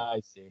 you know? I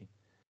see.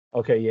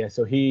 Okay, yeah,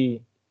 so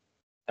he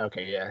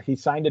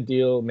signed a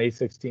deal May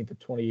 16th of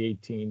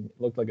 2018. It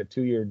looked like a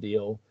 2-year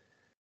deal.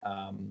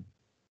 Um,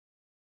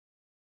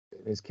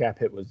 his cap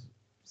hit was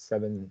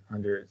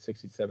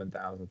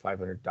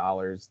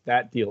 $767,500.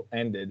 That deal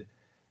ended,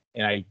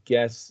 and I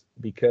guess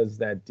because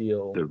that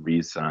deal The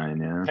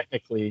re-sign, yeah.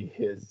 technically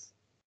his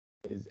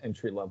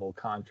entry level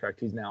contract,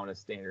 he's now in a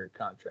standard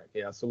contract.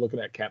 Yeah, so looking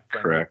at cap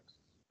friendly, Correct.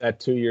 that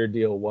 2-year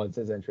deal was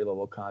his entry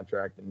level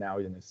contract, and now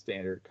he's in a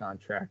standard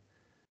contract,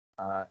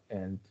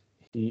 and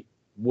he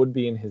would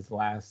be in his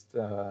last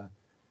year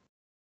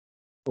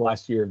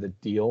of the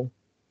deal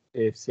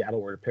if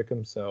Seattle were to pick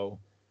him. So,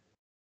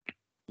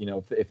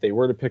 if they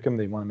were to pick him,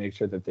 they want to make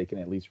sure that they can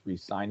at least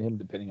re-sign him,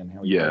 depending on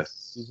how he does this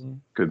Yes.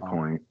 season. Good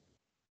point.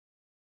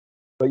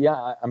 But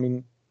yeah, I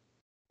mean,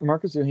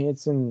 Marcus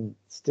Johansson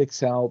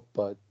sticks out,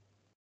 but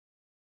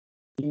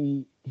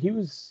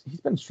he's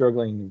been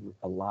struggling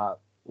a lot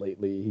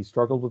lately. He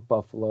struggled with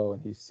Buffalo,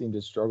 and he seemed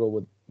to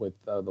struggle with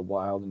the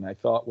Wild. And I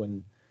thought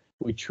when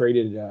we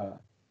traded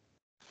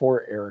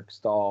for Eric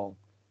Stahl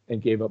and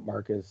gave up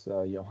Marcus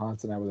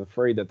Johansson, I was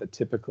afraid that the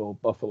typical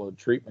Buffalo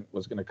treatment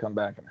was going to come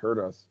back and hurt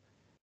us,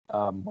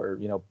 where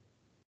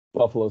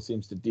Buffalo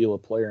seems to deal a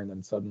player and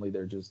then suddenly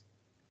they're just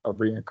a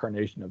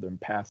reincarnation of their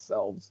past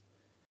selves.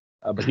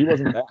 But he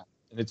wasn't that,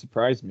 and it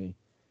surprised me.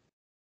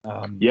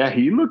 Yeah,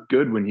 he looked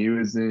good when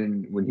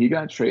he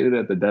got traded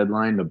at the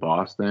deadline to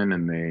Boston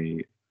and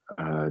they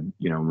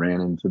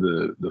ran into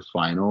the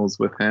finals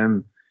with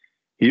him.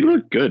 He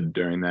looked good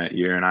during that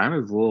year, and I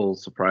was a little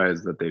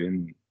surprised that they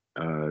didn't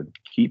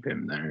keep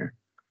him there.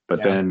 But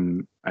Yeah,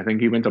 then I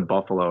think he went to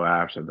Buffalo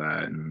after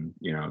that, and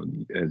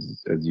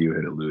as you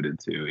had alluded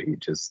to,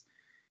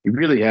 he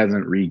really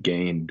hasn't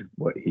regained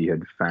what he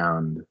had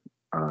found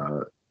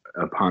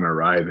upon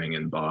arriving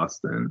in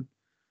Boston.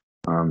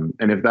 And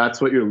if that's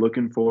what you're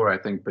looking for, I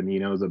think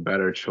Bonino's a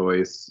better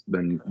choice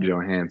than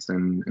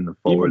Johansson in the even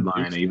forward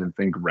line. I Bukestad. even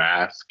think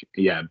Rask,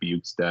 yeah,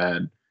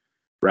 Bukestad.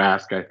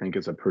 Rask, I think,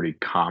 is a pretty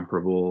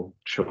comparable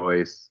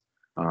choice.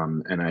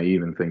 And I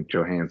even think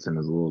Johansson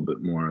is a little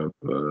bit more of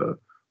a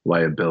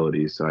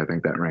liability. So I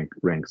think that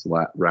ranks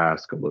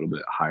Rask a little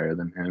bit higher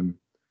than him.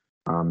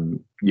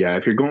 Yeah,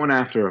 if you're going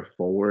after a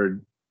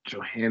forward,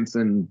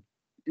 Johansson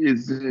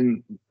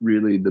isn't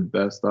really the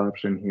best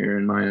option here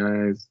in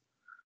my eyes.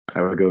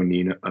 I would go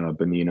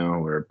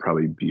Bonino or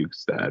probably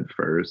Bukestad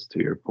first,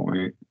 to your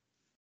point.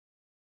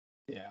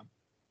 Yeah,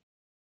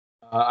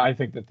 I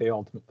think that they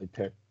ultimately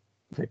pick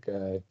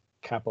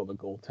Capo, the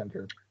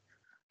goaltender.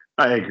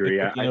 I I think agree.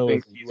 I Bonino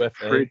think is a he's a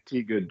UFA.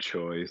 pretty good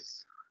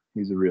choice.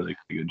 He's a really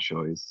good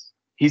choice.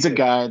 He's a Yeah,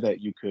 guy that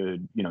you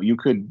could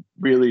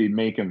really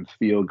make him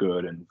feel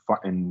good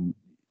and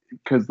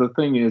because the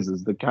thing is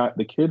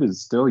the kid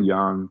is still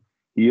young.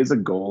 He is a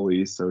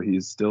goalie, so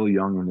he's still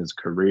young in his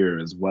career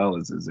as well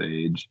as his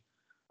age.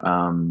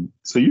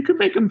 So you could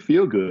make him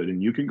feel good,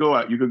 and you could go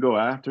out. You could go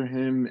after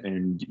him,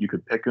 and you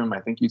could pick him.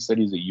 I think you said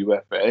he's a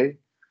UFA,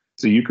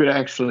 so you could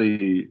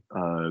actually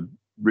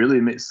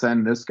really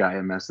send this guy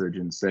a message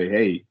and say,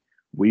 "Hey,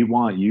 we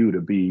want you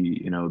to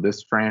be,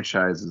 this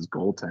franchise's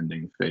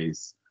goaltending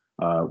face.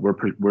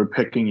 we're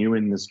picking you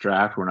in this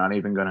draft. We're not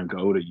even going to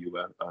go to you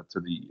to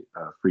the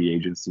free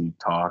agency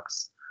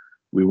talks.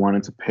 We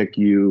wanted to pick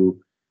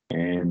you,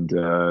 and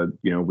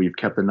we've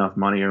kept enough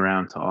money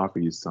around to offer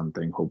you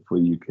something.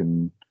 Hopefully, you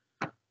can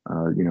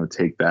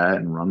take that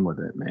and run with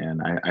it,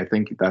 man. I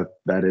think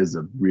that is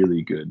a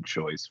really good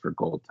choice for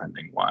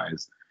goaltending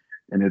wise,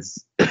 and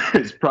it's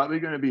it's probably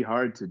going to be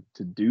hard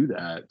to do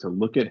that, to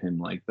look at him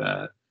like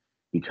that,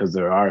 because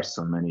there are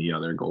so many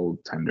other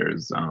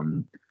goaltenders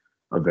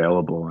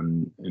available,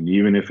 and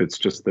even if it's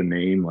just the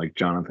name like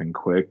Jonathan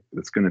Quick,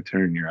 it's going to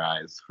turn your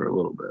eyes for a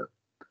little bit.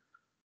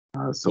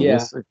 So Yeah.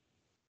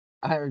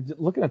 we'll see.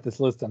 Looking at this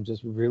list, I'm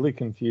just really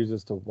confused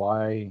as to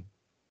why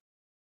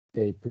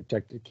they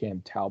protected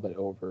Cam Talbot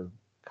over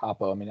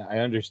Capo. I mean, I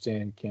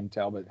understand Cam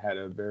Talbot had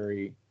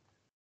a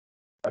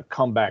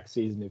comeback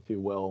season, if you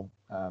will,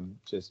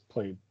 just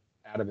played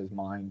out of his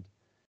mind.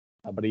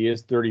 But he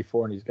is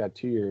 34 and he's got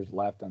 2 years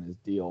left on his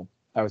deal.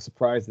 I was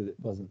surprised that it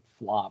wasn't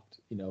flopped,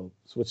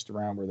 switched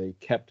around where they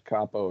kept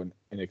Capo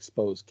and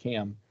exposed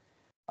Cam,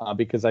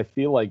 because I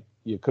feel like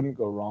you couldn't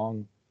go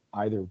wrong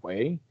either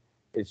way.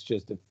 It's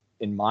just, if,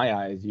 in my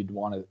eyes, you'd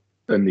want to.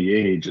 Then the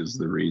age is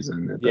the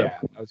reason. Yeah,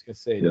 I was gonna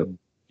say, yep.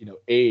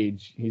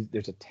 Age.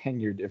 There's a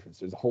 10-year difference.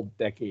 There's a whole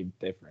decade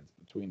difference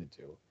between the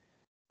two.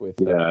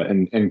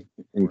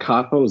 And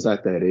Capo's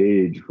at that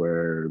age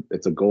where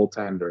it's a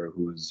goaltender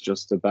who's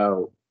just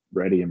about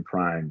ready and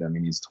primed. I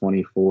mean, he's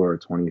 24,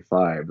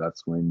 25.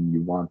 That's when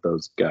you want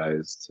those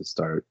guys to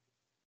start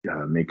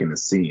making a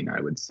scene,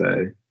 I would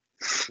say.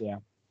 Yeah.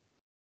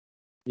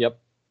 Yep.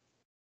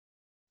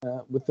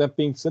 With that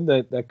being said,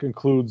 that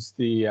concludes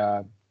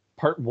the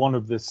part one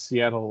of this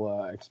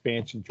Seattle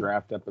expansion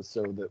draft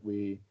episode that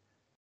we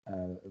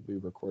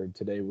recorded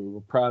today. We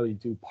will probably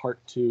do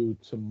part two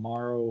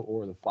tomorrow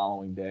or the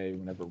following day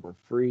whenever we're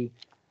free.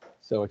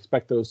 So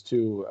expect those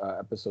two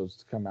episodes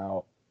to come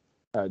out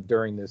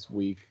during this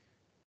week.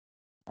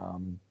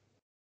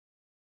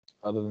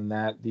 Other than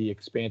that, the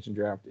expansion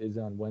draft is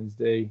on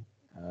Wednesday.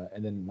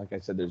 And then, like I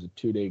said, there's a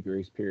 2-day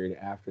grace period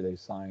after they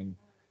sign,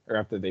 or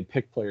after they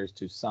pick players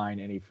to sign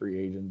any free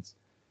agents.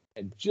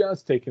 And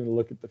just taking a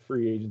look at the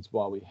free agents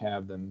while we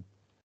have them.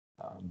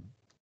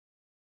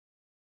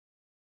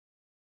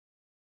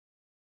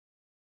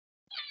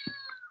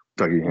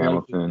 Dougie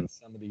Hamilton.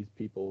 Some of these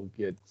people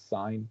get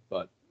signed,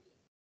 but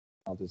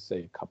I'll just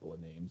say a couple of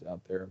names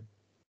out there.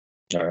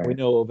 All right. We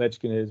know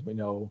Ovechkin is. We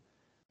know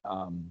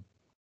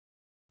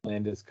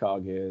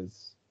Landeskog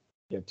is.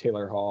 You have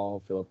Taylor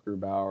Hall, Philip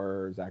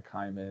Grubauer, Zach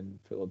Hyman,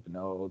 Philip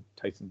Bonneau,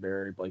 Tyson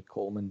Barrie, Blake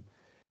Coleman.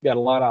 You got a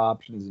lot of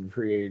options in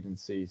free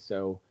agency.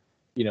 So,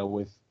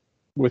 with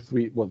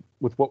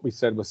what we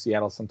said with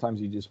Seattle,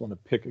 sometimes you just want to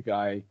pick a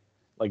guy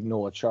like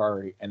Noel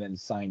Acciari and then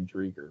sign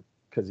Drieger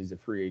because he's a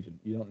free agent.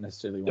 You don't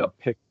necessarily want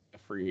to pick a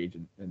free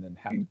agent and then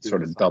have to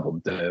sort of double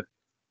dip.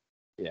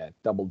 Yeah,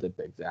 double dip,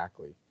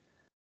 exactly.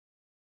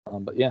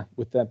 But yeah,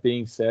 with that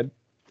being said,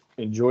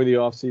 enjoy the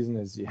off season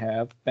as you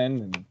have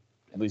been, and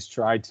at least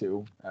try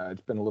to.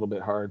 It's been a little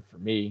bit hard for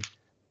me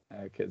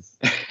because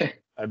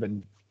I've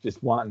been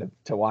just wanting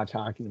to watch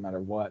hockey no matter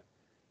what.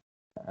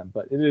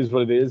 But it is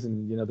what it is,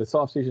 and this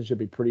off season should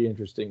be pretty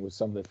interesting with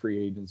some of the free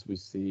agents we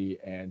see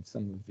and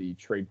some of the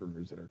trade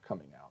rumors that are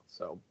coming out.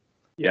 So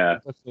yeah,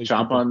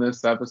 jump on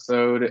this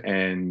episode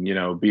and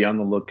be on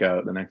the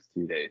lookout the next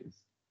 2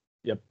 days.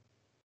 Yep.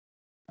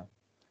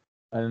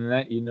 Other than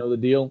that, the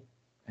deal.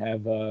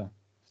 Have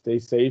stay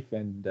safe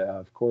and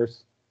of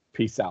course,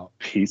 peace out.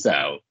 Peace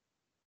out.